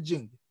Southside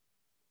Virginia.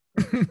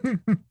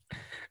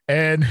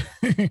 And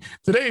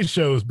today's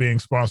show is being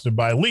sponsored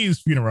by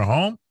Lee's Funeral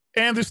Home,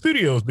 and the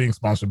studio is being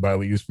sponsored by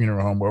Lee's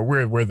Funeral Home,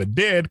 where the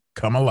dead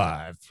come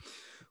alive.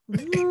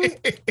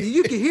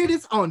 You can hear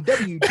this on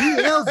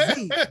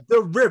WDLZ,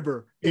 The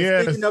River.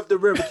 And speaking of The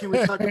River, can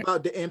we talk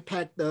about the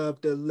impact of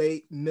the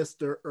late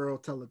Mr. Earl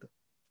Tulliger?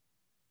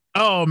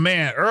 Oh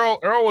man, Earl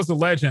was a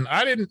legend.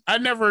 I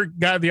never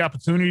got the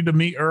opportunity to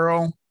meet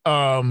Earl.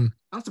 I'm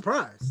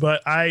surprised.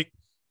 But I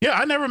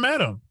never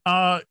met him.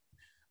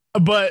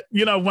 But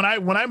when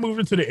I moved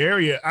into the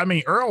area, I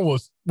mean, Earl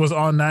was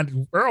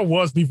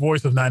the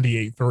voice of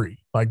 98.3.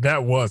 Like,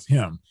 that was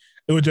him.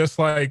 It was just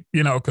like,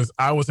 because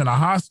I was in a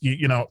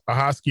Husky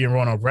in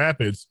Roanoke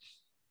Rapids,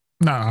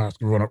 not a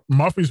Husky,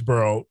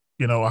 Murfreesboro,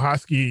 the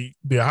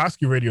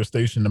Husky radio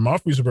station, the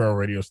Murfreesboro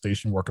radio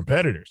station were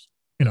competitors.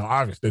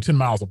 Obviously they're 10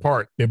 miles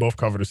apart. They both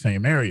cover the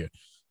same area.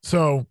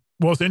 So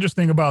what's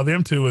interesting about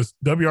them two is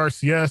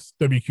WRCS,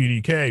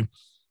 WQDK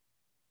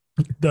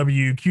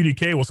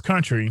was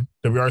country,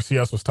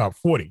 WRCS was top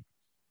 40.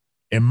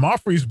 In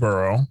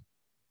Murfreesboro,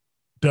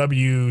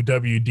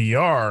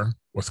 WWDR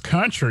was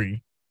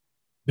country,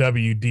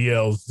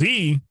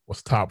 WDLZ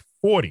was top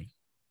 40.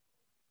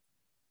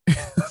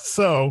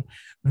 So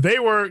they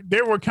were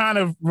kind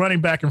of running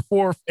back and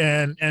forth.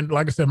 And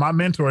like I said, my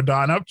mentor,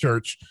 Don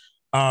Upchurch,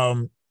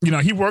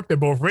 he worked at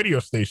both radio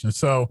stations.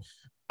 So,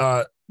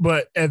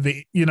 but at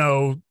the,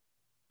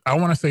 I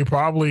want to say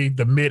probably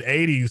the mid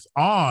 80s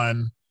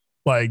on,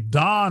 like,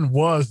 Don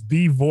was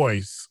the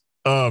voice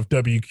of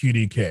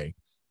WQDK.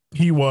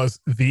 He was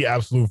the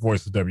absolute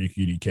voice of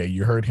WQDK.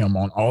 You heard him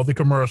on all the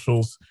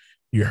commercials.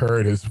 You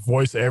heard his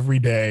voice every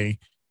day.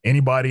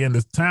 Anybody in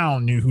this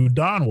town knew who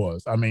Don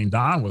was. I mean,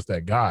 Don was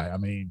that guy. I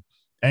mean,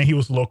 and he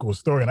was a local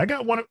historian. I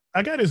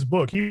got his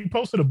book. He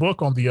posted a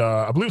book on the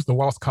I believe it's the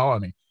Lost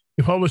Colony.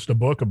 He published a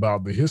book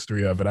about the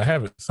history of it. I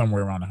have it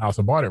somewhere around the house.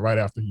 I bought it right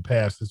after he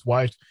passed. His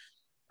wife,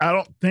 I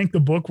don't think the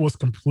book was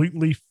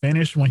completely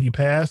finished when he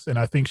passed, and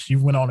I think she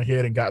went on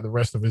ahead and got the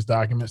rest of his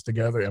documents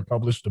together and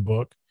published the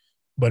book.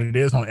 But it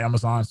is on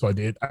Amazon, so I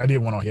did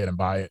went on ahead and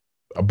buy it.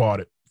 I bought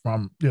it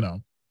from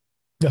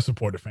that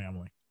support the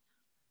family.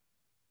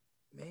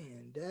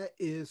 Man, that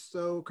is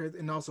so crazy.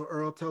 And also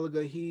Earl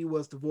Telliger, he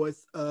was the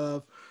voice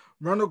of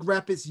Roanoke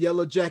Rapids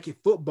Yellow Jacket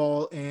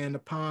football, and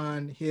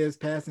upon his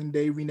passing,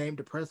 they renamed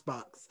the press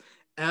box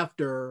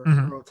after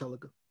Earl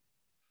Telliger.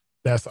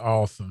 That's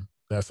awesome.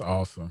 That's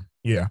awesome.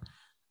 Yeah.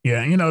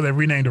 Yeah. They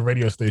renamed the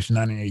radio station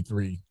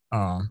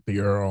 98.3, the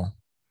Earl.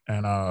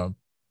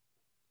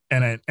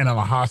 And in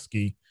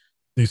Ahoskie,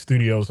 these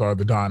studios are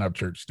the Don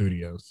Upchurch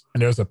Studios.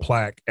 And there's a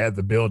plaque at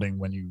the building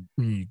when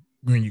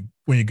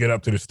you get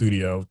up to the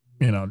studio,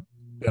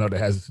 that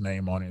has his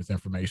name on it, his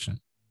information.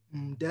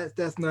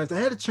 That's nice. I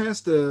had a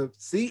chance to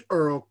see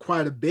Earl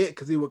quite a bit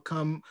because he would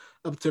come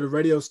up to the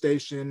radio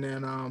station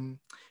and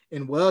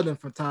in Weldon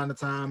from time to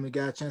time. We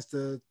got a chance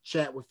to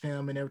chat with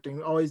him and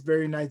everything. Always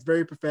very nice,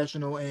 very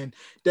professional, and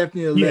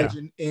definitely a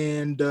legend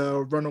in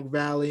the Roanoke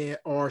Valley,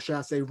 or should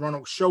I say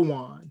Roanoke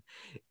Chowan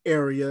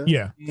area.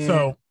 Yeah. And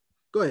so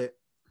go ahead.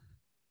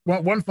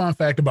 One fun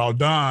fact about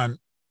Don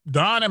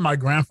and my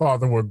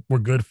grandfather were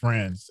good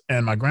friends,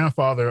 and my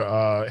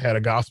grandfather had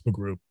a gospel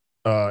group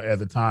at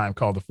the time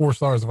called the Four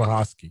Stars of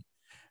Ahoskie,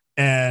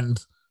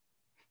 and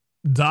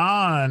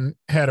Don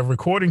had a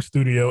recording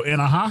studio in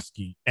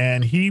Ahoskie,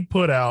 and he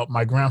put out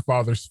my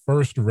grandfather's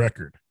first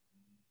record.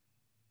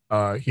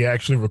 He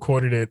actually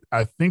recorded it.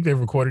 I think they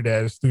recorded it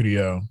at his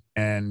studio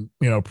and,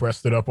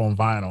 pressed it up on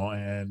vinyl.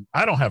 And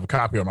I don't have a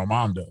copy, or my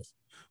mom does,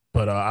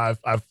 but I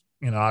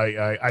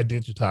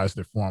digitized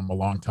it for him a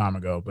long time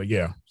ago. But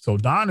yeah, so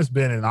Don has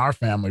been in our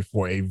family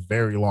for a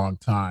very long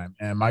time.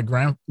 And my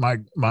grandfather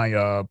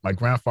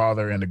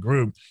and the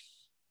group,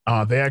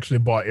 they actually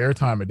bought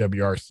airtime at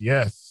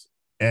WRCS.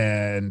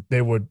 And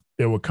they would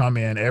come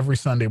in every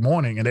Sunday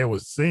morning, and they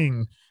would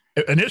sing.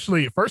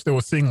 Initially, at first, they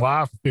would sing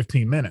live for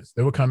 15 minutes.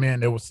 They would come in,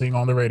 they would sing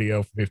on the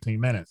radio for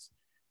 15 minutes.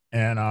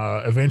 And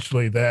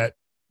eventually that,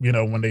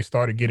 when they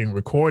started getting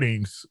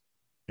recordings,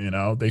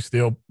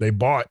 they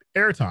bought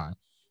airtime.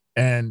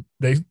 And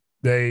they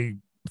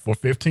for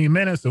 15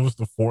 minutes, it was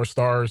the Four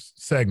Stars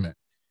segment.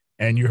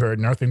 And you heard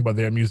nothing but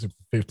their music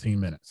for 15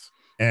 minutes.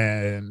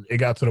 And it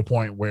got to the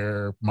point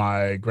where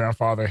my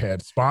grandfather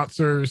had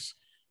sponsors.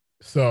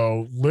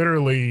 So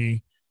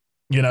literally,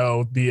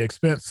 the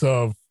expense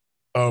of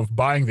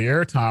buying the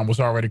airtime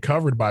was already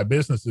covered by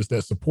businesses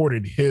that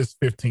supported his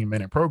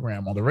 15-minute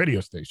program on the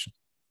radio station.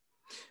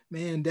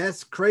 Man,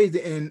 that's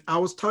crazy. And I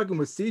was talking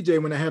with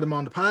CJ when I had him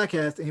on the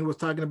podcast, and he was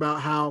talking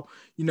about how,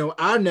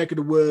 our neck of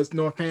the woods,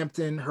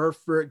 Northampton,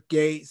 Hereford,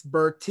 Gates,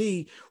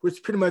 Bertie, was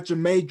pretty much a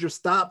major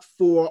stop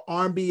for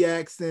R&B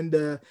acts in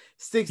the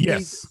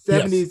 60s,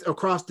 70s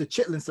across the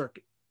Chitlin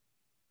circuit.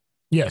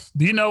 Yes.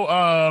 Do you know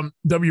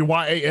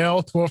WYAL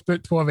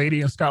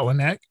 1280 in Scotland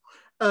Neck?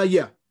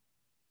 Yeah.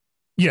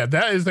 Yeah,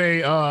 that is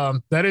a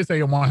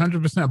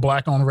 100%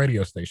 Black-owned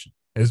radio station.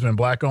 It's been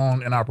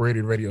Black-owned and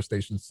operated radio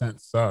station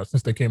since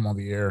they came on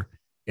the air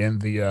in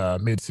the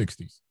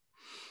mid-60s.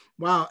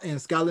 Wow.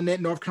 And Scotland Neck,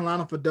 North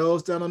Carolina, for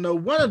those that don't know,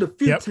 one of the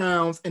few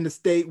towns in the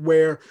state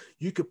where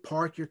you could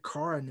park your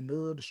car in the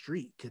middle of the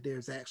street, because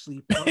there's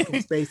actually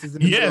parking spaces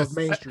in the middle of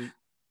Main Street.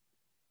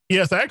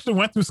 Yes, I actually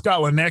went through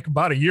Scotland Neck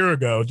about a year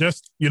ago.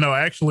 Just,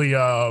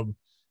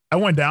 I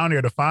went down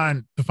there to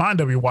find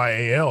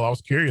WYAL. I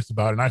was curious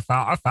about it, and I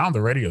found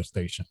the radio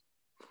station.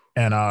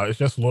 And it's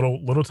just a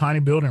little tiny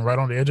building right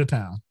on the edge of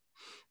town.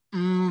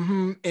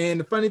 Mm-hmm. And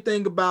the funny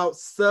thing about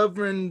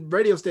southern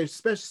radio stations,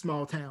 especially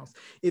small towns,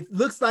 it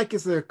looks like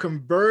it's a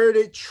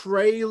converted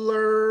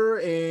trailer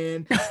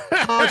and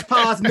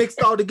hodgepodge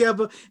mixed all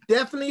together.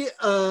 Definitely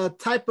a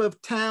type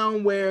of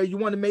town where you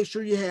want to make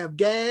sure you have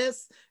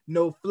gas,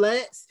 no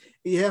flats.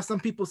 You have some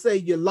people say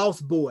you're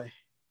lost boy.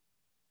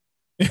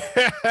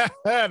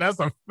 That's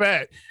a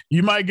fact.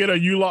 You might get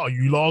you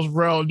lost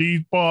around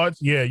these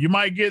parts. Yeah, you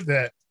might get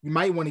that. You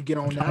might want to get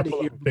on out of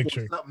here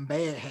before something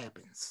bad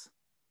happens.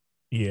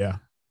 Yeah.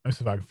 Let me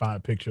see if I can find a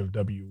picture of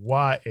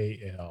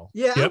WYAL.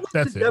 Yeah, I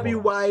went to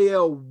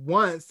WYAL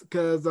once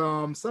because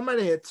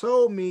somebody had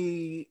told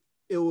me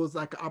it was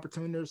like an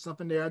opportunity or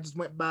something there. I just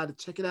went by to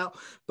check it out.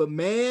 But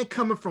man,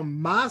 coming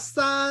from my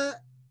side,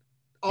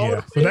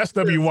 so that's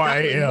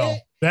WYAL.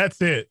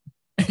 That's it.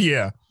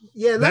 Yeah.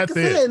 Yeah, like I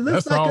said, it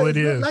looks like all it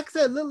is. Like I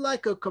said, it looked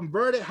like a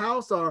converted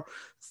house, or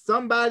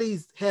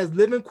somebody's has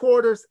living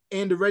quarters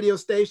and the radio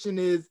station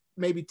is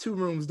maybe 2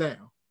 rooms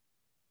down.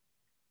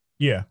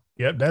 Yeah.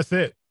 Yep. That's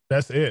it.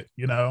 There's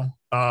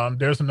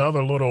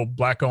another little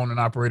Black-owned and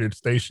operated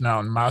station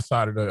out in my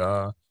side of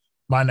the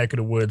my neck of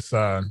the woods,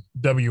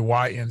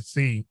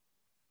 WYNC.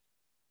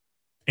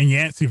 in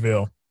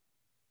Yanceyville,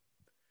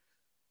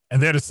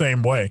 and they're the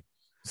same way.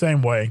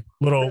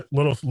 Little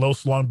low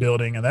slum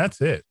building, and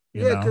that's it.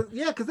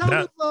 Because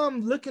I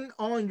was looking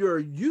on your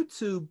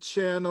YouTube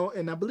channel,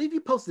 and I believe you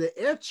posted an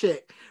air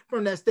check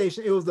from that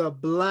station. It was a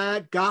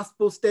Black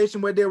gospel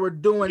station where they were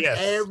doing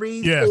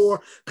Aries. Or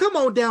come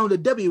on down to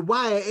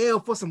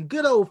WYAL for some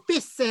good old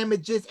fish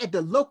sandwiches at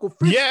the local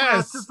fish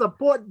farm to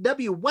support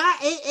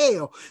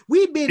WYAL.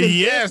 We've been in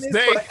business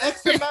for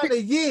X amount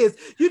of years.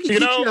 You can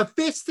get you a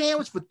fish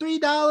sandwich for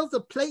 $3, a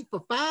plate for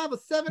 $5 or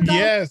 $7.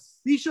 Yes.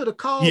 Be sure to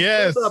call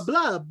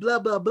blah blah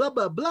blah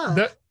blah blah.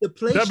 The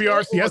place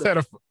WRCS had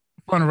a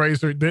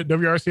fundraiser. The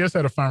WRCS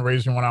had a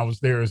fundraiser when I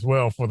was there as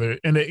well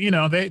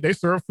they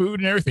serve food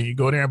and everything. You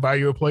go there and buy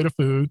you a plate of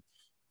food,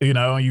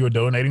 and you are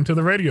donating to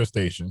the radio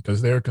station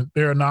because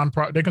they're a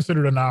non-profit. They're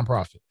considered a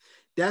non-profit.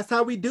 That's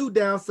how we do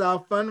down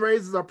south.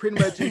 Fundraisers are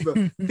pretty much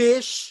either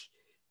fish,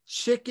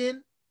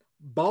 chicken,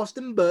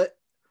 Boston butt,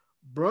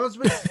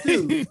 Brunswick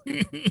stew,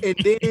 and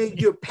then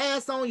you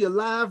pass on your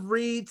live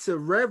read to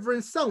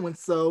Reverend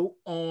so-and-so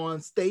on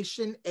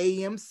station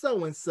AM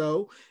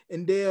so-and-so,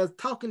 and they're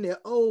talking their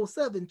old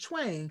Southern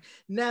twang.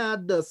 Now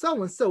the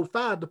so-and-so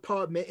fire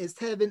department is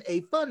having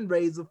a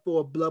fundraiser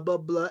for blah, blah,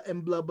 blah,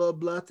 and blah, blah,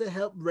 blah to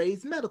help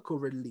raise medical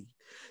relief.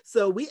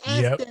 So we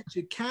ask that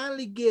you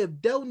kindly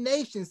give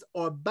donations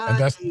or buy and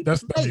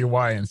that's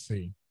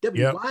WYNC.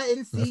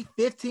 WYNC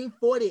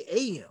 1540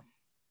 AM.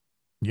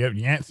 Yep,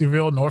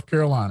 Yanceyville, North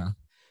Carolina.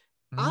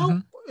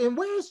 And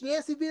where's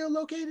Yanceyville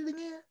located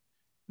again?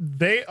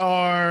 They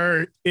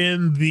are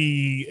in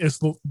the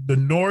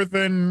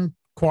northern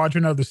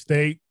quadrant of the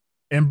state,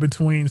 in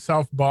between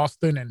South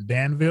Boston and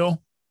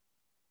Danville.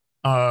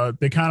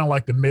 They kind of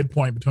like the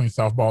midpoint between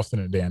South Boston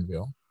and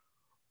Danville.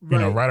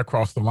 Right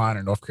across the line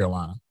in North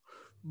Carolina.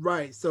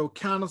 Right. So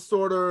kind of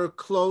sort of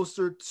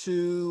closer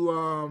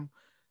to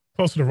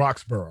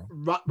Roxborough.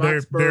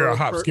 They're a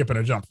hop, skip, and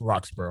a jump for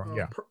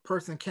Roxborough.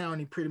 Person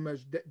County, pretty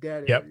much that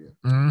area.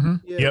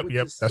 Yep.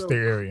 That's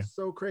their area.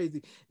 So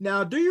crazy.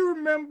 Now, do you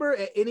remember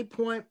at any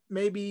point,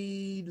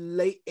 maybe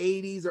late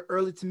 80s or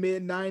early to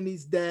mid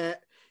 90s,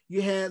 that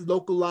you had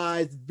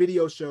localized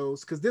video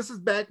shows? Because this is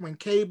back when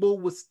cable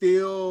was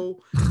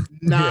still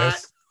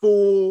not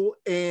full,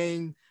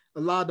 and a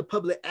lot of the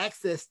public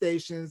access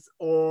stations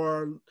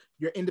or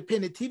your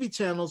independent TV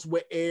channels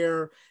would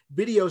air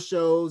video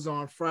shows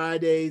on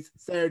Fridays,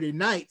 Saturday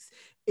nights.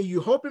 And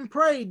you hope and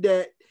pray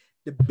that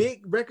the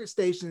big record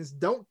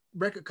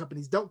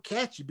companies don't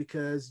catch you,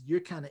 because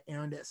you're kind of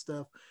airing that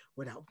stuff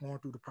without going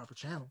through the proper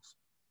channels.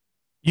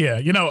 Yeah.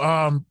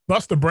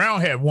 Buster Brown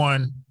had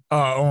one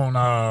on,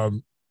 I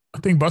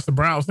think Buster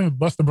Brown's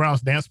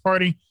Dance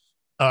Party.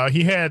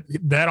 He had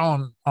that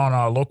on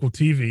local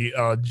TV.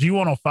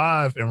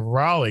 G105 in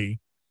Raleigh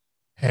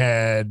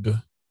had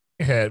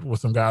with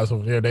some guys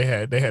over there. They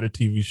had a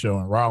TV show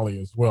in Raleigh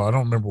as well. I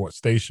don't remember what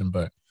station,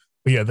 but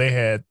yeah, they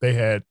had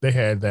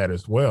that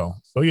as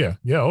well. So yeah,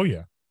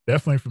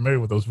 definitely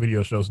familiar with those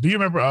video shows. Do you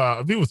remember? I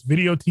think it was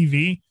Video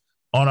TV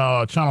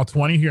on Channel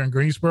 20 here in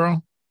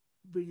Greensboro.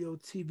 Video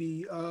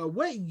TV.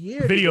 What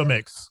year? Video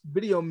Mix.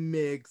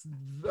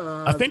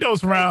 I think that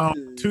was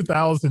around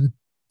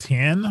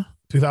 2010.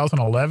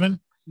 2011.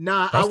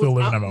 Nah, I was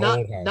living in my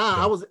old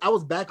house. I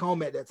was back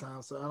home at that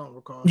time, so I don't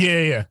recall.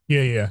 Yeah.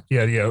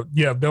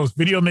 There was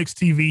Video Mix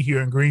TV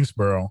here in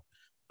Greensboro,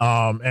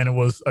 and it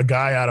was a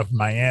guy out of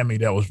Miami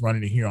that was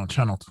running it here on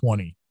Channel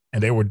 20,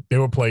 and they would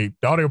play.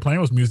 All they were playing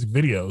was music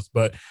videos,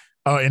 but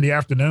in the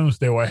afternoons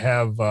they would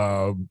have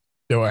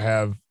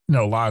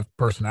live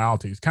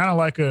personalities, kind of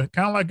like a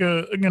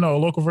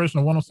local version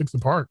of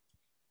 106 & Park.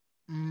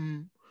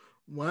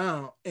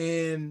 Wow.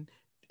 And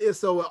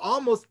so it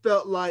almost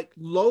felt like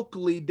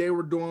locally they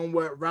were doing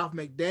what Ralph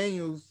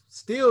McDaniel's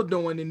still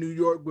doing in New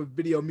York with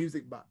Video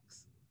Music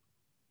Box.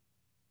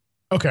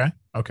 Okay.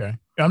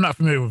 I'm not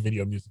familiar with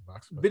Video Music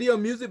Box. But. Video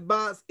Music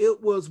Box,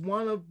 it was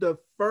one of the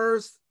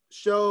first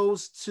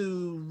shows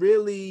to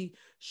really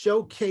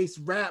showcase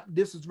rap.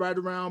 This was right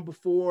around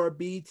before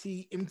BET,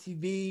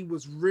 MTV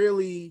was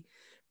really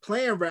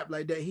playing rap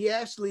like that. He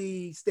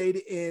actually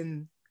stated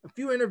in a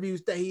few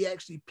interviews that he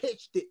actually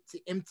pitched it to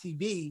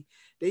MTV.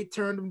 They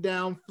turned him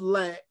down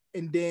flat,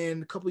 and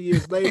then a couple of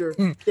years later,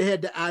 they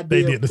had the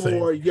idea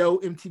for Yo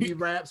MTV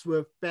Raps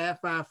with Fab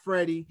Five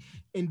Freddy,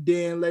 and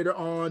then later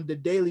on, The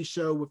Daily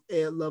Show with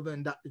Ed Lover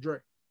and Dr. Dre.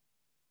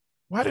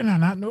 Why did I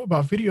not know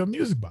about Video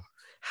Music Box?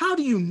 How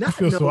do you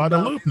not know so out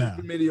of loop now?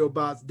 Video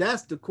Box?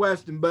 That's the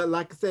question. But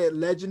like I said,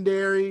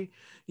 legendary.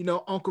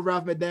 Uncle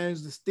Ralph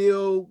McDaniels is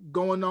still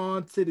going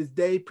on to this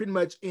day. Pretty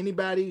much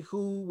anybody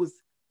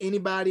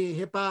in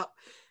hip hop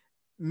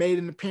made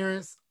an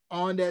appearance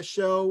on that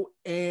show,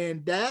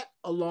 and that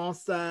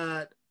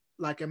alongside,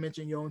 like I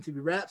mentioned, Yo MTV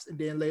Raps, and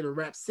then later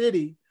Rap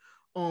City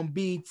on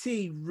BET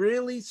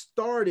really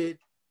started,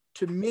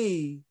 to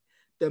me,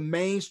 the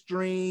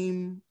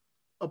mainstream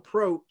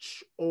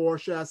approach, or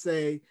should I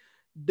say,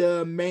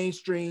 the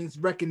mainstream's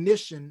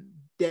recognition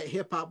that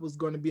hip hop was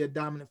going to be a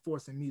dominant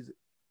force in music.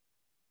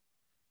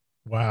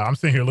 Wow, I'm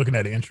sitting here looking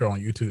at the intro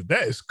on YouTube.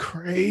 That is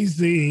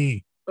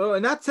crazy. Oh,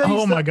 and I tell you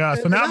Oh my something. God.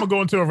 So now I'm gonna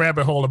go into a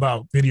rabbit hole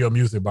about video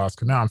music box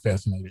because now I'm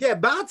fascinated. Yeah,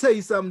 but I'll tell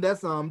you something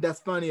that's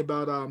funny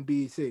about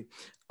BET.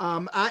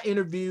 I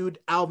interviewed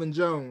Alvin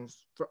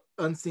Jones for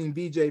Unseen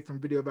VJ from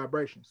Video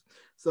Vibrations.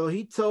 So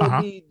he told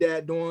Uh-huh. me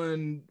that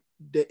during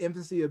the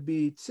infancy of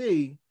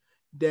BET,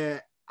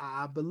 that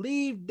I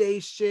believe they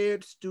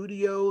shared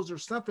studios or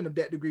something of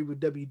that degree with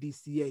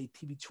WDCA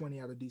TV 20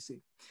 out of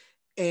DC.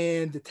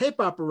 And the tape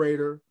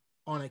operator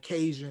on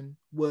occasion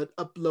would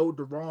upload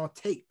the wrong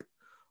tape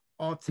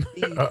onto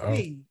Uh-oh.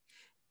 BET,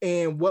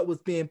 and what was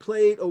being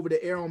played over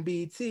the air on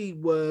BET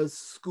was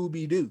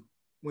Scooby Doo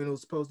when it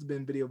was supposed to be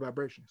in Video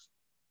Vibrations.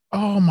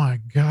 Oh my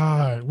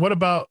God. What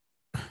about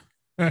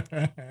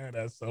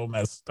that's so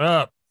messed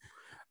up.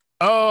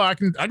 Oh, I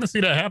can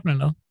see that happening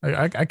though.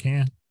 I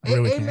can. I Hey,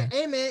 really hey, man, can.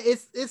 hey man,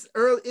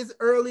 it's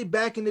early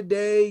back in the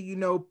day,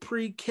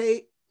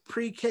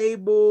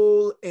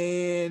 pre-cable,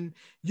 and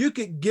you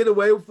could get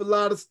away with a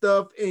lot of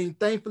stuff, and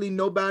thankfully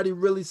nobody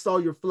really saw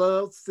your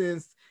flubs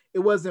since it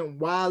wasn't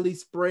widely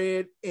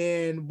spread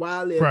and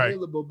widely Right.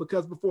 available,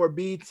 because before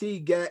BT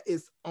got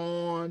its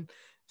own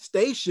So,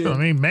 I station.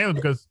 mean, mainly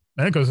because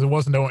there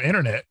wasn't no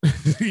internet.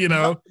 You No,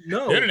 know, the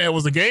no. internet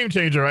was a game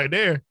changer right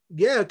there.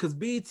 Yeah, because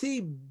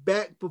BT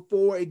back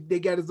before they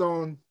got its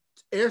own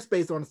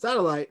airspace on the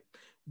satellite,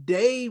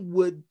 they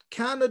would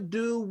kind of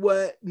do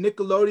what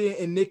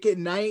Nickelodeon and Nick at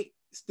Night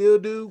still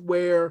do,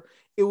 where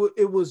it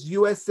was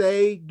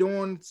USA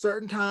during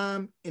certain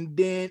time, and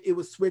then it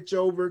would switch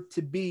over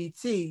to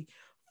BT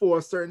for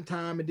a certain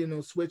time, and then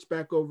it'll switch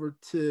back over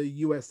to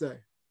USA.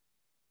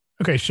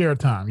 Okay, share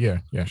time. Yeah,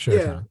 yeah, share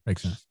Yeah, time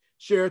makes sense.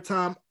 share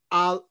time.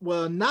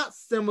 Well, not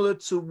similar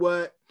to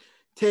what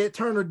Ted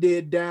Turner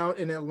did down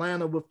in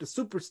Atlanta with the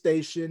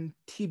superstation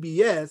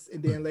TBS,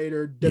 and then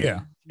later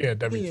Yeah, yeah,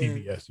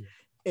 WTN. WTBS. Yeah.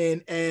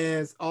 And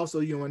as also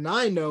you and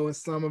I know, and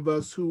some of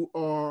us who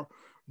are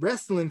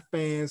wrestling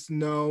fans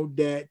know,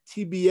 that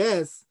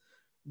TBS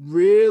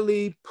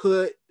really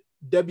put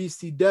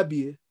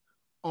WCW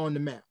on the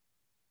map.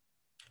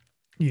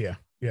 Yeah,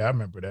 yeah, I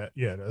remember that.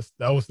 Yeah,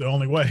 that was the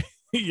only way.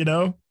 You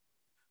know, it's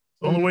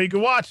the only Mm-hmm. way you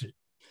could watch it.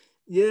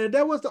 Yeah,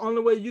 that was the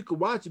only way you could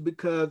watch it,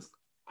 because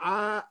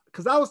I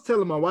was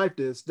telling my wife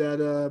this, that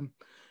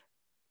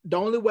the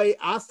only way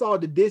I saw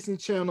the Disney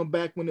Channel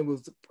back when it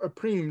was a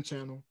premium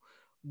channel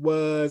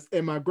was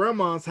at my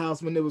grandma's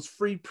house when it was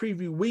free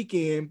preview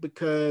weekend,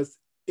 because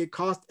it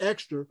cost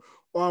extra.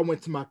 Or I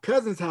went to my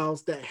cousin's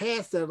house that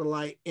had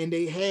satellite and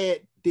they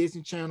had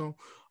Disney Channel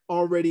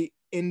already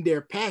in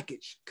their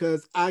package.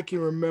 Because I can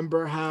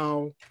remember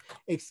how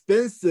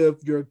expensive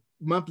your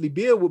monthly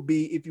bill would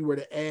be if you were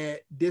to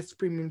add this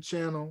premium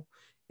channel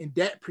and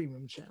that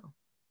premium channel.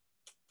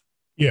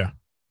 Yeah.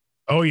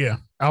 Oh yeah,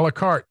 a la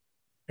carte.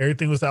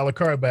 Everything was a la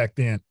carte back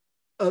then.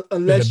 In the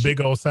Unless you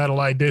big old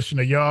satellite dish in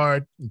the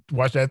yard,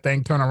 watch that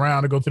thing turn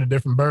around and go to the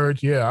different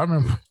birds. Yeah, I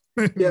remember.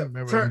 Yep,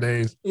 Remember them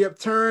days.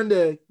 turn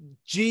the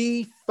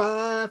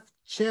G5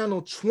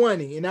 channel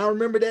 20. And I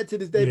remember that to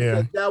this day,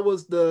 Yeah, because that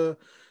was the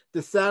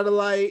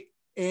satellite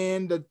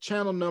and the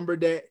channel number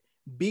that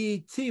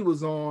BT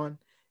was on.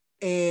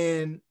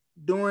 And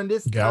during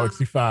this time,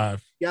 Galaxy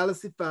 5.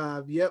 Galaxy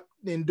 5, yep.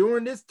 And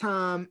during this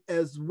time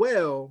as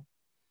well,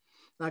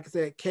 like I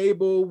said,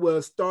 cable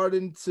was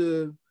starting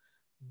to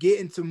get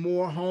into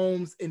more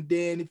homes. And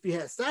then if you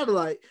had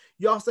satellite,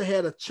 you also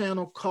had a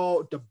channel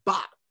called the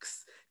Box.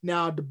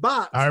 Now, the I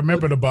Box was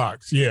remember the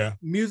box. Yeah,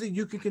 music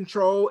you can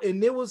control,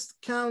 and it was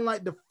kind of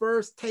like the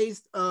first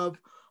taste of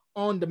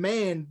on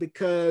demand,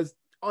 because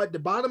at the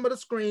bottom of the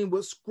screen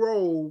would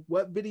scroll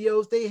what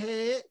videos they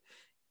had,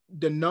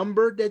 the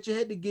number that you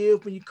had to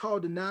give when you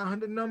called the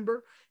 900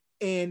 number,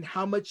 and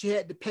how much you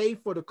had to pay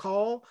for the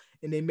call.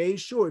 And they made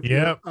sure if you're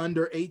yep,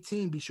 under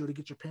 18, be sure to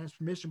get your parents'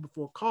 permission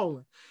before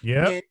calling.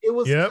 yep, And it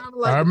was yep. kind of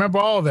I like remember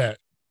all that.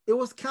 it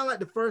was kind of like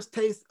the first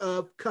taste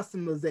of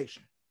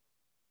customization.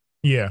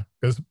 Yeah,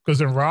 because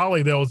in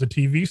Raleigh there was a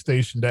TV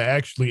station that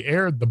actually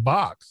aired the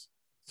box,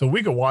 so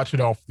we could watch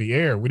it off the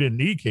air. We didn't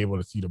need cable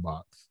to see the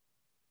box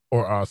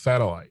or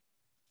satellite.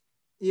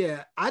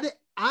 Yeah,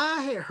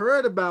 I had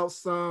heard about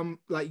some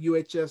like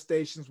UHF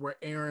stations were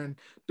airing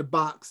the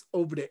box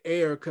over the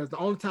air, because the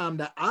only time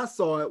that I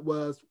saw it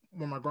was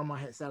when my grandma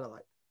had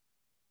satellite.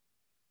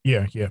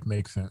 Yeah, yeah,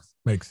 makes sense.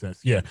 Makes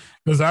sense. Yeah,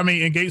 because I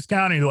mean, in Gates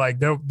County, like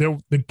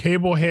the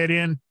cable head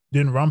in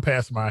didn't run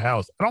past my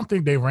house. I don't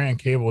think they ran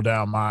cable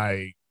down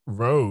my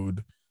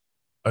road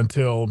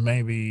until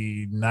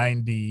maybe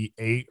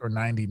 98 or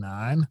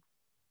 99.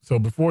 So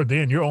before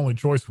then, your only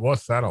choice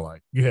was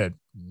satellite. You had,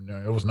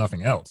 there was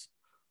nothing else.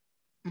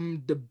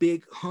 The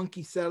big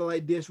hunky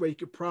satellite dish where you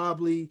could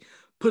probably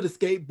put a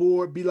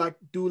skateboard, be like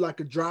do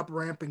like a drop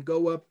ramp and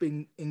go up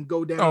and go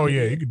Oh down yeah,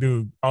 there. you could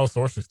do all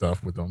sorts of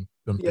stuff with them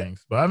Yeah.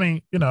 things. But I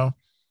mean,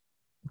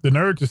 the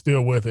nerds are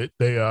still with it.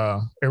 They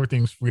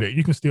everything's free to,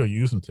 you can still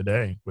use them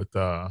today with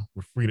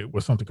free to,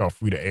 with something called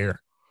free to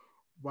air.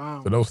 So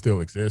Wow. those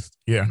still exist.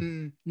 Yeah.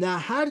 Now,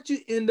 how did you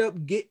end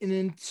up getting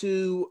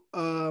into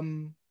I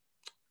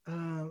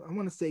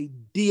want to say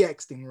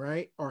DXing,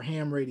 right? Or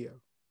ham radio?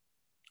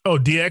 Oh,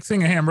 DXing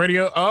and ham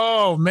radio.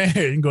 Oh man,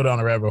 you can go down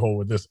a rabbit hole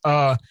with this.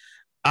 I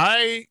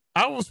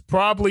was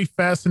probably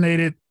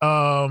fascinated.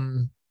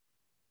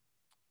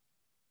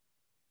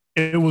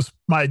 It was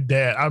my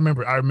dad. I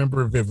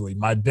remember vividly.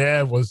 My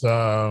dad was in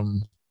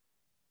a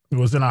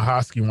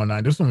Hosky one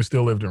night. This one we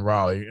still lived in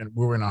Raleigh, and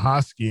we were in a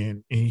Hosky,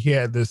 and he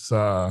had this.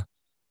 I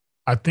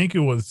think it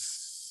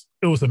was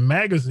a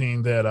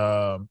magazine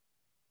that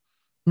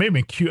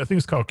maybe Q. I think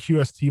it's called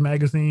QST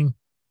magazine.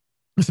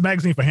 It's a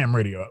magazine for ham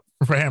radio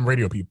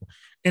people.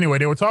 Anyway,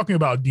 they were talking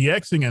about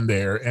DXing in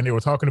there, and they were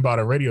talking about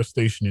a radio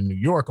station in New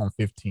York on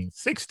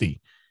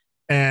 1560.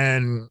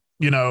 And,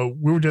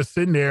 we were just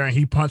sitting there and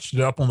he punched it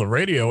up on the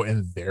radio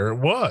and there it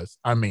was.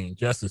 I mean,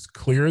 just as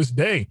clear as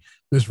day,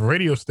 this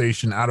radio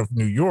station out of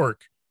New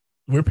York,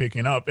 we're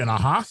picking up in a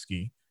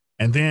Hosky.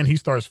 And then he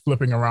starts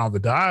flipping around the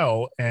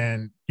dial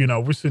and,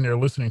 we're sitting there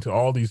listening to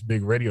all these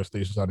big radio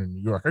stations out in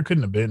New York. I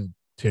couldn't have been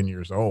 10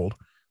 years old,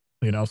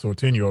 so a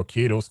 10-year-old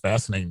kid, it was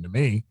fascinating to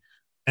me.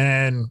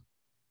 And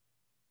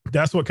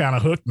that's what kind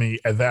of hooked me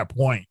at that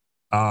point.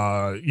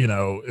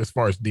 As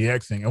far as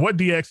DXing and what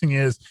DXing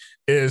is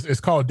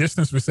it's called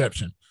distance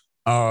reception.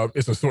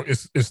 It's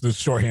the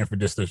shorthand for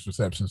distance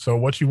reception. So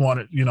what you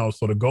want to,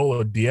 so the goal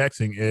of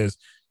DXing is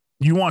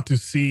you want to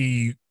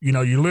see,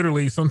 you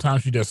literally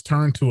sometimes you just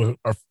turn to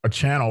a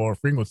channel or a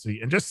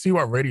frequency and just see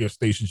what radio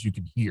stations you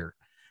can hear.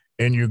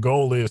 And your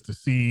goal is to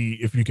see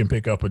if you can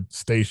pick up a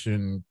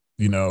station,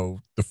 the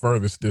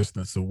furthest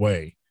distance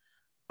away.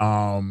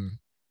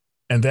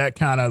 And that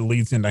kind of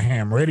leads into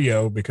ham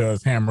radio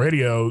because ham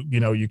radio,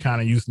 you're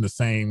kind of using the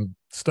same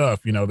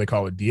stuff, they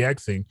call it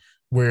DXing,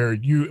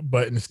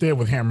 but instead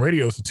with ham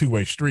radio, it's a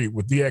two-way street.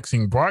 With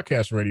DXing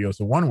broadcast radio, it's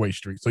a one-way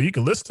street. So you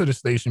can listen to the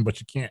station, but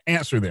you can't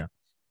answer them,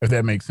 if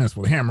that makes sense.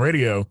 With ham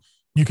radio,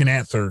 you can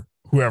answer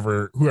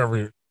whoever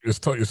is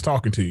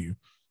talking to you.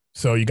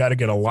 So you got to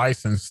get a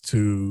license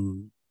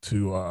to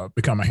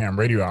become a ham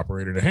radio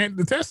operator.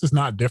 The test is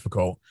not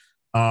difficult.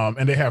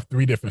 And they have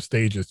 3 different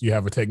stages. You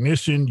have a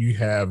technician, you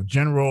have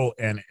general,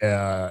 and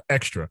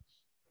extra.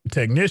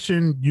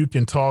 Technician, you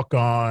can talk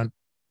on,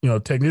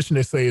 technician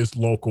they say is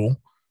local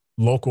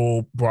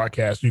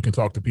broadcast. You can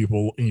talk to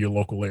people in your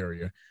local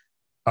area.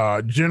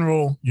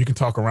 General, you can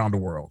talk around the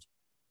world.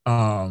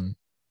 And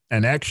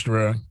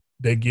extra,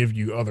 they give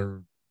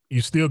you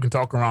you still can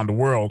talk around the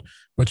world,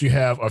 but you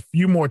have a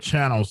few more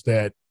channels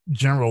that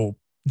general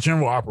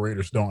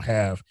operators don't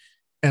have.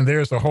 And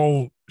there's a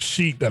whole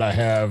sheet that I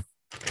have.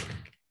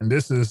 And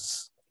this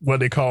is what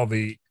they call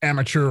the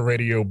amateur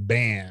radio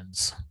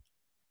bands.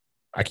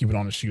 I keep it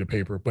on a sheet of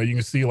paper, but you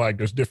can see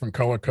there's different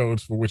color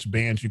codes for which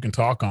bands you can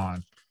talk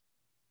on.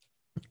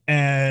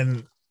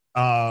 And,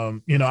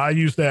 I've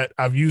used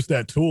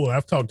that tool and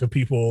I've talked to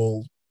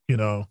people,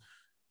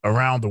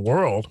 around the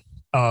world,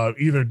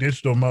 either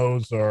digital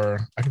modes or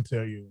I can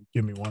tell you,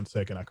 give me 1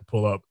 second. I could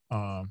pull up,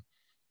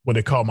 what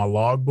they call my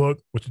logbook,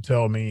 which will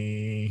tell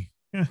me,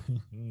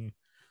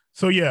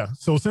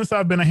 So since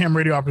I've been a ham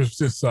radio operator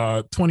since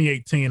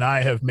 2018,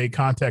 I have made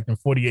contact in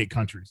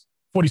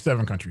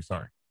 47 countries,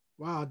 sorry.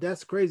 Wow,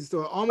 that's crazy.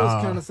 So it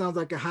almost kind of sounds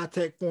like a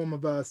high-tech form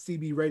of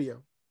CB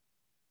radio.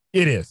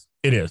 It is.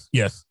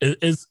 Yes.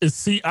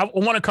 It's I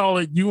want to call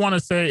it, you want to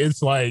say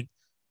it's like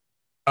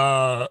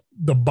the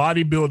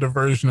bodybuilder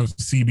version of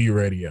CB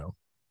radio.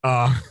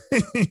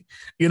 CB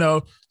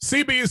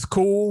is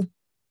cool.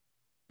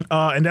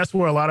 And that's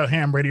where a lot of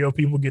ham radio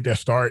people get their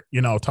start,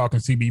 talking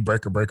CB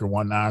breaker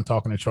 19,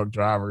 talking to truck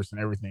drivers and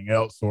everything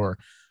else. Or,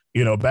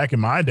 back in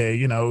my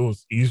day, it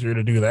was easier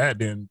to do that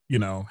than,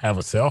 have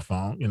a cell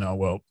phone.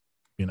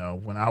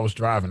 When I was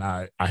driving,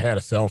 I had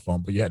a cell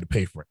phone, but you had to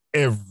pay for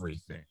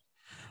everything.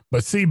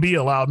 But CB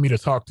allowed me to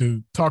talk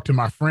to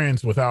my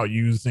friends without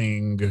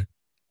using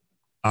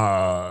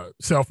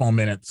cell phone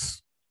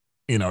minutes,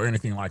 or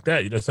anything like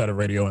that. You just had a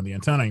radio and the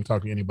antenna. You can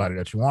talk to anybody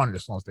that you wanted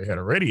as long as they had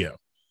a radio.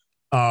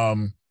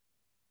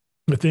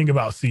 The thing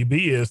about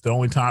CB is the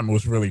only time it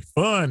was really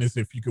fun is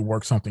if you could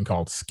work something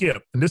called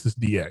skip. And this is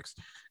DX.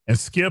 And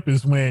skip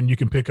is when you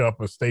can pick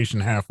up a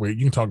station halfway.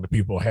 You can talk to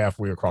people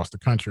halfway across the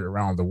country,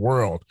 around the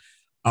world.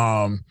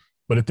 But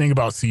the thing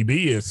about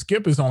CB is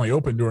skip is only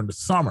open during the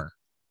summer.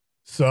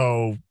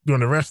 So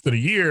during the rest of the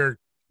year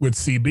with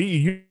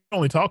CB, you're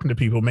only talking to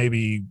people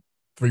maybe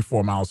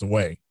 3-4 miles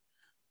away.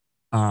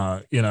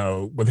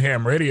 With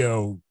ham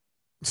radio,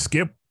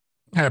 skip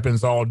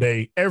happens all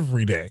day,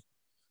 every day.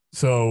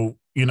 So,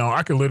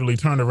 I could literally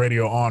turn the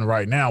radio on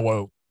right now.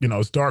 Well,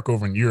 it's dark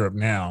over in Europe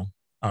now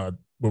when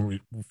we're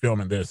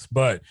filming this.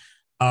 But,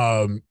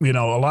 a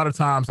lot of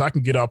times I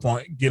can get up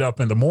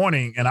in the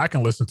morning and I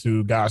can listen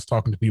to guys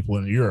talking to people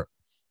in Europe.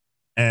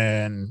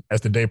 And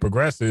as the day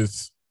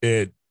progresses,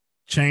 it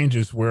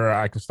changes where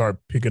I can start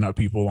picking up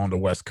people on the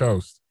West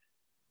Coast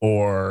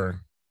or,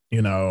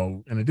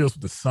 and it deals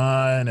with the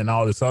sun and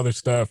all this other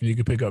stuff. You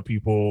can pick up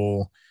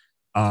people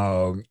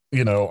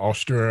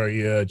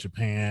Australia,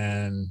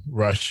 Japan,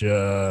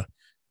 Russia.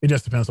 It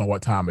just depends on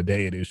what time of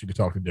day it is. You can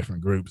talk to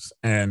different groups.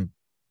 And,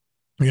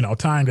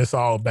 tying this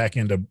all back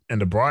into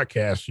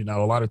broadcast, a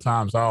lot of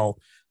times I'll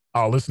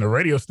listen to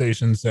radio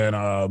stations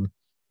and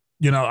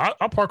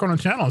I'll park on a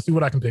channel and see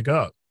what I can pick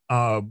up.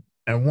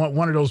 And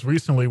one of those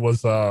recently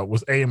was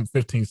AM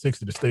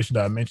 1560, the station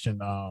that I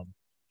mentioned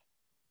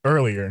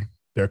earlier.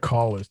 Their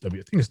call is I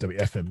think it's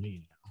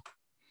WFME now.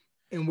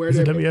 And where is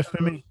it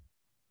WFME?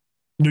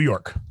 New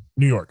York.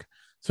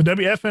 So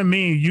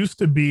WFME used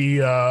to be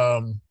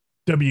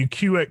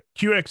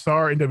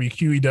QXR and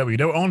WQEW.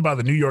 They were owned by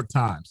the New York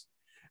Times.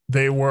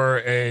 They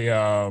were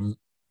a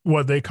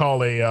what they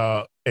call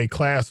a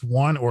class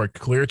 1 or a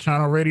clear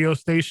channel radio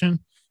station.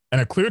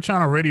 And a clear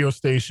channel radio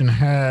station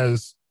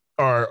has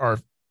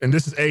and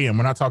this is AM.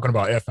 We're not talking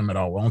about FM at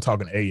all. We're only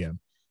talking AM.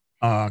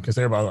 Because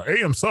everybody's like,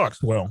 AM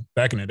sucks. Well,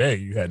 back in the day,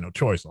 you had no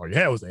choice. All you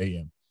had was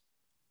AM.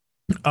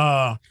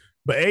 But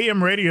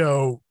AM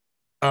radio,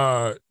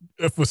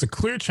 if it's a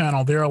clear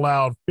channel, they're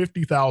allowed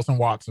 50,000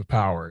 watts of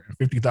power. And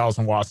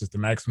 50,000 watts is the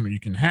maximum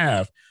you can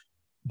have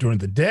during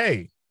the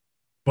day.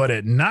 But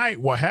at night,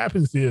 what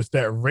happens is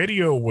that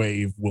radio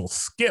wave will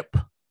skip.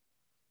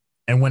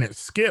 And when it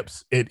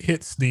skips, it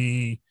hits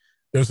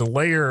there's a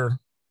layer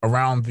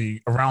around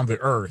the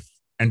earth.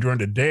 And during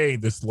the day,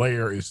 this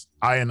layer is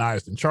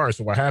ionized and charged.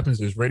 So what happens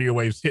is radio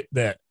waves hit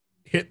that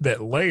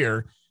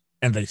layer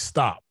and they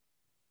stop.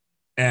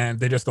 And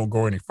they just don't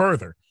go any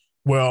further.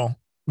 Well,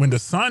 when the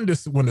sun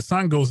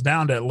goes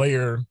down, that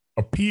layer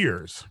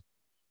appears.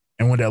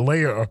 And when that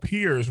layer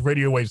appears,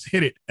 radio waves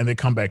hit it and they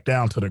come back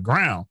down to the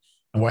ground.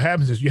 And what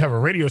happens is you have a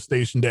radio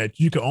station that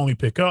you can only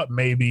pick up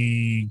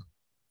maybe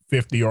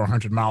 50 or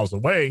 100 miles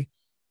away.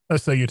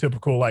 Let's say your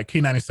typical like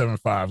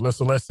K97.5.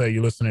 Let's say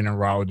you're listening in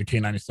Raleigh to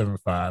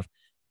K97.5.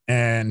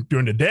 And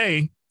during the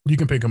day, you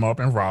can pick them up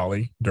in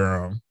Raleigh,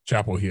 Durham,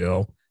 Chapel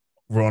Hill,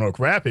 Roanoke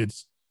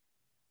Rapids.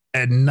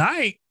 At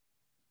night,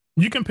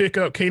 you can pick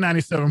up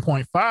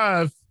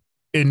K97.5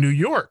 in New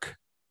York.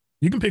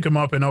 You can pick them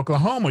up in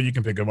Oklahoma. You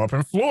can pick them up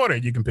in Florida.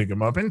 You can pick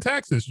them up in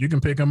Texas. You can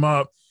pick them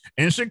up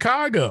in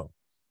Chicago.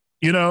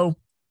 So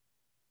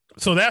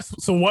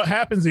what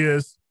happens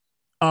is,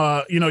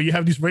 you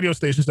have these radio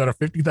stations that are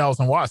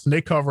 50,000 watts and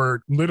they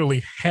cover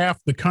literally half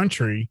the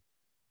country.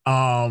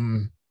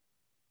 I'm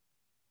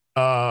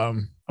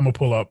gonna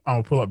pull up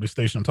the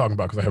station I'm talking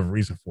about because I have a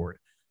reason for it.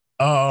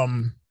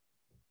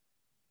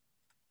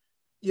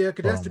 Yeah,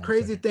 because that's the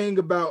crazy thing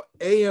about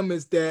AM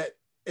is that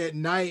at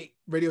night,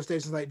 radio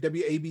stations like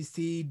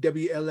WABC,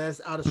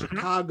 WLS out of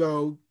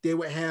Chicago, they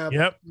would have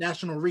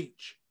national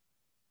reach.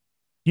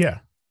 Yeah.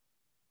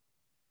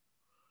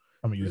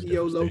 I'm gonna use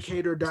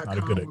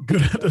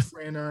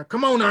radiolocator.com.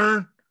 Come on,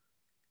 Ern.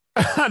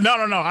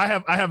 No. I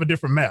have a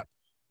different map.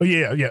 But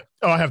yeah.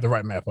 Oh, I have the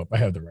right map up.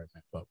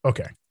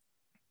 Okay.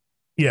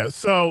 Yeah.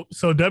 So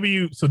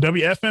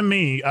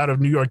WFME out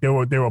of New York, they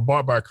were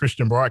bought by a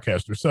Christian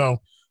broadcaster.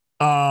 So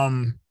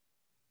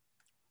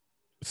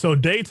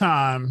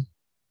daytime,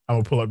 I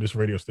will pull up this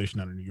radio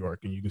station out of New York,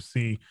 and you can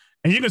see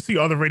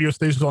other radio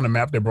stations on the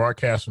map that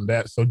broadcast from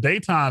that. So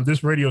daytime,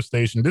 this radio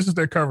station, this is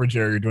their coverage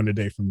area during the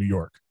day from New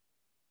York.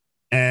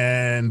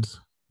 And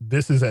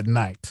this is at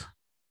night.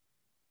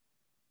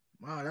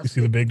 Wow, you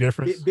see the big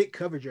difference? Big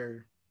coverage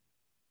area.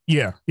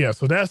 Yeah.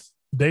 So that's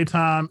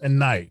daytime and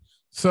night.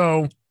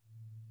 So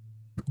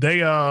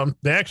they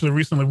actually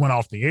recently went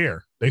off the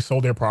air. They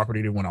sold their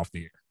property. They went off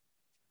the air.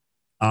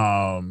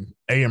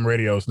 AM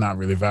radio is not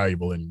really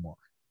valuable anymore.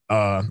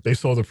 They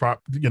sold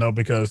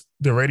because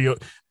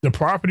the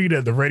property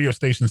that the radio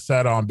station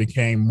sat on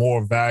became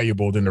more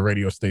valuable than the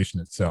radio station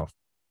itself.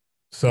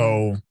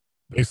 So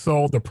they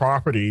sold the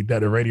property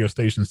that the radio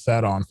station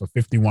sat on for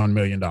 $51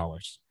 million.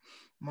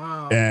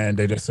 Wow. And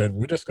they just said,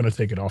 we're just going to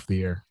take it off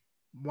the air.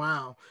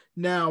 Wow.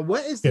 Now,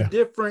 what is the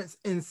difference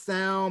in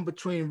sound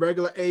between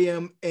regular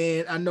AM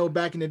and I know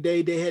back in the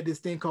day they had this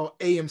thing called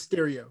AM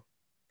stereo?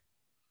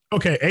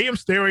 Okay, AM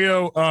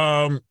stereo,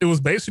 it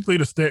was basically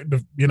it's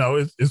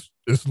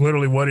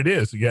literally what it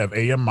is. You have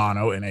AM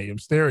mono and AM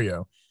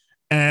stereo.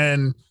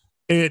 And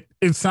it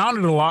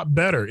sounded a lot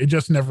better. It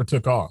just never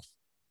took off.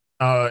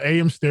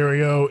 AM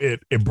stereo,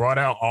 it brought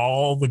out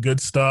all the good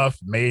stuff,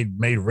 made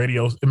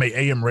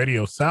AM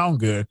radio sound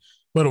good,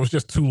 but it was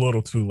just too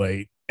little too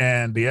late.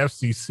 And the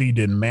FCC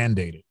didn't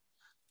mandate it.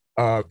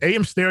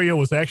 AM stereo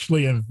was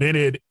actually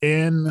invented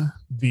in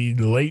the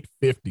late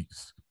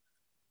 50s.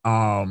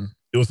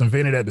 It was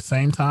invented at the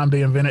same time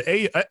they invented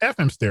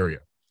FM stereo.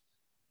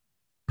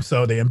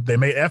 So they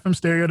made FM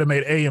stereo, they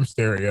made AM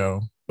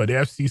stereo, but the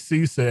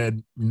FCC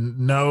said,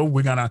 no,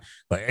 we're gonna,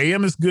 like,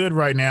 AM is good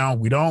right now.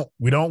 We don't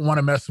want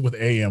to mess with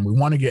AM. We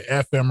want to get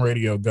FM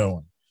radio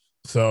going.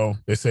 So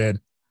they said,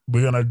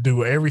 we're gonna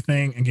do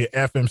everything and get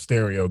FM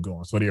stereo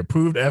going. So they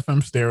approved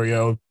FM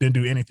stereo, didn't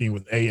do anything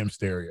with AM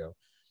stereo.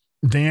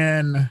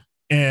 Then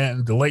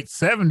in the late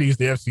 70s,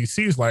 the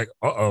FCC is like,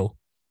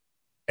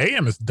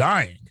 AM is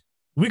dying.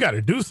 We got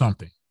to do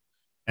something.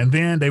 And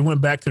then they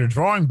went back to the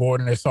drawing board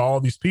and they saw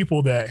all these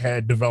people that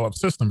had developed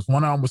systems.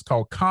 One of them was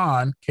called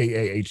Kahn,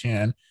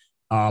 Kahn,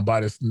 by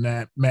this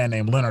man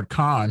named Leonard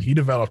Kahn. He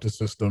developed a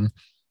system.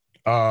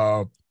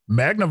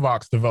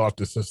 Magnavox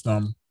developed a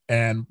system,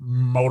 and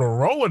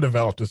Motorola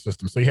developed a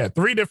system. So you had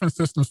three different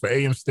systems for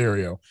AM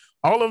stereo.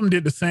 All of them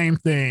did the same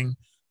thing,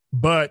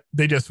 but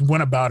they just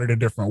went about it a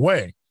different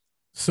way.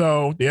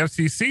 So the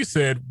FCC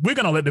said, we're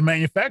going to let the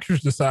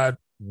manufacturers decide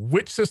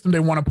which system they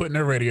want to put in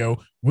their radio.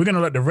 We're going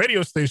to let the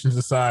radio stations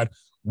decide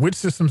which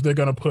systems they're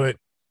going to put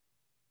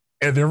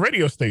at their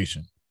radio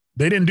station.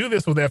 They didn't do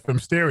this with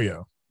FM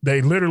stereo.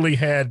 They literally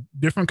had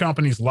different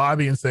companies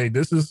lobby and say,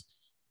 this is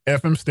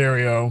FM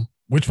stereo.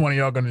 Which one are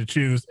y'all going to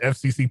choose?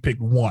 FCC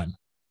picked one.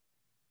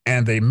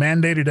 And they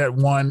mandated that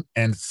one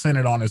and sent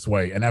it on its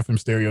way. And FM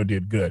stereo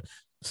did good.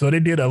 So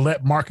they did a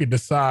let market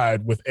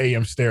decide with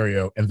AM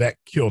stereo, and that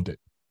killed it.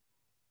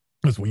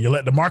 Because when you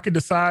let the market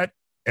decide,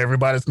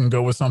 everybody's going to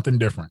go with something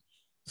different.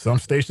 Some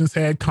stations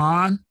had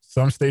Con,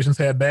 some stations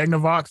had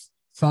Magnavox,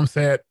 some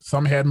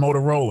had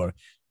Motorola,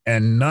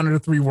 and none of the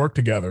three worked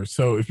together.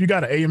 So if you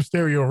got an AM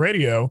stereo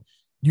radio,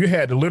 you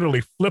had to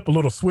literally flip a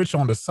little switch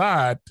on the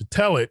side to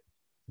tell it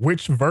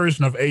which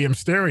version of AM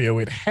stereo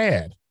it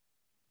had.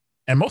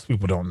 And most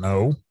people don't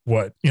know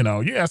what, you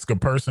ask a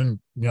person,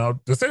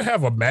 does it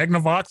have a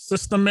Magnavox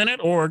system in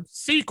it or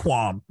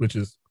Sequam, which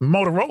is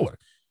Motorola?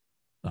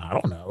 I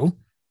don't know.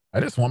 I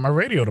just want my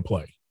radio to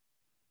play.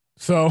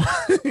 So,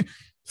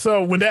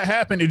 so when that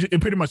happened,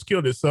 it pretty much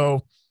killed it.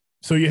 So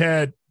you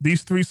had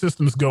these three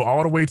systems go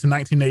all the way to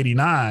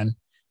 1989.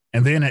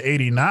 And then in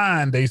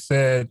 89, they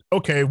said,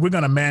 okay, we're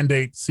going to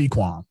mandate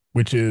Sequam,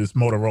 which is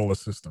Motorola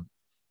system.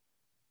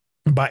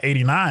 By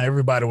 89,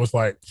 everybody was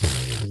like,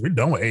 we're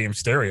done with AM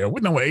stereo. We're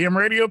done with AM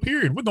radio,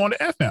 period. We're going to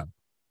FM,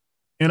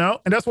 and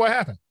that's what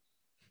happened.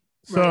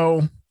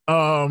 Right.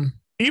 So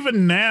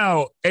even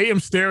now, AM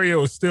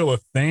stereo is still a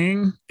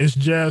thing. It's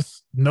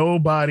just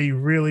nobody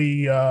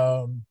really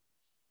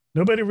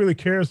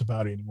cares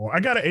about it anymore. I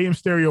got an AM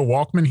stereo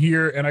Walkman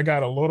here, and I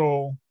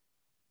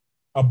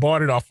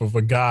bought it off of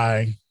a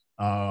guy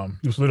who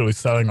was literally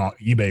selling on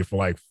eBay for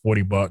like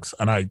 $40,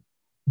 and I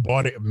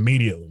bought it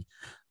immediately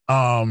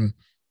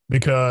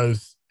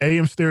because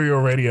AM stereo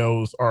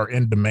radios are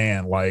in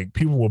demand. Like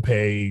people will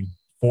pay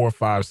 $400,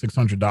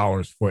 $500,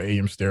 $600 for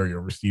AM stereo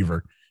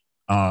receiver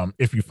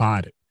if you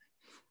find it.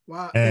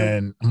 Wow.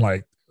 And I'm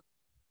like,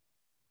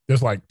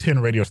 there's like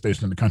 10 radio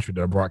stations in the country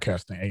that are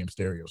broadcasting AM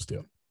stereo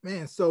still.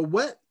 Man, so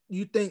what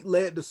you think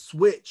led the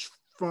switch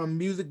from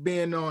music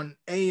being on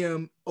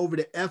AM over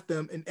to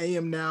FM, and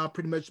AM now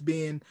pretty much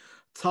being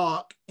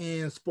talk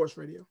and sports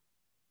radio?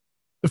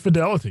 The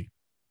fidelity.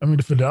 I mean,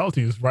 the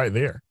fidelity is right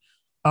there.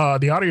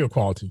 The audio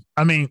quality.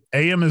 I mean,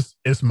 AM is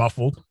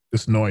muffled.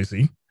 It's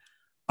noisy.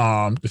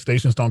 The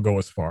stations don't go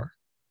as far.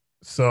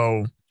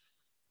 So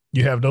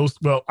you have those.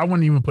 Well, I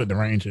wouldn't even put the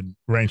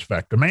range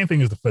factor. The main thing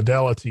is the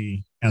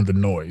fidelity and the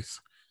noise.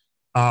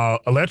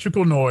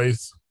 Electrical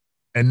noise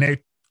and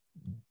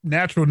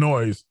natural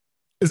noise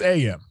is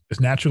AM. It's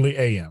naturally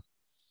AM.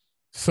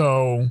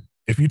 So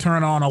if you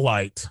turn on a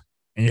light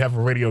and you have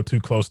a radio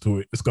too close to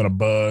it, it's going to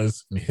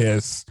buzz and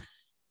hiss.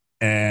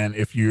 And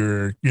if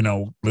you're,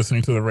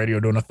 listening to the radio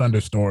during a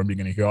thunderstorm, you're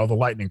going to hear all the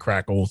lightning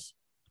crackles,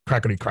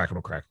 crackety,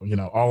 crackle,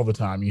 all the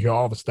time. You hear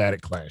all the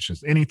static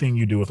clashes, anything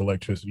you do with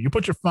electricity. You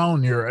put your phone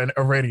near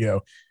a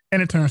radio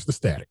and it turns to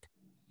static.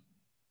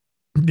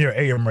 Near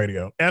AM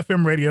radio.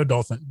 FM radio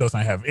doesn't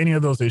have any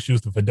of those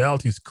issues. The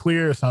fidelity is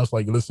clear. It sounds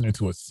like you're listening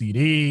to a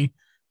CD,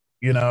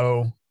 and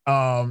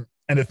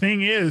the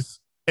thing is,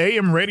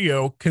 AM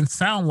radio can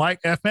sound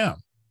like FM.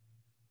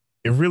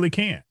 It really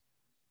can.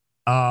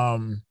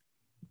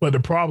 But the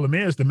problem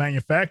is the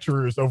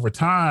manufacturers over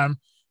time,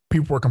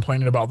 people were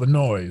complaining about the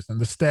noise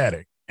and the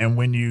static. And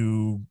when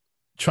you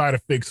try to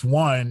fix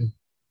one,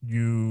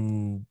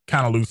 you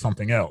kind of lose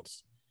something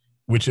else,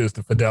 which is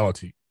the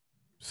fidelity.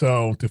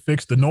 So to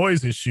fix the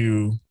noise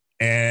issue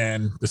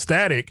and the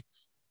static,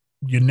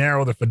 you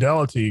narrow the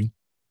fidelity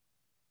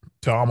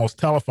to almost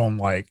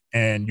telephone-like,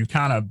 and you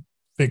kind of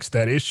fix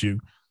that issue.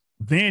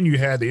 Then you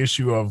had the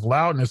issue of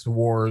loudness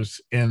wars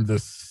in the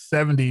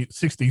 60s,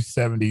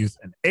 70s,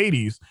 and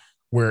 80s,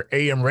 where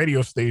AM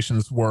radio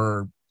stations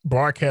were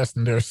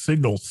broadcasting their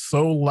signals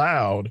so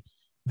loud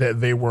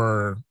that they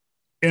were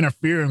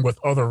interfering with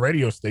other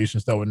radio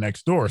stations that were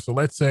next door. So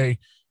let's say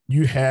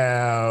you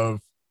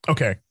have,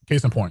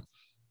 case in point,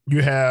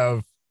 you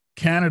have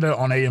Canada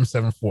on AM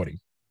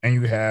 740 and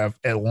you have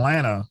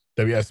Atlanta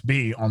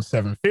WSB on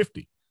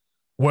 750.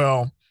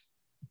 Well,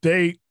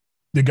 the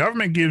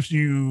government gives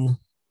you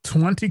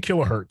 20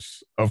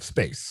 kilohertz of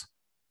space.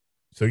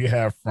 So you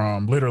have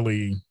from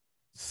literally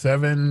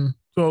 7,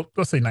 so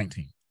let's say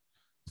 19.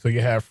 So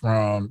you have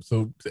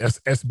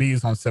SB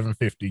is on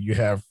 750. You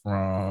have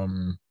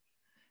from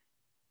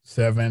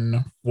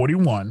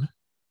 741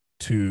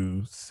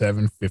 to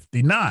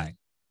 759.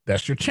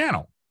 That's your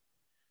channel.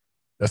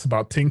 That's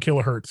about 10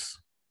 kilohertz.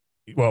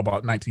 Well,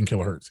 about 19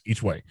 kilohertz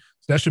each way.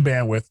 So that's your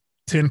bandwidth,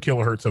 10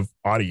 kilohertz of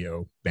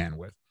audio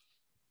bandwidth.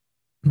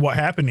 What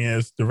happened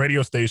is the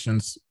radio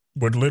stations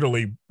were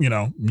literally,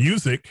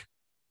 music,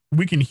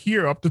 we can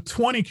hear up to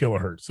 20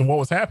 kilohertz. So what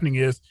was happening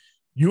is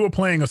you were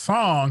playing a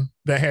song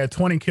that had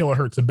 20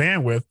 kilohertz of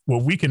bandwidth,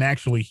 what we can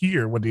actually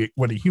hear, what the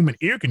human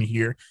ear can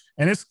hear.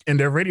 And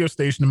their radio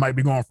station might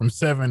be going from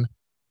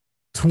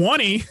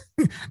 720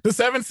 to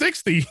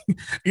 760,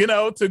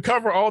 to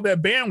cover all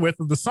that bandwidth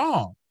of the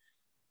song.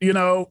 you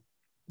know,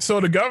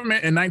 so the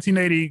government in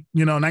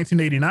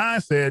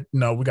 1989 said,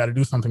 no, we got to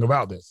do something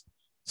about this.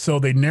 So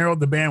they narrowed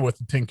the bandwidth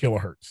to 10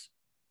 kilohertz.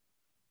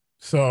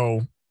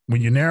 So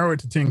when you narrow it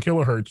to 10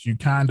 kilohertz, you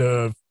kind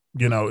of,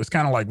 it's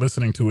kind of like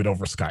listening to it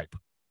over Skype,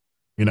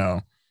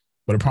 But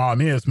the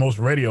problem is most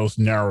radios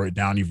narrow it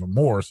down even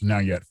more. So now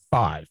you're at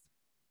 5.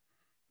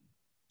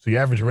 So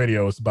your average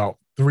radio is about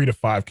 3 to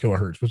 5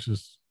 kilohertz, which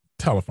is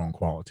telephone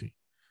quality.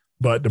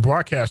 But the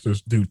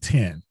broadcasters do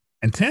 10.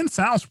 And 10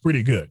 sounds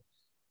pretty good.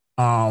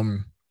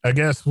 I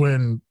guess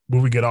when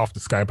we get off the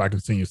Skype, I can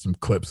send you some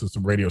clips of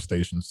some radio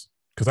stations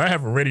because I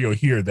have a radio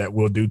here that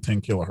will do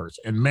 10 kilohertz.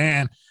 And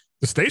man,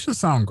 the stations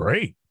sound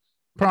great.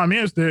 Problem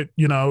is that,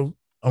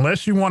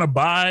 unless you want to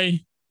buy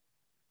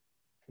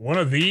one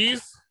of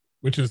these,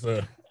 which is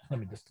let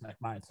me disconnect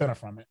my antenna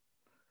from it.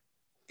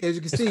 As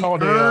you can see,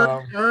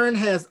 Ern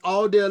has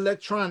all the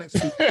electronics.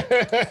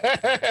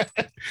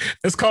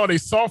 It's called a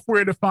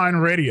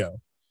software-defined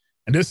radio.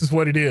 And this is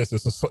what it is.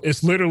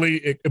 It's literally,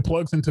 it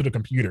plugs into the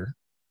computer.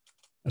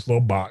 This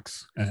little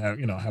box and have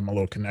my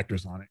little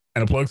connectors on it.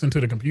 And it plugs into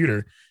the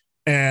computer.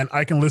 And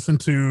I can listen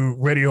to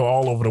radio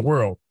all over the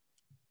world.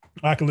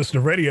 I can listen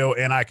to radio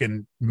and I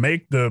can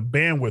make the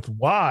bandwidth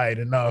wide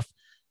enough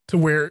to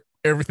where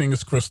everything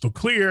is crystal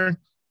clear.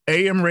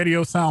 AM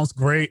radio sounds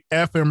great.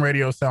 FM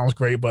radio sounds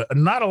great, but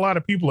not a lot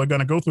of people are going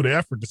to go through the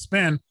effort to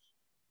spend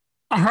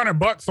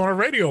 $100 on a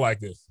radio like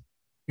this.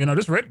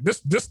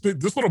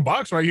 This little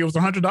box right here was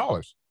 $100.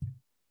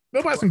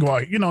 Nobody's going to go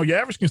out. Your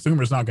average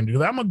consumer is not going to do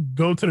that. I'm going to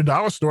go to the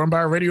dollar store and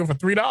buy a radio for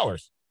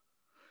 $3.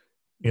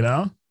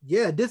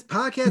 Yeah, this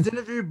podcast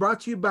interview brought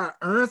to you by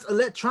Ernst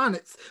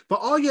Electronics. For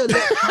all your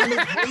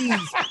electronic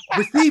needs,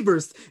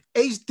 receivers,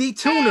 HD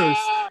tuners,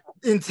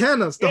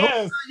 antennas, the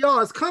whole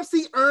yards, come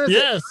see Ernst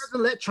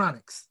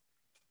Electronics.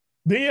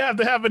 Then you have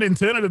to have an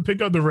antenna to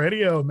pick up the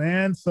radio,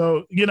 man.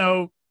 So,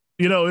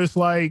 it's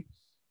like,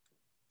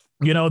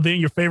 then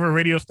your favorite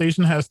radio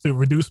station has to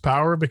reduce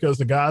power because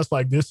the guys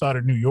like this out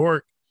of New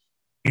York,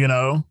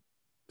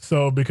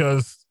 so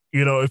because,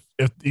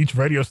 if each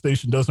radio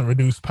station doesn't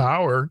reduce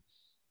power,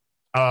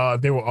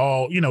 they will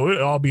all,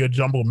 it'll all be a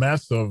jumbled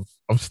mess of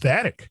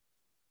static.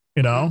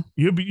 You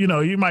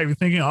might be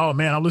thinking, oh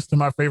man, I listen to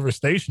my favorite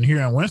station here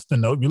in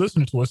Winston. Nope, you're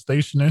listening to a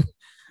station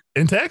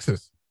in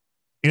Texas,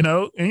 and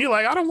you're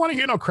like, I don't want to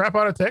hear no crap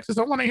out of Texas.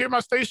 I want to hear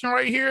my station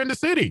right here in the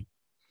city.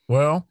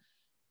 Well,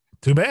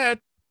 too bad,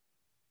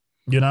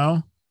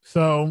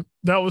 So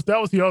that was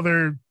the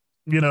other,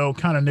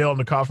 kind of nail in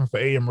the coffin for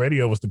AM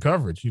radio was the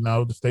coverage.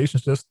 The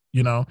stations just,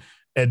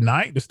 at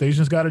night, the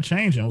stations got to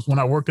change. And it was when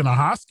I worked in a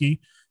Hosky,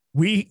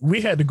 we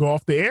had to go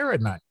off the air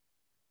at night,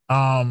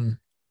 to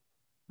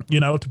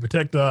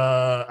protect.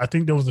 I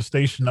think there was a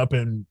station up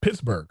in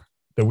Pittsburgh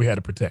that we had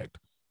to protect.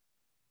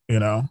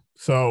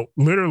 So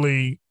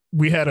literally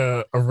we had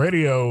a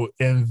radio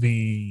in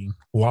the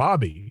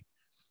lobby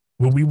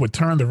where we would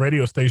turn the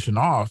radio station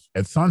off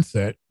at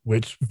sunset,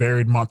 which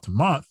varied month to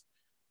month.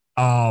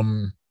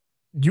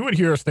 You would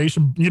hear a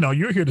station, you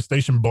would hear the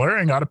station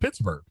blaring out of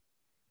Pittsburgh.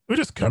 We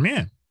just come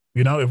in.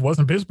 If it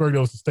wasn't Pittsburgh,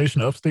 there was a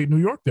station in upstate New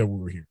York that we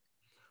were here.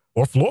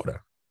 Or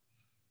Florida.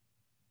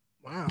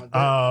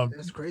 Wow,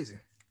 that's crazy.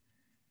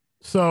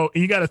 So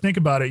you got to think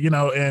about it,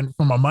 and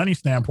from a money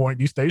standpoint,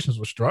 these stations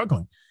were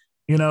struggling.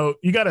 You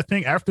got to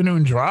think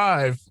afternoon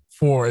drive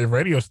for a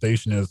radio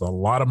station is a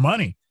lot of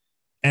money.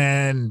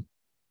 And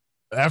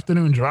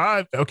afternoon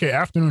drive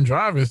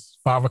is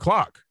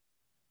 5:00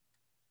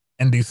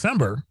 in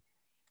December.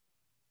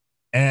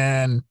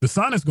 And the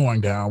sun is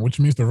going down, which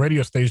means the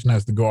radio station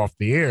has to go off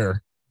the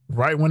air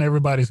right when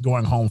everybody's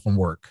going home from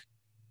work.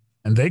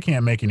 And they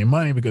can't make any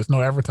money because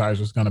no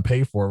advertiser is going to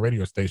pay for a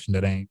radio station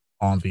that ain't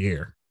on the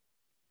air.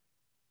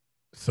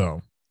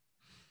 So,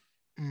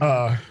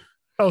 that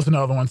was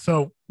another one.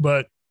 So,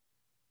 but,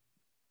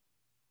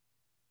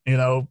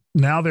 now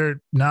the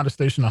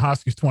station, the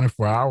Hosky's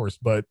 24 hours,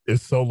 but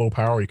it's so low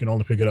power, you can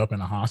only pick it up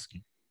in a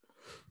Hosky.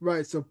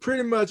 Right. So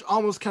pretty much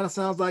almost kind of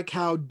sounds like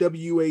how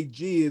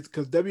WAG is,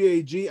 because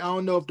WAG, I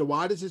don't know if the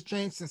wattage has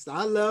changed since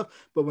I left,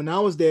 but when I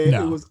was there,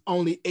 it was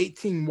only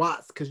 18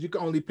 watts because you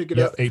could only pick it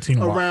up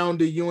around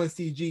the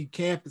UNCG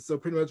campus. So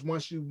pretty much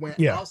once you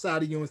went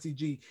outside of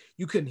UNCG,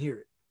 you couldn't hear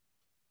it.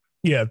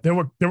 Yeah, there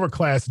were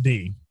Class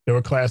D. They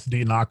were Class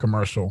D, not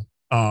commercial.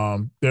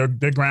 They're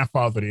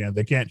grandfathered in.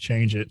 They can't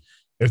change it.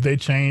 If they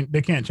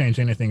can't change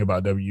anything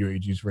about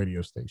WAG's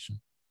radio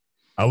station.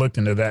 I looked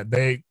into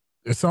that.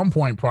 At some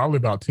point, probably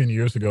about 10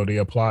 years ago, they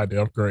applied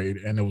to upgrade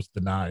and it was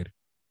denied.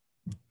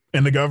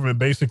 And the government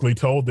basically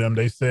told them,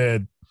 they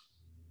said,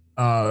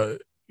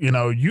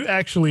 you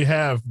actually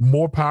have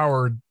more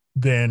power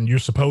than you're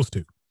supposed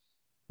to.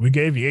 We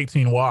gave you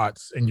 18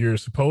 watts and you're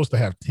supposed to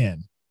have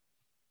 10.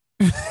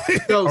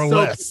 or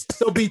less.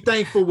 So be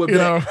thankful with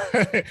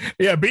that.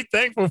 Yeah, be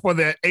thankful for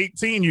that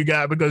 18 you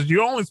got because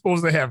you're only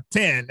supposed to have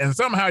 10 and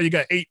somehow you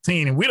got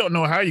 18 and we don't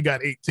know how you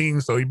got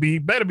 18. So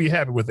you better be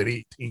happy with it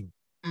 18.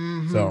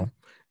 Mm-hmm. So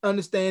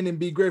understand and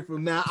be grateful.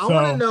 Now, I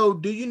want to know,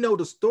 do you know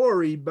the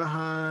story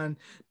behind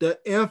the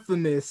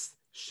infamous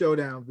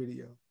Showdown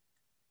video?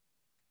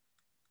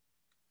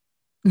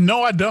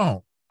 No, I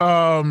don't. But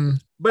I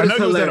it's know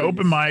he was at an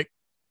open hilarious.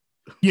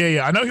 mic.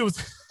 Yeah. I know he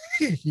was.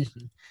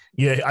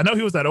 Yeah, I know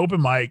he was at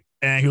open mic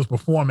and he was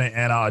performing,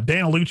 and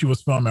Dana Lucci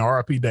was filming.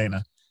 R.I.P.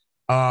 Dana.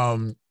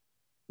 Um,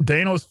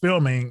 Dana was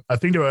filming. I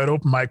think they were at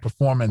open mic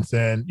performance,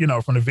 and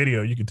from the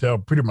video, you could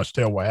pretty much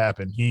tell what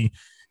happened. He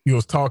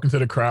was talking to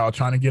the crowd,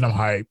 trying to get them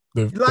hyped.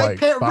 The You like like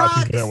Pet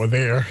five people that Rocks? were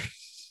there.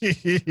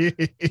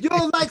 You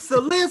don't like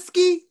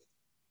Zelensky?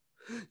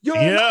 You don't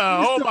like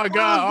Yeah. Oh Mr. my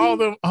God.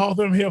 Ozzy? All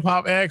them hip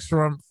hop acts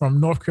from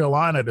North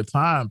Carolina at the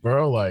time,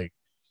 bro. Like,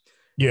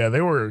 yeah,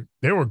 they were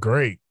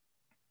great.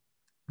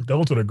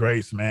 Those were the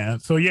greats, man.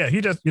 So yeah, he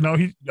just,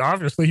 he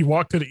obviously he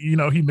walked to the,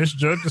 he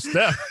misjudged the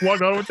step,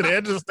 walked over to the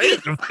edge of the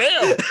stage and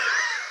fell.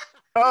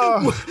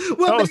 Oh, What that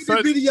made was the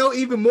such video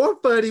even more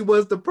funny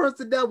was the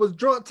person that was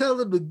drunk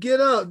telling him to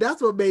get up.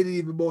 That's what made it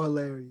even more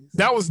hilarious.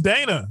 that was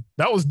Dana.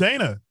 That was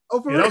Dana.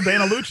 Oh, for Yeah, that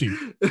real? was Dana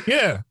Lucci.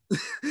 Yeah.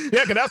 Yeah,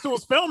 because that's who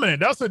was filming it.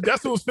 That's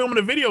who was filming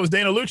the video was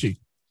Dana Lucci.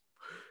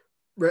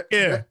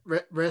 Yeah.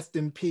 Rest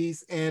in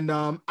peace. And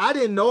I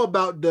didn't know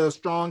about the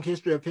strong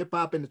history of hip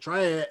hop in the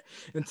Triad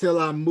until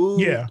I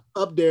moved Yeah.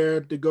 up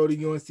there to go to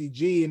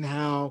UNCG, and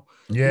how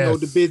the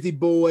Yes. Busy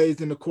Boys,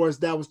 and of course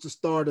that was the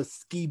start of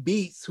Ski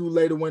Beats, who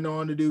later went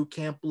on to do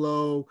Camp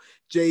Lo,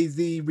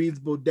 Jay-Z,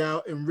 Reasonable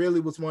Doubt, and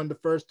really was one of the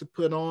first to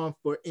put on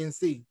for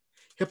NC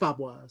hip hop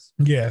wise.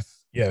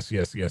 Yes. Yes.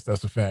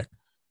 That's a fact.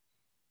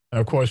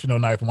 And of course,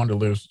 Knife Wonder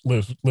lives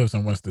in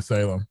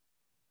Winston-Salem.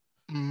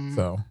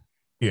 So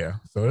yeah,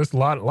 so there's a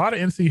lot of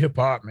NC hip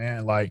hop,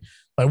 man. Like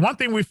one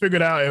thing we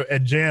figured out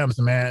at jams,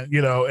 man,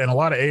 and a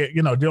lot of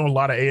dealing with a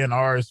lot of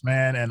A&Rs,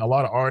 man, and a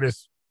lot of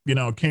artists,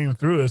 came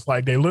through. It's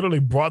like they literally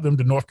brought them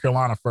to North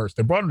Carolina first.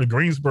 They brought them to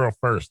Greensboro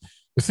first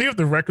to see if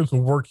the records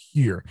would work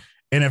here,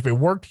 and if it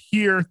worked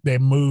here, they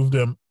moved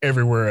them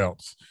everywhere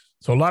else.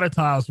 So a lot of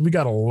times we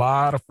got a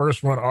lot of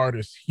first run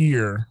artists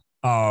here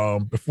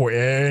before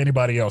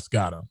anybody else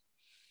got them.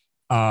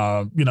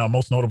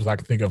 Most notables I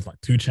can think of like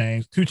 2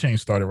 Chainz. 2 Chainz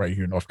started right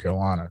here in North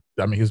Carolina.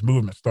 I mean, his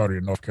movement started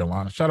in North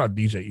Carolina. Shout out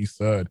DJ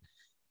Eastside.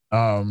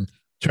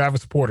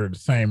 Travis Porter the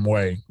same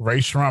way. Ray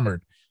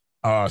Shremmerd,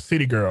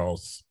 City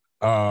Girls.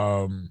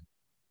 Oh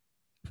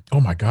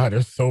my God,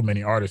 there's so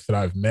many artists that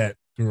I've met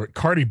through it.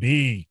 Cardi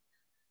B,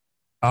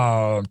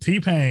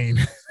 T-Pain,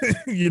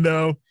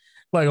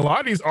 like a lot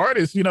of these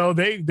artists,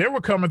 they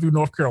were coming through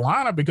North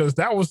Carolina because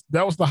that was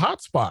the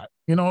hot spot.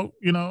 You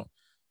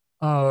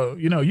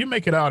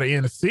make it out of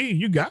NC,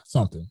 you got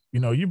something.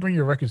 You bring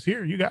your records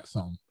here, you got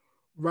something.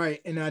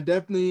 Right. And I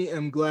definitely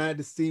am glad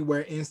to see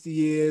where NC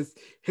is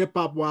hip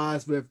hop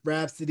wise with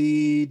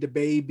Rhapsody, The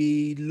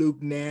Baby,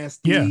 Luke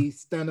Nasty, Yeah.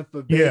 Stunner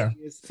for Yeah.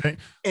 Vegas. Same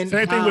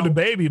thing with The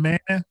Baby, man.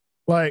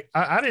 Like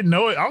I didn't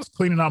know it. I was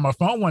cleaning out my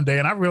phone one day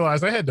and I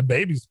realized I had The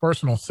Baby's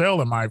personal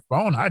cell in my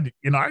phone. I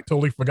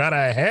totally forgot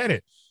I had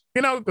it.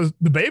 Because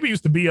The Baby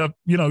used to be up,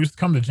 used to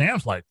come to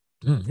jams like,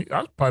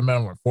 I probably met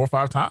him like 4 or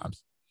 5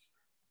 times.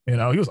 He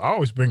was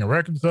always bringing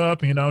records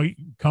up. He'd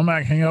come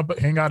back, hang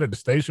out at the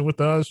station with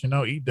us.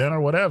 Eat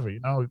dinner, whatever.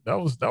 That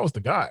was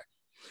the guy.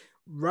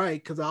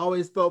 Right, because I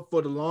always felt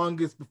for the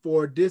longest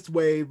before this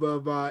wave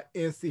of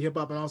NC hip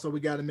hop, and also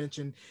we got to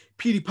mention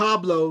Petey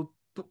Pablo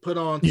put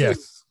on too.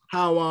 Yes.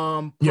 How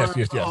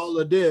yes. all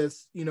of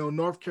this,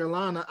 North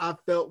Carolina, I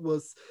felt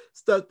was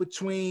stuck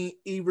between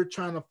either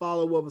trying to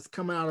follow what was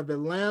coming out of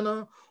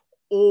Atlanta,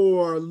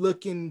 or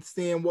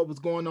seeing what was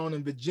going on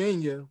in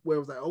Virginia, where it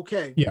was like,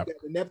 okay, yeah, we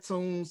got the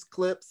Neptunes,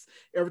 Clips,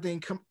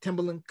 everything,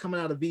 Timberland coming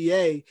out of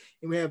VA,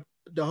 and we have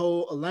the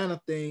whole Atlanta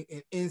thing.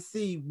 In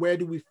NC, where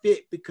do we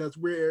fit? Because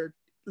we're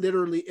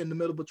literally in the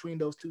middle between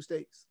those two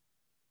states.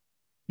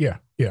 Yeah.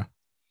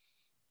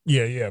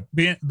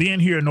 Being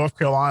here in North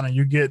Carolina,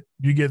 you get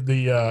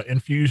the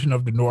infusion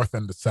of the North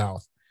and the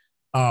South.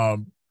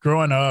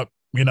 Growing up,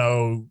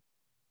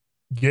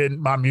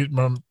 getting my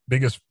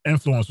biggest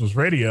influence was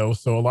radio.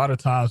 So a lot of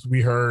times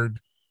we heard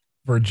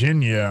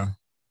Virginia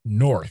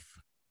North.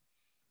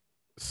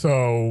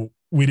 So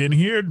we didn't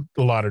hear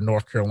a lot of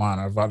North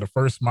Carolina.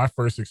 My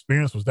first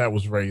experience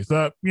was Raised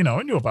Up,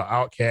 I knew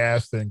about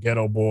Outkast and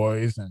Ghetto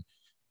Boys and,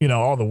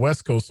 all the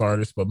West Coast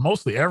artists, but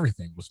mostly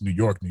everything was New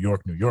York. Then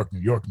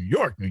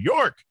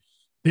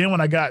when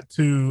I got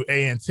to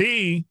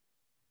A&T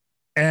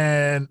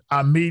and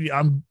I'm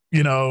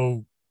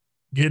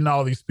getting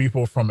all these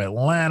people from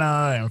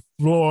Atlanta and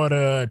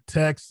Florida,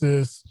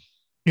 Texas,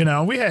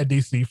 we had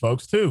DC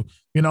folks too,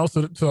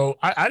 so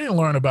I didn't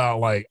learn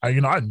about I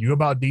knew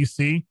about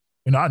DC,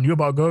 I knew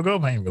about Go-Go,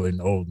 but I didn't really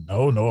know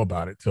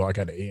about it till I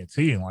got to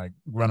A&T and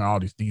running all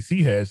these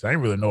DC heads. I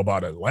didn't really know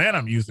about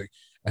Atlanta music.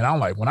 And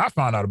I'm like, when I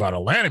found out about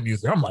Atlanta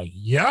music, I'm like,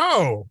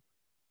 yo,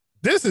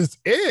 this is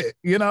it,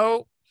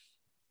 I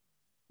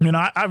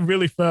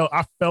really fell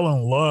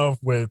in love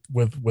with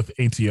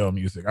ATL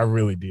music. I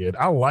really did.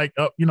 I like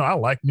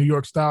New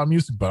York style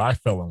music, but I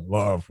fell in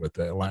love with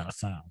the Atlanta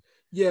sound.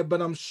 Yeah,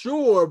 but I'm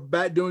sure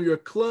back during your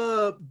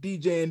club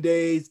DJing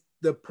days,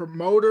 the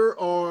promoter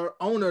or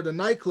owner of the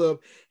nightclub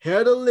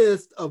had a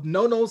list of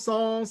no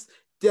songs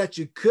that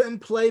you couldn't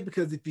play,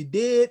 because if you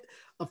did,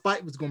 a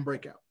fight was going to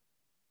break out.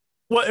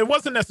 Well, it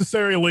wasn't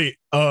necessarily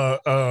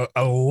a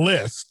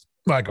list,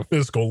 like a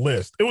physical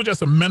list. It was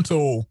just a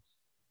mental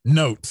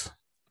note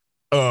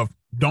of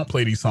don't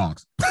play these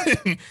songs,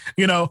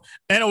 you know.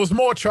 And it was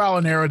more trial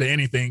and error than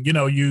anything.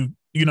 You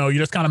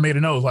just kind of made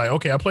a note, like,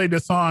 okay, I played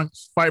this song,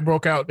 fight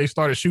broke out, they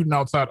started shooting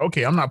outside.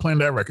 Okay, I'm not playing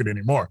that record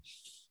anymore.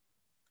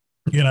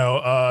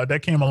 That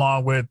came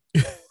along with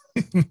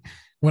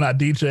when I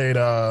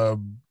DJ'd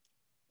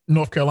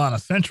North Carolina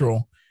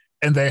Central,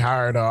 and they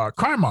hired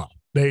Crime Mob.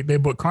 They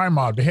booked Crime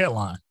Mob to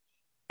headline,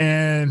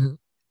 and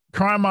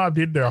Crime Mob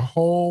did their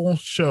whole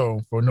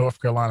show for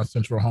North Carolina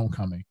Central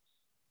homecoming,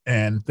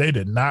 and they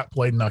did not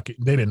play Nuck.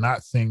 They did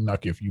not sing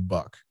Nuck If You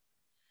Buck,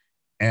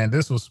 and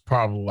this was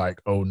probably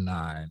like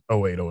 09,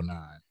 08, 09,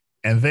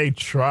 and they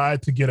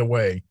tried to get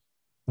away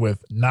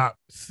with not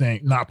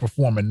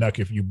performing Nuck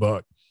If You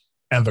Buck.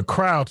 And the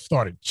crowd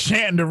started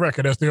chanting the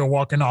record as they were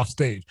walking off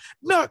stage.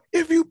 Nuck,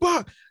 if you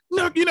buck,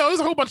 Nuck. There's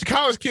a whole bunch of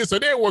college kids, so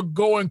they were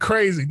going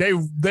crazy. They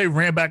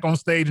ran back on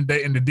stage, and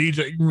the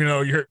DJ,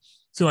 you heard,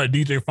 so like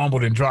DJ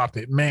fumbled and dropped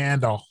it. Man,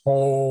 the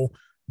whole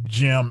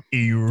gym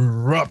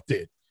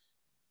erupted.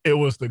 It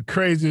was the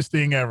craziest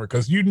thing ever,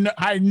 because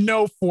I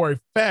know for a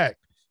fact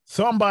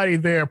somebody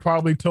there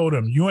probably told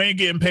him, you ain't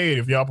getting paid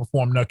if y'all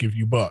perform Nuck If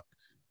You Buck.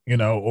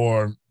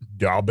 Or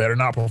y'all better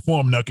not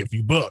perform Nuck If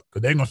You Buck,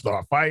 because they're going to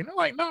start fighting. I'm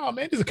like, no,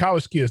 man, these are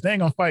college kids. They ain't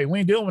going to fight. We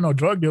ain't dealing with no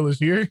drug dealers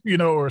here,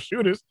 or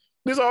shooters.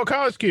 These are all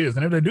college kids.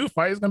 And if they do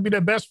fight, it's going to be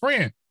their best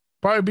friend.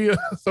 Probably be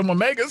some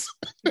Omegas.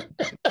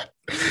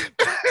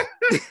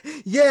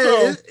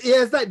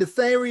 It's like the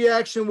same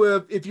reaction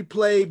with if you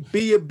play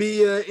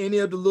Bia, any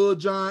of the Lil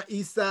Jon,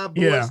 East Side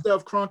Boy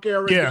stuff, Crunk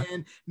Era,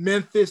 and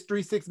Memphis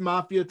 3-6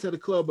 Mafia to the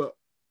club up.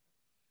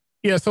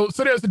 Yeah, so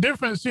there's a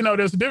difference,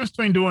 there's a difference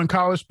between doing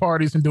college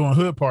parties and doing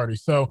hood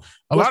parties. So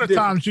a lot of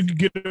times you could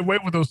get away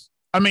with those.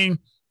 I mean,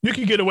 you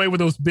can get away with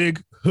those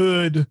big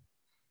hood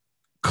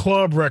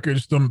club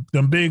records, them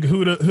big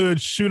hood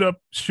shoot up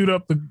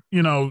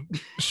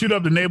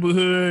the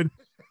neighborhood,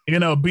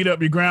 beat up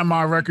your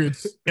grandma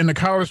records in the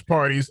college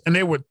parties, and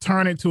they would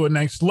turn it to a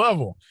next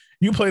level.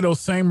 You play those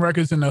same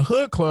records in the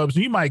hood clubs,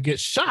 you might get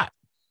shot,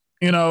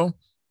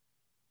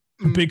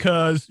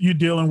 because you're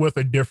dealing with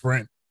a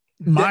different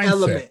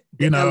mindset,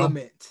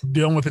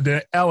 dealing with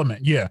the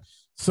element. Yeah.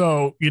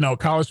 So,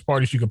 college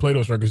parties, you can play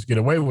those records, get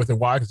away with it.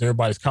 Why? Because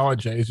everybody's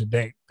college age, and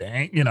they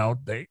ain't,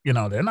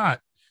 they're not,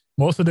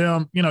 most of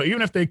them,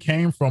 even if they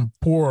came from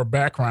poor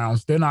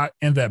backgrounds, they're not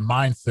in that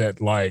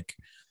mindset. Like,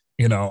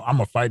 I'm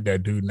gonna fight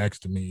that dude next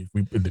to me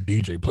if the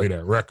DJ play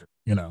that record,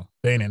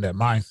 they ain't in that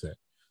mindset.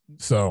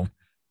 So,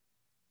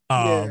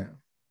 but,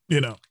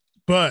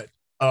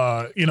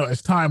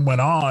 as time went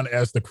on,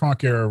 as the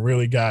crunk era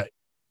really got,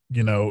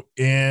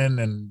 in,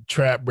 and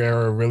trap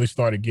era really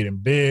started getting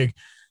big,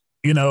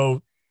 you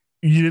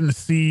didn't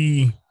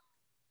see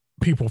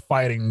people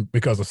fighting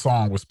because a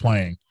song was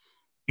playing.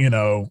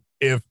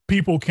 If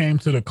people came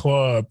to the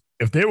club,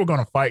 if they were going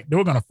to fight, they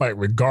were going to fight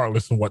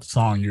regardless of what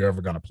song you're ever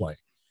going to play.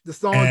 The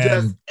song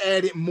just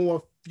added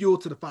more fuel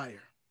to the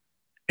fire.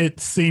 It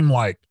seemed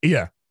like,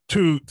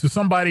 to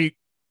somebody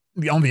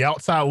on the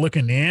outside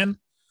looking in,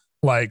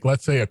 like,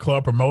 let's say a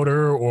club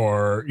promoter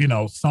or,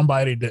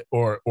 somebody that,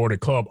 or the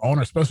club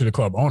owner, especially the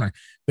club owner,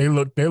 they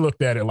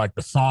looked at it like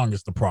the song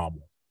is the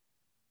problem.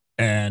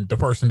 And the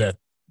person that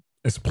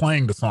is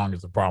playing the song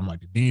is the problem, like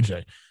the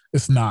DJ.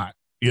 It's not,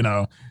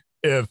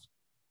 if,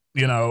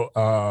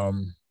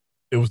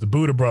 it was the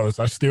Buddha Brothers.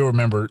 I still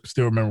remember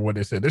what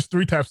they said. There's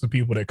three types of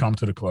people that come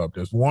to the club.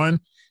 There's one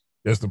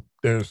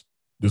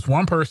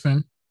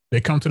person, they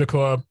come to the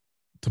club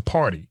to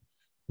party.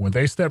 When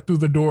they step through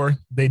the door,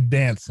 they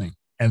dancing.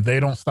 And they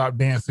don't stop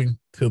dancing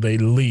till they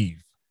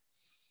leave.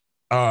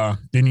 Then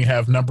you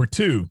have number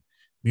two.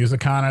 These are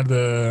kind of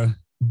the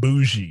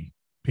bougie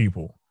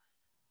people.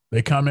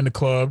 They come in the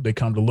club. They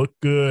come to look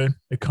good.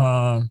 They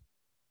come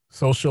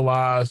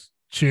socialize,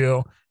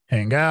 chill,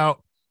 hang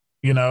out.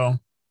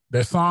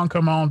 Their song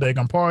come on, they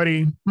can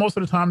party. Most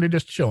of the time, they're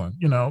just chilling,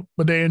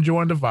 but they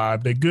enjoying the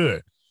vibe. They're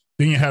good.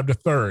 Then you have the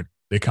third.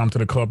 They come to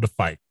the club to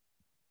fight.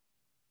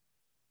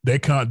 They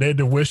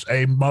to wish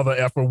a mother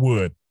effer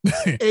would.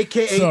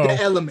 AKA the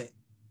element.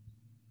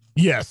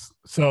 Yes.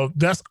 So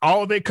that's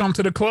all they come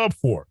to the club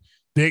for.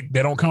 They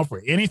don't come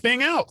for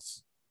anything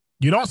else.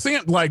 You don't see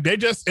them, like, they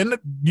just and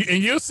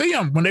you'll see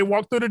them when they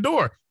walk through the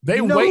door. They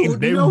wait.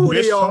 They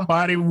wish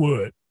somebody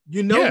would.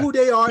 You know who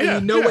they are,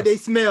 and you know what they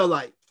smell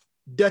like.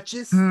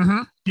 Duchess.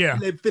 Mm-hmm. Yeah.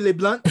 Philly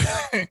Blunt.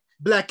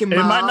 Black and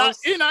Miles.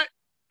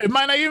 It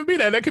might not even be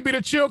that. That could be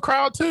the chill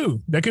crowd too.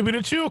 That could be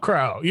the chill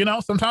crowd.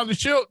 Sometimes the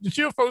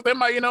chill folks, they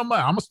might, I'm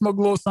gonna smoke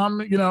a little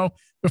something,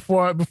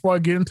 before I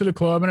get into the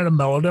club, and it'll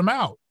mellow them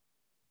out.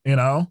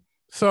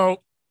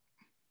 So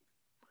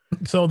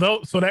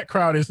that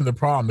crowd isn't the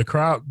problem.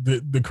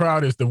 The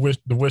crowd is the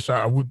wish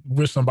I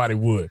wish somebody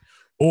would,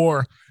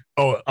 or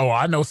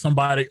I know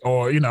somebody,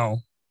 or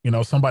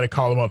somebody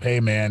call them up. Hey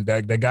man,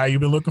 that guy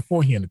you've been looking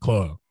for, he in the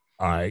club.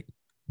 All right,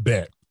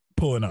 bet,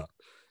 pulling up.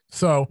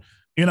 So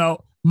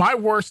my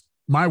worst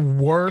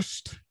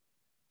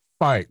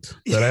fight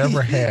that I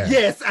ever had.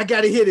 Yes, I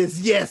gotta hear this.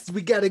 Yes,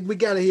 we gotta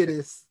hear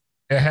this.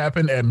 It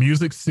happened at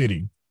Music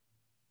City.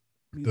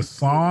 The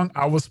song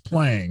I was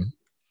playing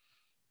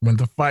when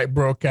the fight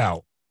broke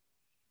out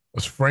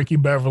was Frankie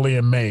Beverly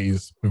and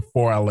Maze,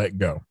 Before I Let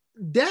Go.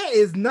 That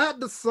is not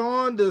the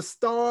song to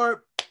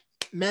start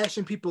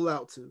mashing people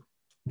out to.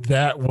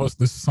 That was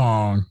the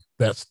song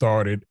that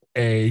started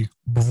a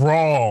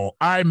brawl.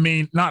 I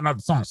mean, not the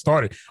song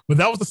started, but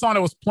that was the song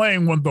that was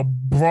playing when the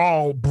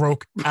brawl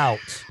broke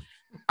out.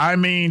 I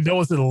mean, there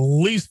was at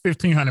least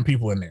 1,500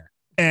 people in there.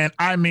 And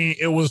I mean,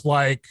 it was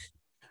like,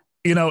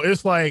 you know,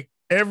 it's like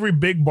every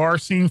big bar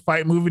scene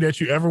fight movie that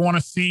you ever want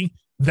to see.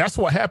 That's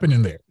what happened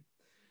in there.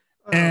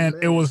 Oh, and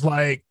man. it was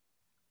like,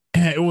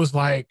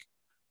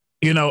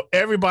 you know,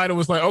 everybody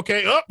was like,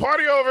 okay,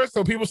 party over.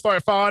 So people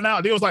started falling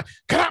out. They was like,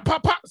 pop,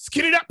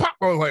 skitty that pop.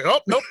 I was like,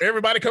 oh, nope,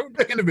 everybody coming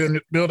back in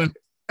the building.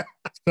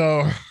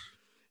 So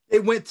they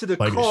went to the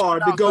car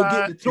to go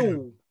get the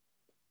tool.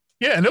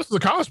 Yeah, and this was a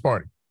college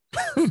party.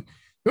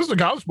 This was a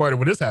college party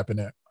when this happened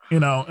at, you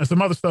know, and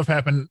some other stuff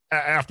happened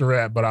after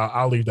that, but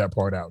I'll leave that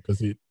part out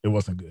because it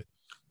wasn't good.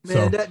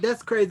 Man,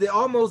 that's crazy. It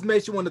almost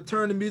makes you want to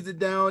turn the music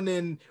down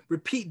and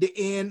repeat the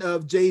end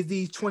of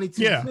Jay-Z's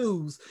 22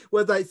 Clues.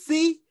 Where it's like,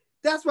 see,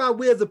 that's why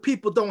we as a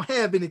people don't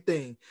have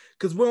anything,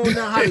 because we don't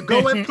know how to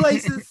go in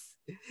places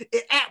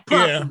and act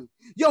properly.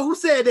 Yeah. Yo, who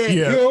said that?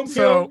 Yeah.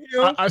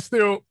 Him.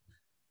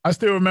 I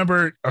still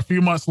remember a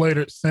few months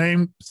later,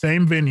 same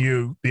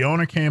venue. The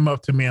owner came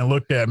up to me and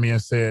looked at me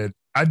and said,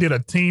 I did a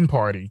teen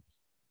party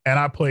and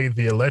I played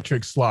the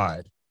electric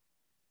slide.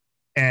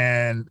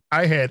 And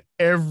I had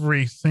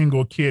every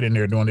single kid in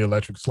there doing the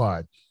electric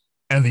slide.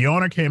 And the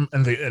owner came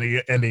and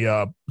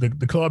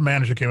the club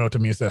manager came up to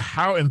me and said,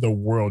 how in the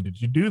world did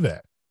you do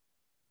that?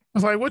 I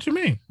was like, what you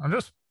mean? I'm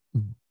just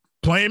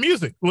playing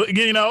music,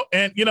 you know?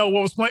 And you know,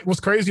 what's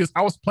crazy is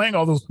I was playing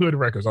all those hood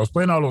records. I was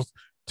playing all those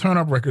turn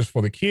up records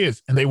for the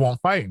kids and they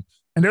won't fight.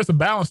 And there's a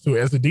balance to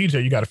it. As a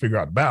DJ, you got to figure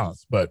out the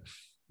balance. But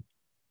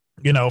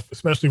you know,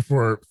 especially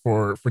for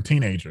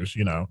teenagers,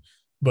 you know,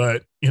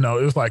 but you know,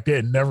 it was like they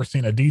had never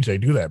seen a DJ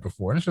do that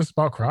before. And it's just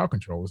about crowd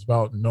control. It's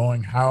about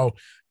knowing how,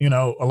 you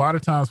know, a lot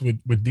of times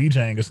with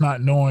DJing, it's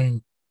not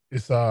knowing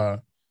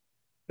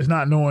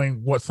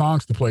what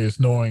songs to play, it's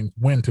knowing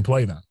when to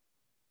play them.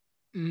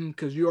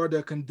 Because you are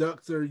the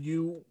conductor,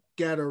 you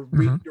gotta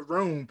read the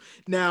room.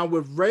 Now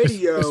with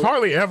radio, it's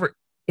hardly ever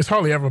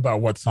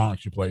about what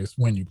songs you play, it's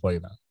when you play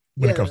them.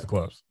 When it comes to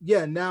clubs.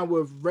 Yeah, now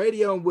with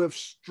radio, with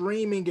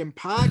streaming and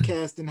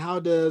podcasting, how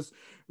does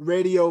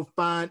radio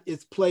find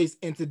its place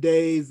in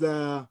today's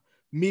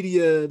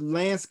media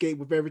landscape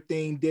with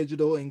everything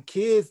digital? And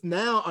kids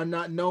now are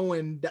not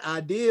knowing the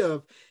idea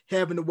of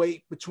having to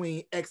wait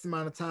between X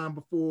amount of time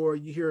before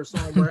you hear a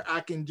song where I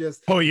can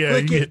just you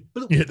hit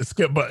the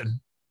skip button.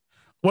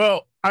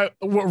 Well,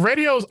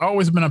 radio's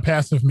always been a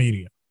passive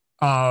medium.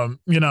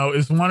 You know,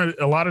 it's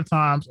a lot of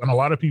times, and a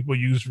lot of people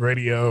use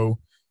radio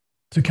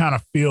to kind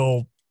of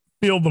fill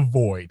the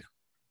void,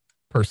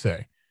 per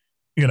se.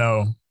 You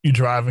know, you're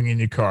driving in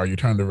your car, you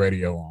turn the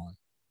radio on,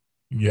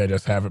 you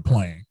just have it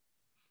playing.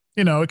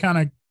 You know, it kind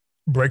of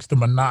breaks the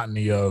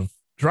monotony of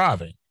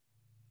driving.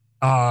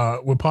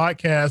 With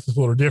podcasts, it's a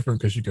little different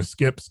because you can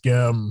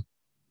skim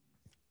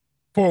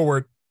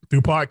forward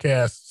through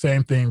podcasts.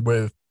 Same thing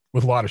with a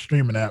lot of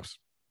streaming apps.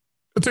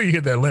 Until you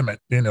hit that limit,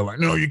 then they're like,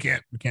 no, you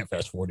can't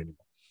fast forward anymore.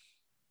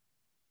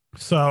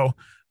 So,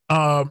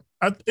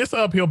 it's an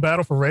uphill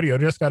battle for radio.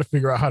 They just got to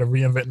figure out how to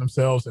reinvent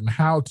themselves and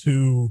how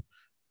to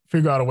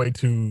figure out a way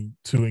to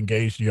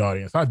engage the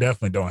audience. I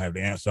definitely don't have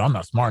the answer. I'm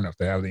not smart enough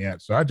to have the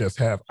answer. I just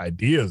have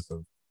ideas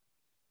of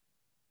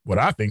what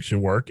I think should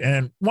work.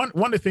 And one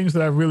of the things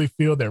that I really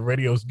feel that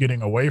radio is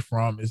getting away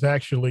from is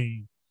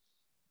actually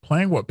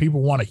playing what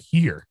people want to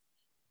hear.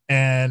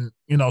 And,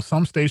 you know,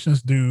 some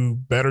stations do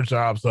better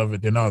jobs of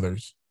it than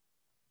others.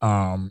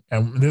 And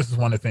this is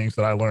one of the things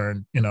that I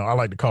learned, you know, I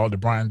like to call it the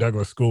Brian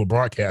Douglas School of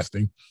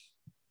Broadcasting.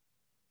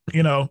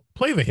 You know,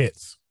 play the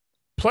hits,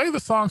 play the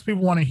songs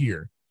people want to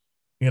hear,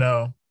 you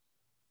know,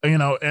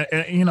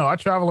 and you know, I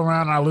travel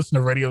around and I listen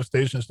to radio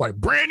stations like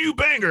brand new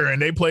banger.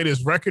 And they play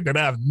this record that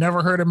I've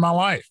never heard in my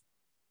life.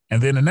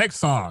 And then the next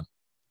song,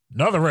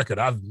 another record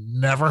I've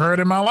never heard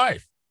in my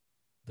life.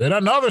 Then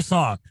another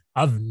song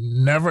I've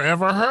never,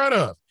 ever heard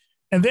of.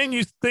 And then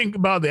you think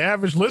about the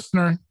average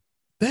listener,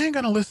 they ain't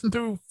going to listen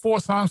through 4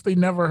 songs they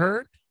never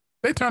heard.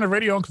 They turn the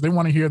radio on because they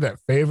want to hear that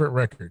favorite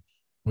record.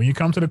 When you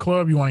come to the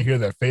club, you want to hear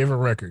that favorite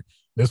record.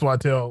 That's why I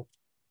tell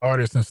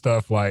artists and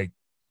stuff like,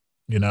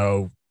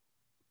 I'll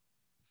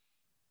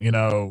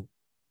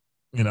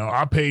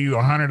pay you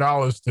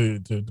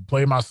 $100 to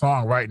play my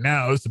song right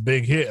now. It's a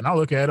big hit. And I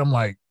look at them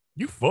like,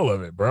 you full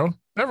of it, bro.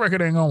 That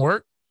record ain't going to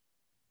work.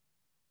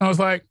 I was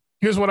like,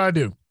 here's what I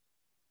do.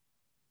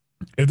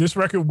 If this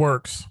record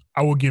works,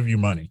 I will give you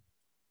money.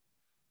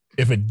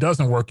 If it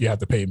doesn't work, you have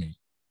to pay me.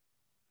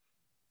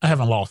 I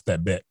haven't lost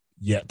that bet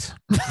yet.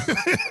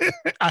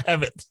 I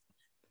haven't.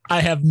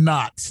 I have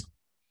not.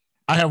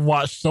 I have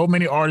watched so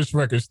many artists'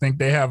 records think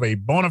they have a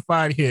bona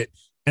fide hit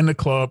in the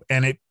club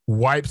and it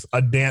wipes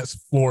a dance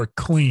floor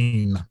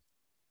clean.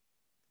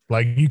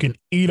 Like you can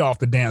eat off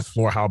the dance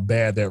floor how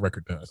bad that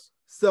record does.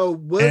 So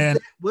And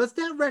was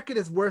that record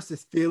as worse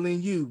as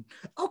Feeling You?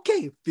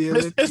 Okay,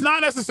 it's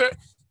not necessary.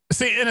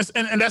 See,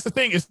 and that's the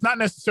thing. It's not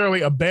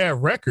necessarily a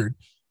bad record.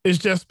 It's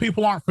just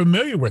people aren't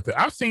familiar with it.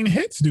 I've seen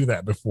hits do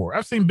that before.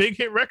 I've seen big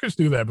hit records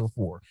do that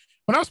before.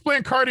 When I was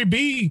playing Cardi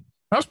B,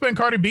 I was playing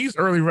Cardi B's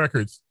early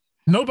records.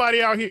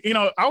 Nobody out here,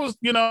 I was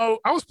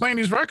playing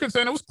these records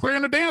and it was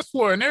clearing the dance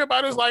floor, and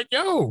everybody was like,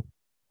 "Yo,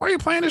 why are you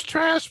playing this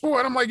trash for?"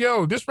 And I'm like,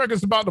 "Yo, this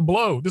record's about to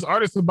blow. This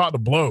artist is about to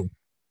blow."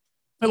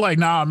 They're like,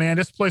 "Nah, man,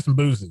 let's play some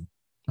boozy."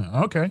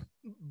 Okay.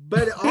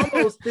 But it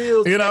almost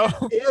feels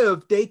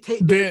if they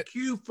take the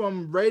cue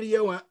from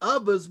radio and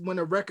others when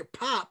a record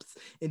pops,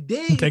 and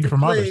then take it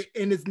from others,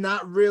 and it's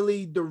not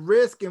really the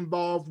risk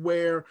involved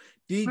where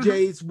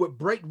DJs would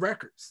break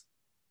records.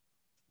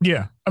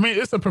 Yeah, I mean,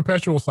 it's a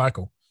perpetual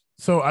cycle.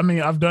 So, I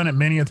mean, I've done it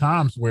many a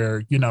times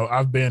where,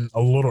 I've been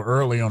a little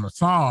early on a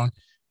song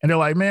and they're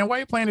like, "Man, why are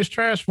you playing this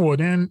trash for?"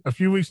 Then a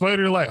few weeks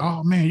later, they're like,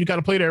 "Oh man, you got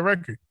to play that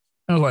record."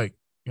 And I was like,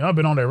 I've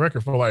been on that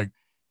record for like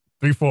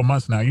 3-4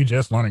 months now. You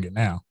just learning it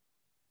now.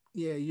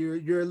 Yeah,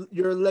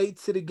 you're late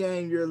to the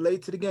game. You're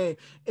late to the game.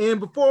 And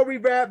before we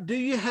wrap, do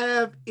you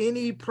have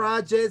any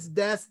projects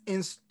that's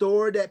in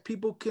store that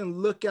people can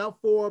look out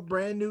for? A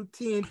brand new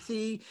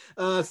TNT,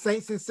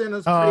 Saints and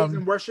Sinners Praise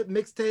and Worship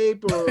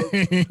mixtape, or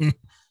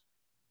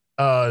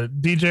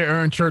DJ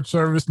Earn church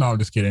service? No, I'm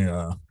just kidding.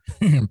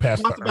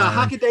 Pastor about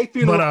Hockey Day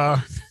funeral,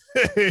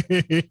 but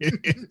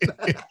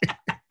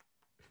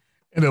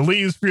in the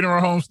Lee's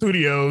Funeral Home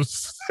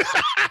Studios.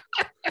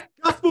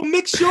 Gospel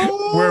mix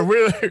show where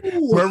we're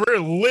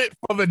lit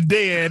for the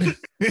dead.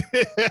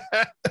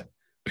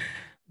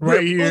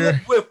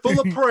 We're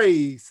full of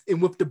praise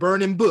and with the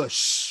burning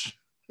bush.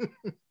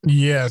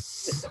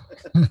 Yes.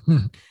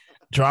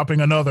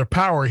 Dropping another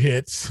power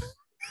hits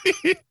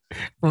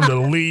from the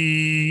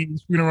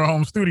Lee's Funeral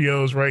Home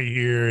Studios right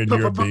here in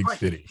your big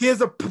city. Here's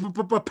a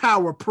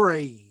power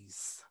praise.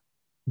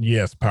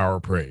 Yes, power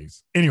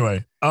praise.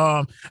 Anyway,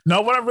 no,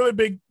 what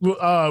really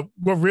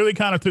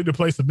kind of took the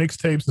place of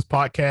mixtapes is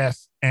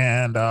podcasts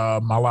and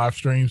my live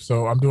stream.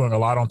 So I'm doing a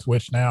lot on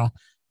Twitch now.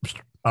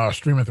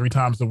 Streaming 3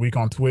 times a week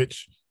on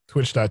Twitch,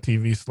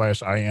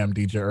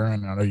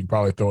 twitch.tv/IamDJEarn. I know you can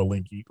probably throw a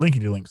link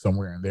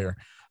somewhere in there.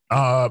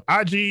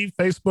 IG,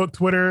 Facebook,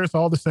 Twitter, it's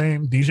all the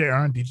same. DJ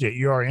Earn,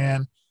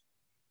 DJERN.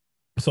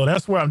 So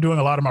that's where I'm doing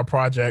a lot of my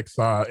projects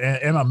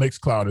and my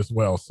Mixcloud as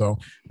well. So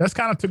that's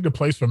kind of took the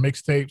place for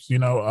mixtapes. You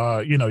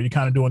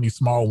kind of doing these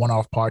small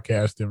one-off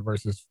podcasting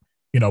versus,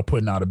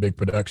 putting out a big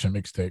production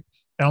mixtape.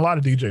 And a lot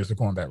of DJs are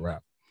going that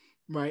route.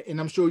 Right.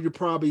 And I'm sure you're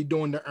probably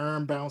doing the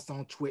earn bounce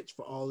on Twitch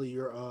for all of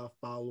your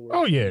followers.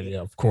 Oh, yeah. Yeah,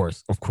 of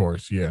course.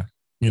 Yeah.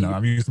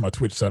 I'm using my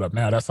Twitch setup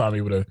now. That's how I'm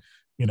able to,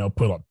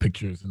 put up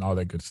pictures and all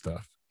that good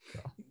stuff. So.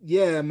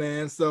 Yeah,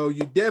 man. So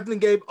you definitely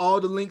gave all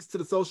the links to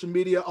the social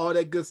media, all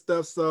that good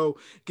stuff. So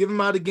give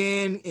them out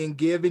again and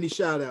give any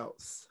shout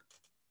outs.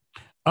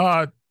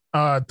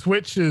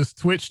 Twitch is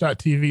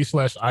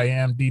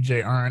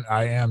twitch.tv/IamDJEarn,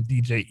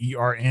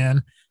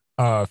 IamDJERN.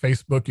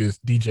 Facebook is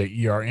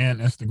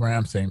DJERN.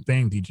 Instagram, same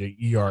thing,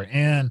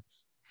 DJERN.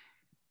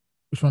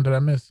 Which one did I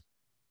miss?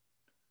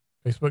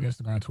 Facebook,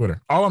 Instagram,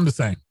 Twitter. All I'm the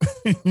same.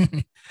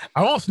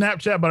 I won't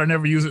Snapchat, but I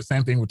never use it.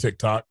 Same thing with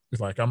TikTok.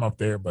 It's like I'm up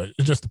there, but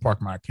it's just to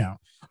park my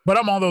account. But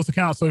I'm on those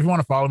accounts. So if you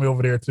want to follow me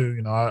over there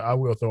too, I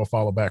will throw a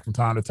follow back from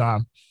time to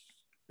time.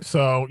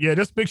 So yeah,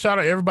 just big shout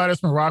out to everybody that's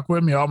been rock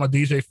with me, all my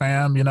DJ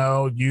fam,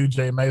 you,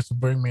 Jay Mace, will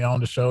bring me on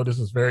the show. This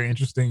is very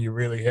interesting. You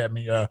really had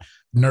me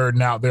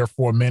nerding out there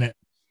for a minute.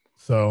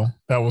 So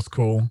that was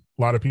cool.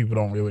 A lot of people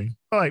don't really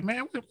like,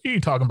 man, what are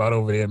you talking about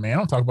over there, man? I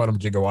don't talk about them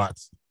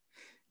gigawatts.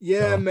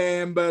 Yeah,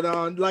 man. But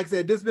like I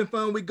said, this has been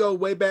fun. We go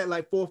way back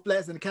like 4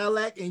 Flats and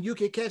Cadillac, and you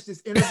can catch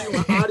this interview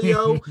on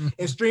audio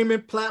and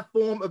streaming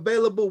platform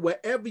available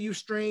wherever you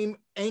stream: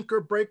 Anchor,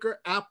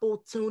 Breaker,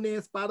 Apple,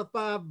 TuneIn,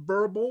 Spotify,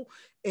 Verbal,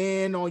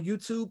 and on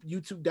YouTube,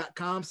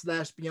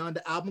 youtube.com/Beyond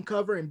the Album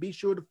Cover. And be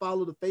sure to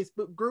follow the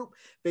Facebook group,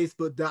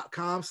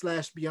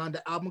 facebook.com/Beyond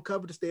the Album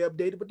Cover, to stay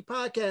updated with the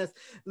podcast.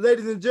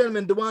 Ladies and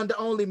gentlemen, the one, the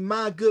only,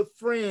 my good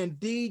friend,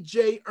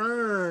 DJ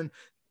Earn.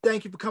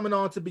 Thank you for coming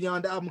on to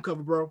Beyond the Album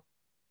Cover, bro.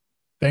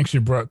 Thank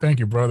you, bro.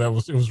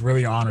 It was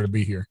really an honor to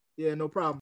be here. Yeah, no problem.